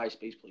for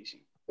bias-based policing.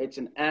 It's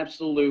an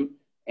absolute,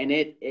 and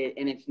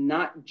it's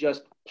not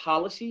just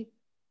policy,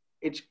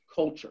 it's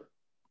culture.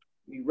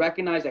 We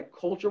recognize that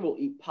culture will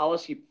eat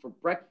policy for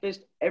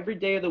breakfast every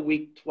day of the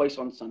week, twice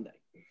on Sunday.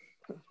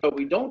 So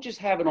we don't just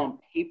have it on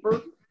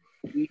paper,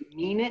 we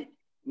mean it,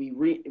 we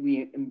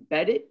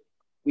embed it,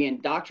 we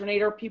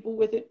indoctrinate our people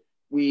with it,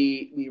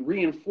 we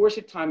reinforce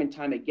it time and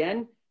time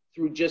again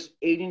through just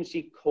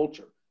agency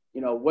culture.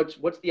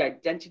 What's the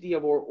identity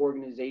of our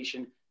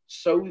organization,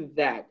 so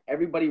that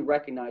everybody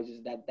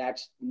recognizes that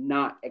that's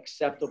not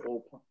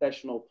acceptable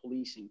professional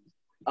policing.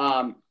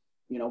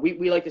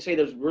 We like to say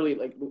there's really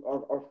like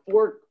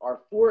our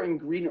four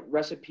ingredient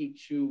recipe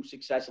to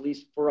success, at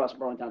least for us,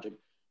 Burlington Township.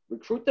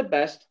 Recruit the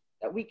best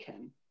that we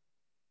can,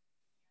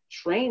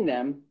 train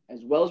them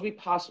as well as we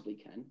possibly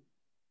can,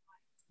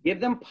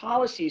 give them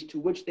policies to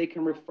which they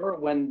can refer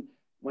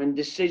when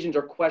decisions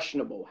are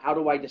questionable. How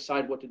do I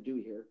decide what to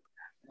do here?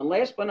 And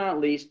last but not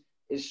least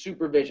is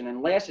supervision.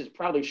 And last is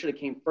probably should have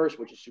came first,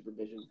 which is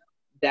supervision,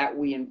 that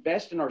we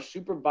invest in our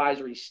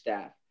supervisory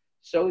staff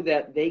so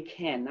that they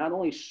can not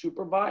only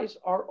supervise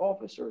our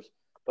officers,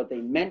 but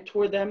they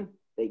mentor them,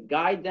 they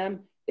guide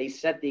them, they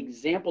set the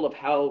example of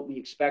how we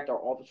expect our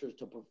officers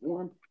to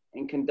perform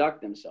and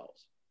conduct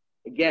themselves.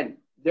 Again,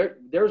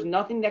 there's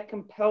nothing that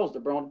compels the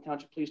Burlington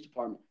Township Police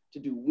Department to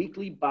do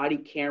weekly body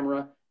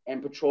camera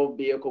and patrol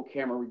vehicle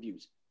camera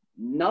reviews.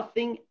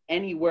 Nothing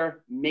anywhere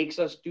makes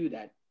us do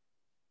that,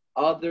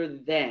 other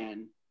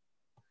than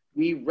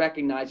we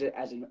recognize it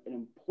as an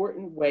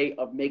important way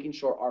of making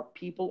sure our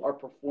people are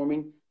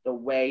performing the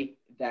way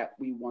that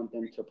we want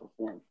them to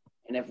perform.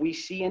 And if we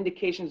see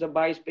indications of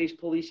bias-based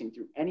policing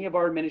through any of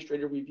our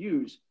administrative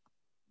reviews,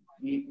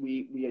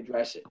 we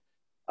address it.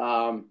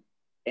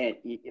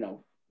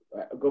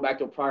 Go back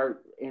to a prior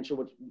answer,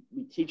 which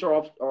we teach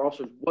our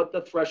officers what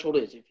the threshold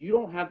is. If you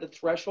don't have the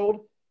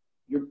threshold,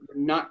 you're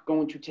not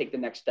going to take the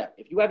next step.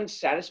 If you haven't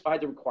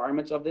satisfied the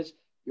requirements of this,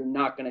 you're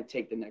not going to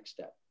take the next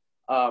step.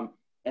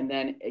 And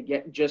then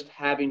again, just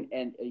having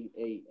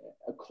a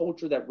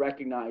culture that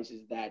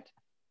recognizes that,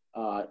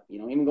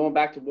 even going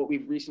back to what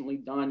we've recently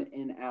done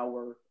in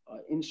our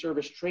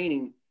in-service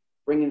training,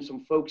 bringing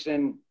some folks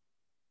in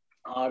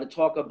to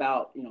talk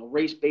about,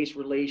 race-based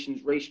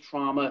relations, race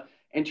trauma,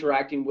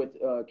 interacting with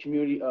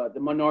community, the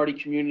minority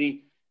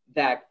community,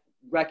 that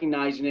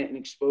recognizing it and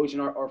exposing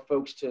our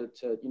folks to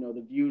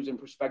the views and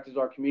perspectives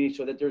of our community,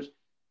 so that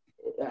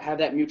have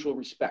that mutual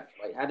respect,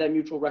 right? Have that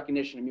mutual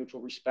recognition and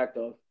mutual respect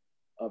of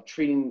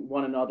treating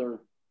one another,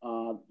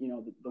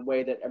 the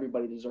way that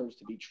everybody deserves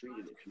to be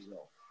treated, if you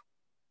will.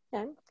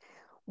 Okay.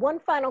 One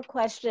final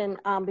question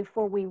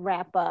before we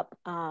wrap up.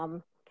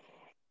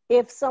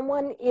 If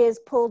someone is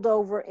pulled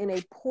over in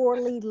a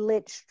poorly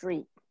lit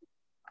street,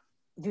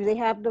 do they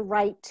have the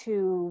right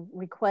to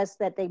request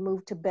that they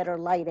move to better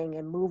lighting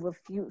and move a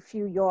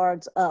few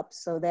yards up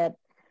so that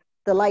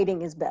the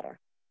lighting is better,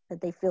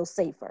 that they feel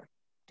safer?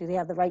 Do they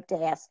have the right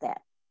to ask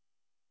that?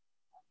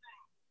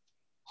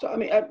 So, I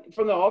mean,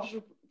 from the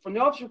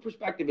officer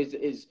perspective,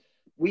 is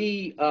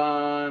we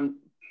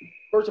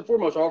first and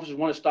foremost, our officers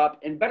want to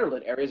stop in better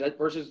lit areas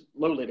versus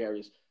low lit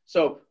areas.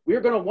 So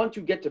we're going to want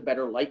to get to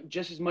better light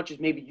just as much as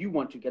maybe you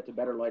want to get to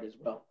better light as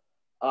well.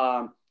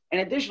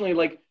 And additionally,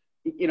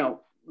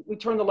 we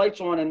turn the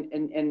lights on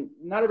and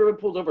not everyone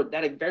pulls over at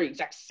that very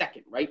exact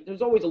second, right?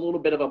 There's always a little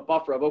bit of a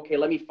buffer of, okay,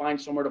 let me find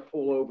somewhere to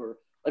pull over.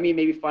 Let me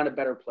maybe find a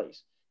better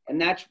place.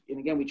 And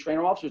again, we train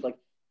our officers, like,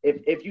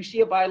 if you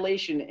see a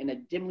violation in a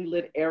dimly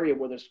lit area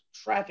where there's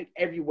traffic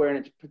everywhere and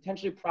it's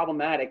potentially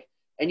problematic,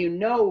 and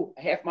a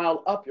half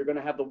mile up, you're going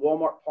to have the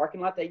Walmart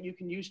parking lot that you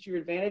can use to your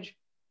advantage,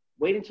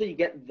 wait until you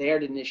get there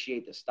to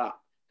initiate the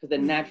stop, because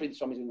then naturally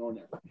somebody's going to go in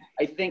there.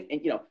 I think,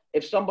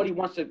 if somebody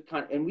wants to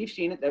and we've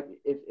seen it, that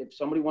if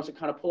somebody wants to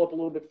kind of pull up a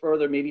little bit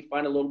further, maybe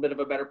find a little bit of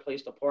a better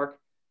place to park.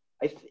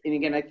 And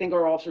again, I think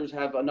our officers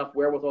have enough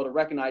wherewithal to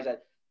recognize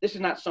that this is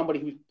not somebody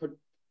who's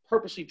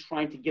purposely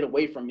trying to get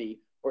away from me,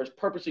 or is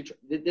purposely,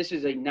 this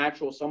is a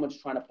natural,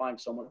 someone's trying to find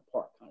somewhere to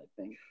park kind of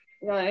thing.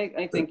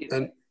 I think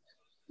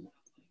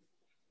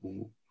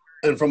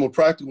and from a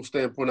practical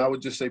standpoint, I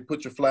would just say,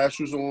 put your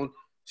flashers on,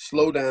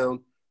 slow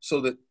down,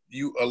 so that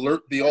you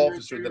alert the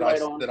officer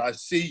that I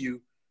see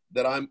you,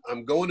 that I'm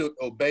going to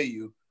obey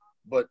you,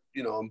 but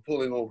I'm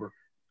pulling over,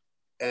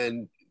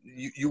 and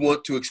you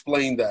want to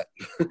explain that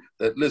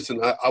that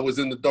listen, I was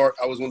in the dark,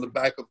 I was on the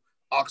back of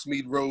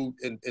Oxmead Road,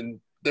 and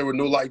there were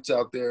no lights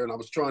out there, and I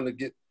was trying to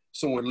get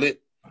somewhere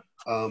lit.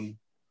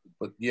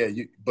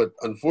 But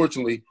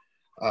unfortunately,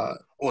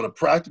 on a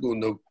practical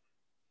note,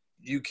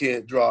 you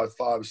can't drive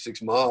 5 or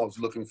 6 miles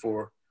looking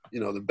for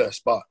the best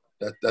spot.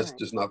 That's right.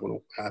 Just not going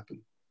to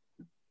happen.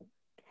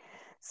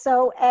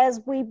 So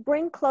as we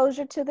bring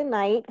closure to the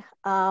night,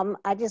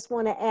 I just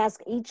want to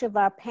ask each of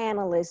our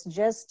panelists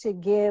just to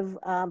give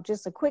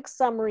just a quick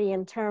summary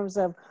in terms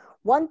of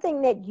one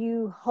thing that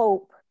you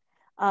hope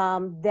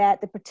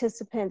that the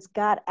participants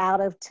got out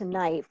of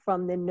tonight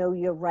from the Know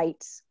Your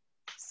Rights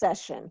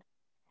session.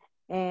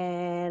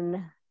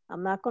 And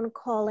I'm not going to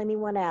call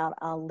anyone out.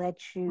 I'll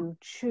let you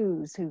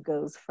choose who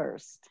goes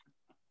first.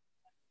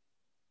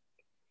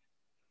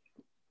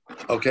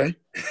 Okay.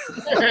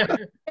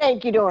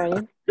 Thank you,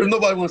 Dorian. If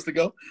nobody wants to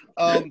go.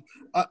 I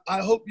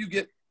hope you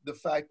get the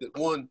fact that,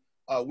 one,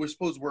 we're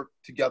supposed to work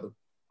together.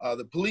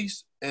 The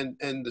police and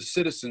the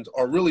citizens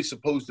are really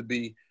supposed to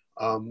be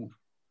on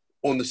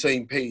the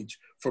same page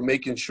for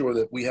making sure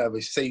that we have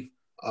a safe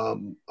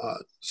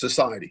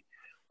society.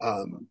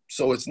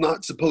 So it's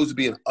not supposed to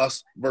be an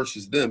us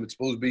versus them. It's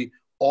supposed to be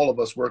all of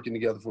us working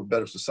together for a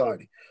better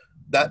society.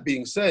 That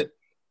being said,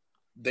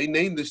 they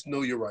named this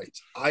Know Your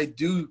Rights. I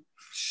do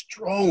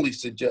strongly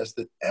suggest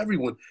that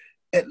everyone,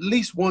 at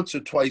least once or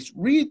twice,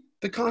 read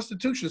the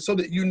Constitution so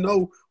that you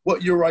know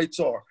what your rights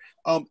are.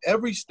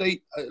 Every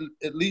state,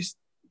 at least,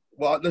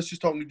 well, let's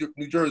just talk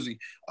New Jersey.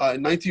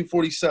 In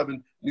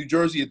 1947, New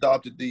Jersey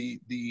adopted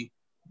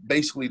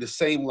basically the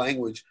same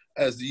language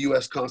as the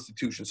U.S.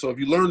 Constitution. So if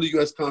you learn the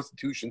U.S.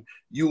 Constitution,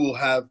 you will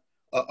have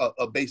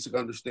a basic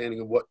understanding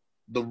of what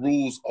the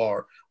rules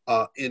are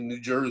in New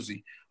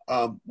Jersey.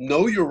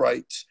 Know your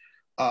rights.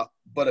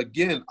 But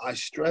again, I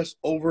stress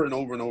over and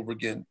over and over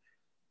again,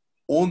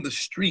 on the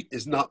street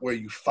is not where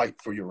you fight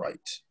for your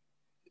rights.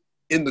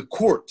 In the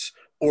courts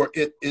or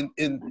in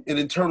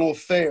internal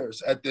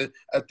affairs, at the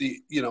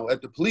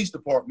police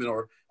department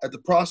or at the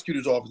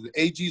prosecutor's office,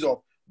 the AG's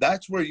office,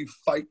 that's where you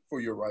fight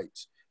for your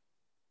rights.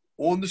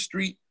 On the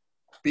street,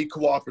 be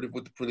cooperative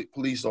with the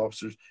police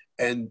officers,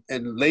 and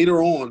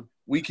later on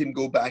we can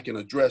go back and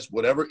address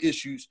whatever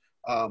issues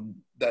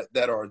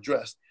that are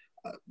addressed.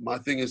 My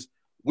thing is,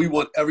 we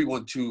want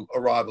everyone to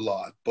arrive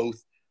alive,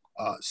 both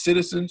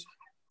citizens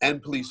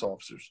and police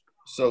officers.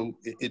 So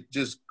it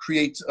just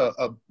creates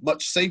a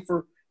much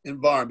safer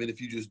environment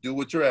if you just do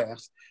what you're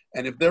asked.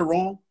 And if they're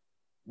wrong,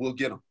 we'll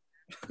get them.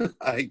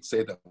 I hate to say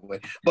it that way,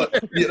 but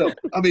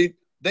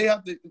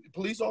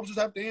police officers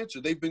have to answer.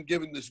 They've been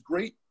given this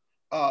great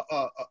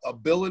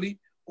ability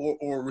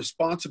or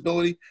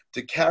responsibility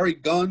to carry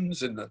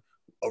guns and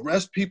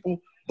arrest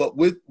people, but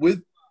with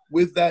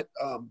that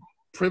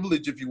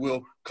privilege, if you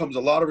will, comes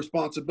a lot of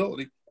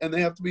responsibility, and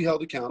they have to be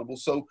held accountable.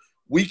 So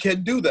we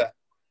can do that,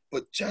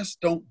 but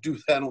just don't do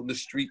that on the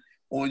street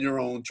on your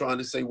own, trying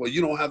to say, well,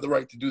 you don't have the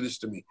right to do this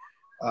to me.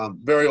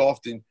 Very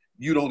often,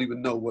 you don't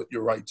even know what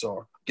your rights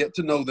are. Get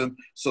to know them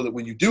so that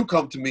when you do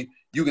come to me,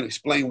 you can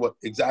explain what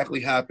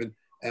exactly happened,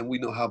 and we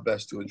know how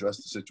best to address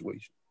the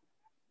situation.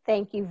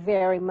 Thank you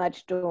very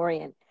much,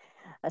 Dorian.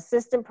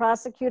 Assistant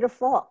Prosecutor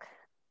Faulk.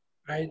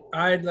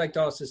 I'd like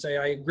to also say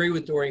I agree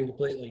with Dorian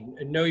completely.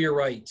 Know your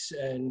rights,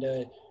 and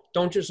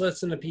don't just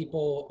listen to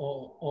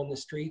people on the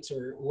streets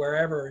or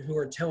wherever who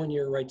are telling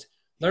you your rights.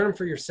 Learn them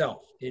for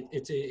yourself.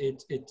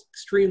 It's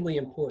extremely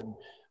important.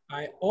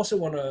 I also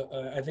want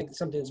to, I think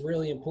something that's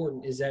really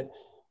important is that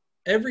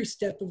every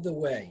step of the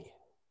way,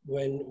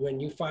 when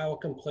you file a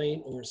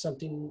complaint or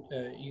something,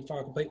 you file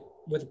a complaint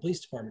with the police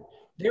department,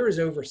 there is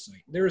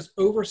oversight. There is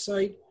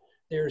oversight,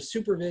 there is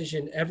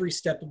supervision every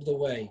step of the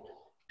way.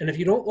 And if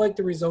you don't like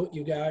the result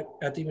you got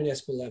at the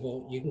municipal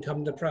level, you can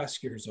come to the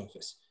prosecutor's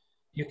office.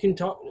 You can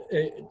talk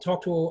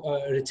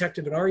to a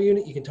detective in our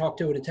unit. You can talk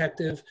to a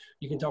detective.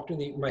 You can talk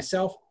to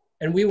myself,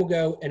 and we will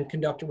go and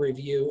conduct a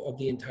review of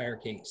the entire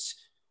case.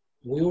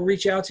 We will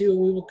reach out to you,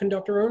 and we will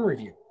conduct our own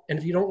review. And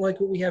if you don't like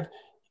what we have,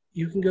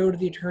 you can go to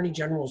the Attorney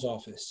General's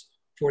office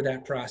for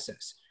that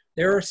process.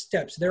 There are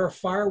steps. There are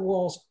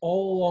firewalls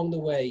all along the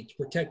way to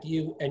protect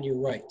you and your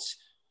rights.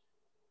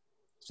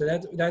 So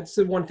that's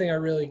the one thing I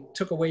really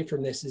took away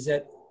from this is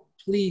that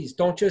please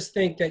don't just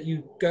think that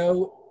you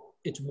go,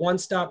 it's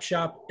one-stop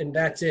shop and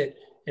that's it,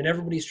 and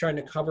everybody's trying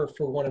to cover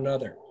for one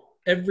another.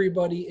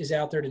 Everybody is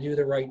out there to do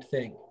the right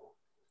thing.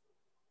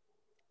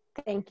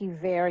 Thank you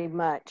very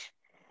much.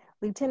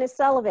 Lieutenant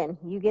Sullivan,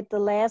 you get the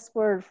last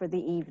word for the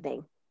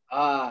evening.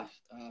 Wow.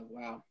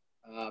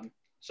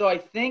 So I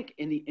think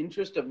in the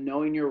interest of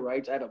knowing your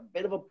rights, I have a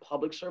bit of a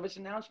public service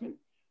announcement,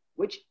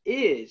 which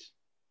is,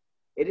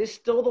 it is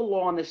still the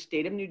law in the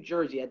state of New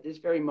Jersey at this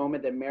very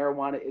moment that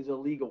marijuana is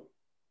illegal.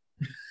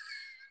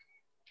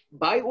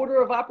 By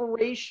order of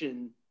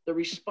operation, the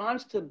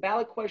response to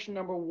ballot question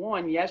number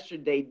 1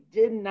 yesterday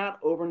did not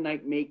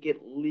overnight make it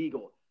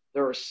legal.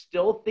 There are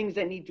still things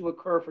that need to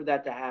occur for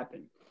that to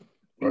happen.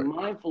 Be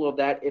mindful of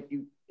that if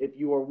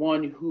you are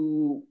one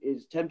who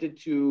is tempted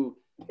to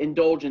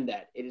indulge in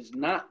that. It is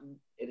not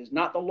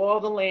the law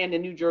of the land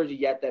in New Jersey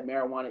yet that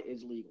marijuana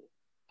is legal.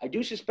 I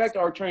do suspect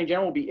our Attorney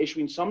General will be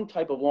issuing some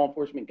type of law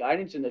enforcement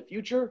guidance in the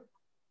future.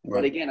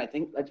 Right. But again, I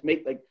think let's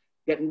make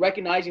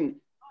recognizing,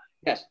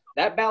 yes,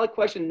 that ballot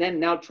question then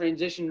now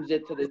transitions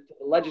it to the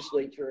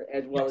legislature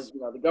as well as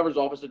the governor's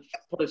office to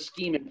put a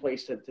scheme in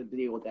place to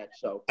deal with that.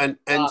 So and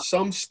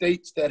some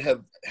states that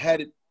have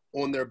had it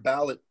on their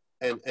ballot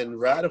and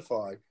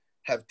ratified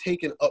have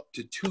taken up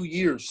to 2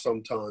 years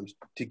sometimes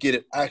to get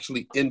it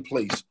actually in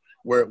place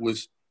where it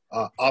was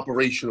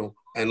operational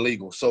and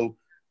legal. So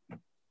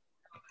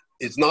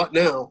it's not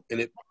now, and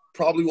it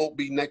probably won't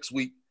be next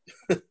week.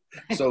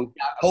 So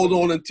hold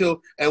on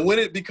until, and when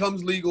it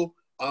becomes legal,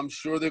 I'm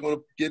sure they're going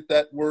to get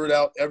that word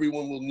out.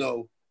 Everyone will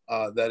know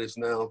that it's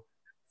now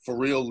for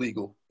real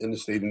legal in the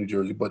state of New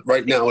Jersey. But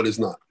right now it is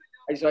not.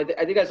 So I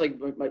think that's like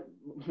my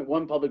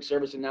one public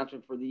service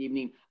announcement for the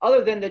evening,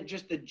 other than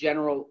just the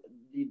general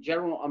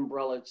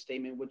umbrella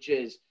statement, which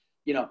is,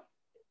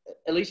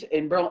 at least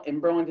in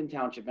Burlington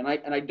Township, and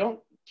I don't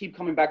keep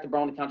coming back to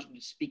Burlington Township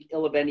to speak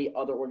ill of any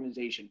other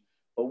organization,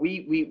 but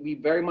we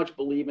very much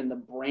believe in the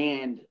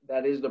brand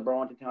that is the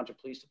Burlington Township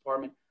Police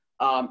Department,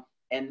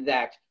 and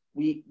that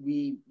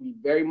we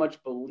very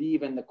much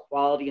believe in the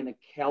quality and the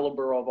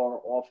caliber of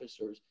our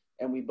officers,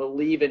 and we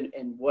believe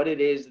in what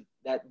it is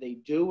that they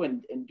do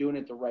and doing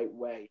it the right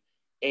way.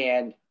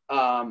 And,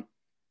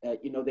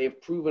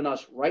 they've proven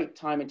us right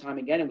time and time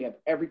again, and we have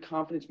every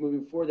confidence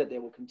moving forward that they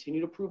will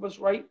continue to prove us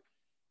right.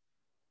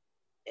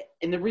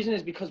 And the reason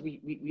is because we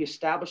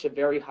establish a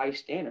very high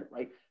standard,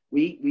 right?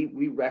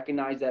 We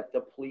recognize that the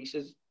police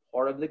is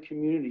part of the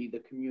community.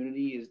 The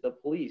community is the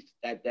police.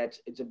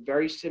 It's a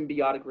very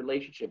symbiotic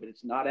relationship.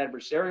 It's not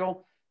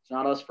adversarial. It's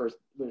not us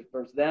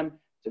versus them.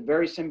 It's a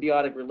very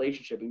symbiotic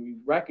relationship, and we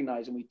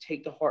recognize and we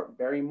take to heart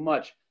very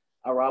much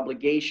our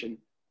obligation,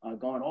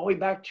 going all the way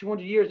back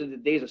 200 years to the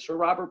days of Sir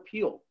Robert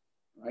Peel,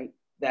 right?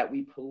 That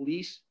we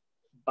police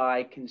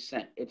by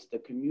consent. It's the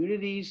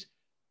community's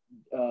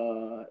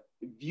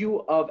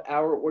view of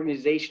our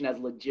organization as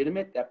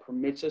legitimate that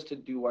permits us to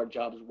do our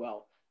jobs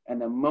well. And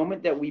the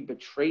moment that we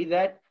betray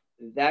that,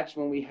 that's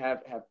when we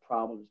have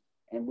problems.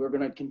 And we're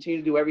going to continue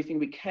to do everything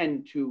we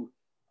can to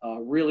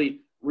really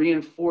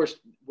reinforce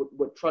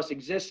what trust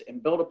exists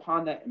and build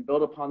upon that and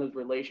build upon those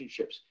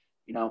relationships.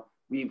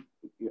 We're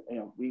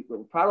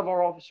proud of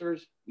our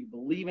officers. We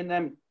believe in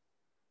them,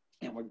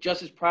 and we're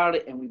just as proud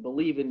of it, and we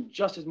believe in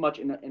just as much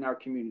in our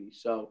community.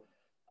 So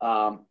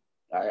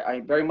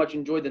I very much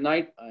enjoyed the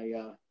night.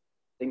 I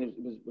think it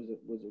was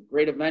a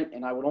great event,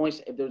 and I would only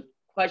say if there's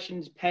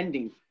questions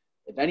pending,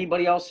 if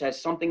anybody else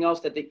has something else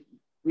that they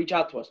reach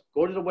out to us,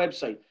 go to the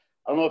website.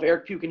 I don't know if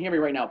Eric Pugh can hear me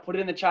right now. Put it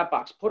in the chat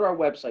box, put our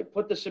website,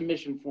 put the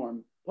submission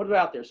form, put it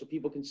out there so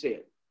people can see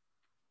it.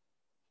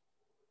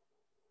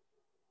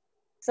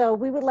 So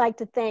we would like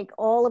to thank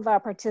all of our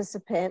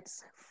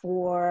participants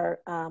for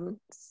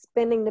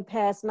spending the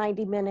past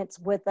 90 minutes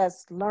with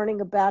us,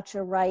 learning about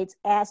your rights,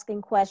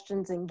 asking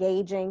questions,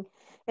 engaging.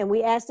 And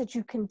we ask that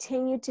you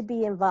continue to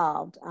be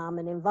involved.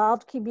 An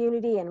involved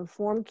community, an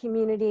informed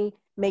community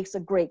makes a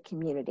great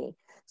community.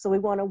 So we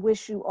want to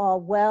wish you all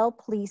well.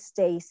 Please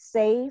stay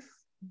safe,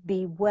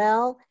 be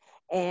well,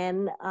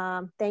 And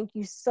thank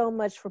you so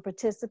much for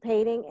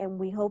participating, and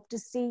we hope to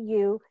see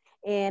you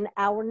in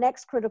our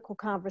next critical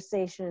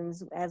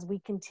conversations as we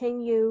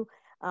continue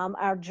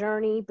our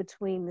journey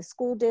between the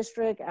school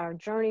district, our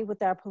journey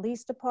with our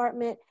police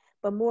department,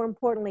 but more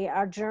importantly,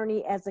 our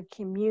journey as a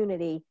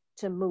community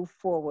to move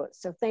forward.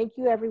 So thank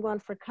you everyone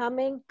for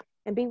coming,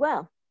 and be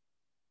well.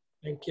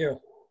 Thank you.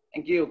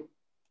 Thank you.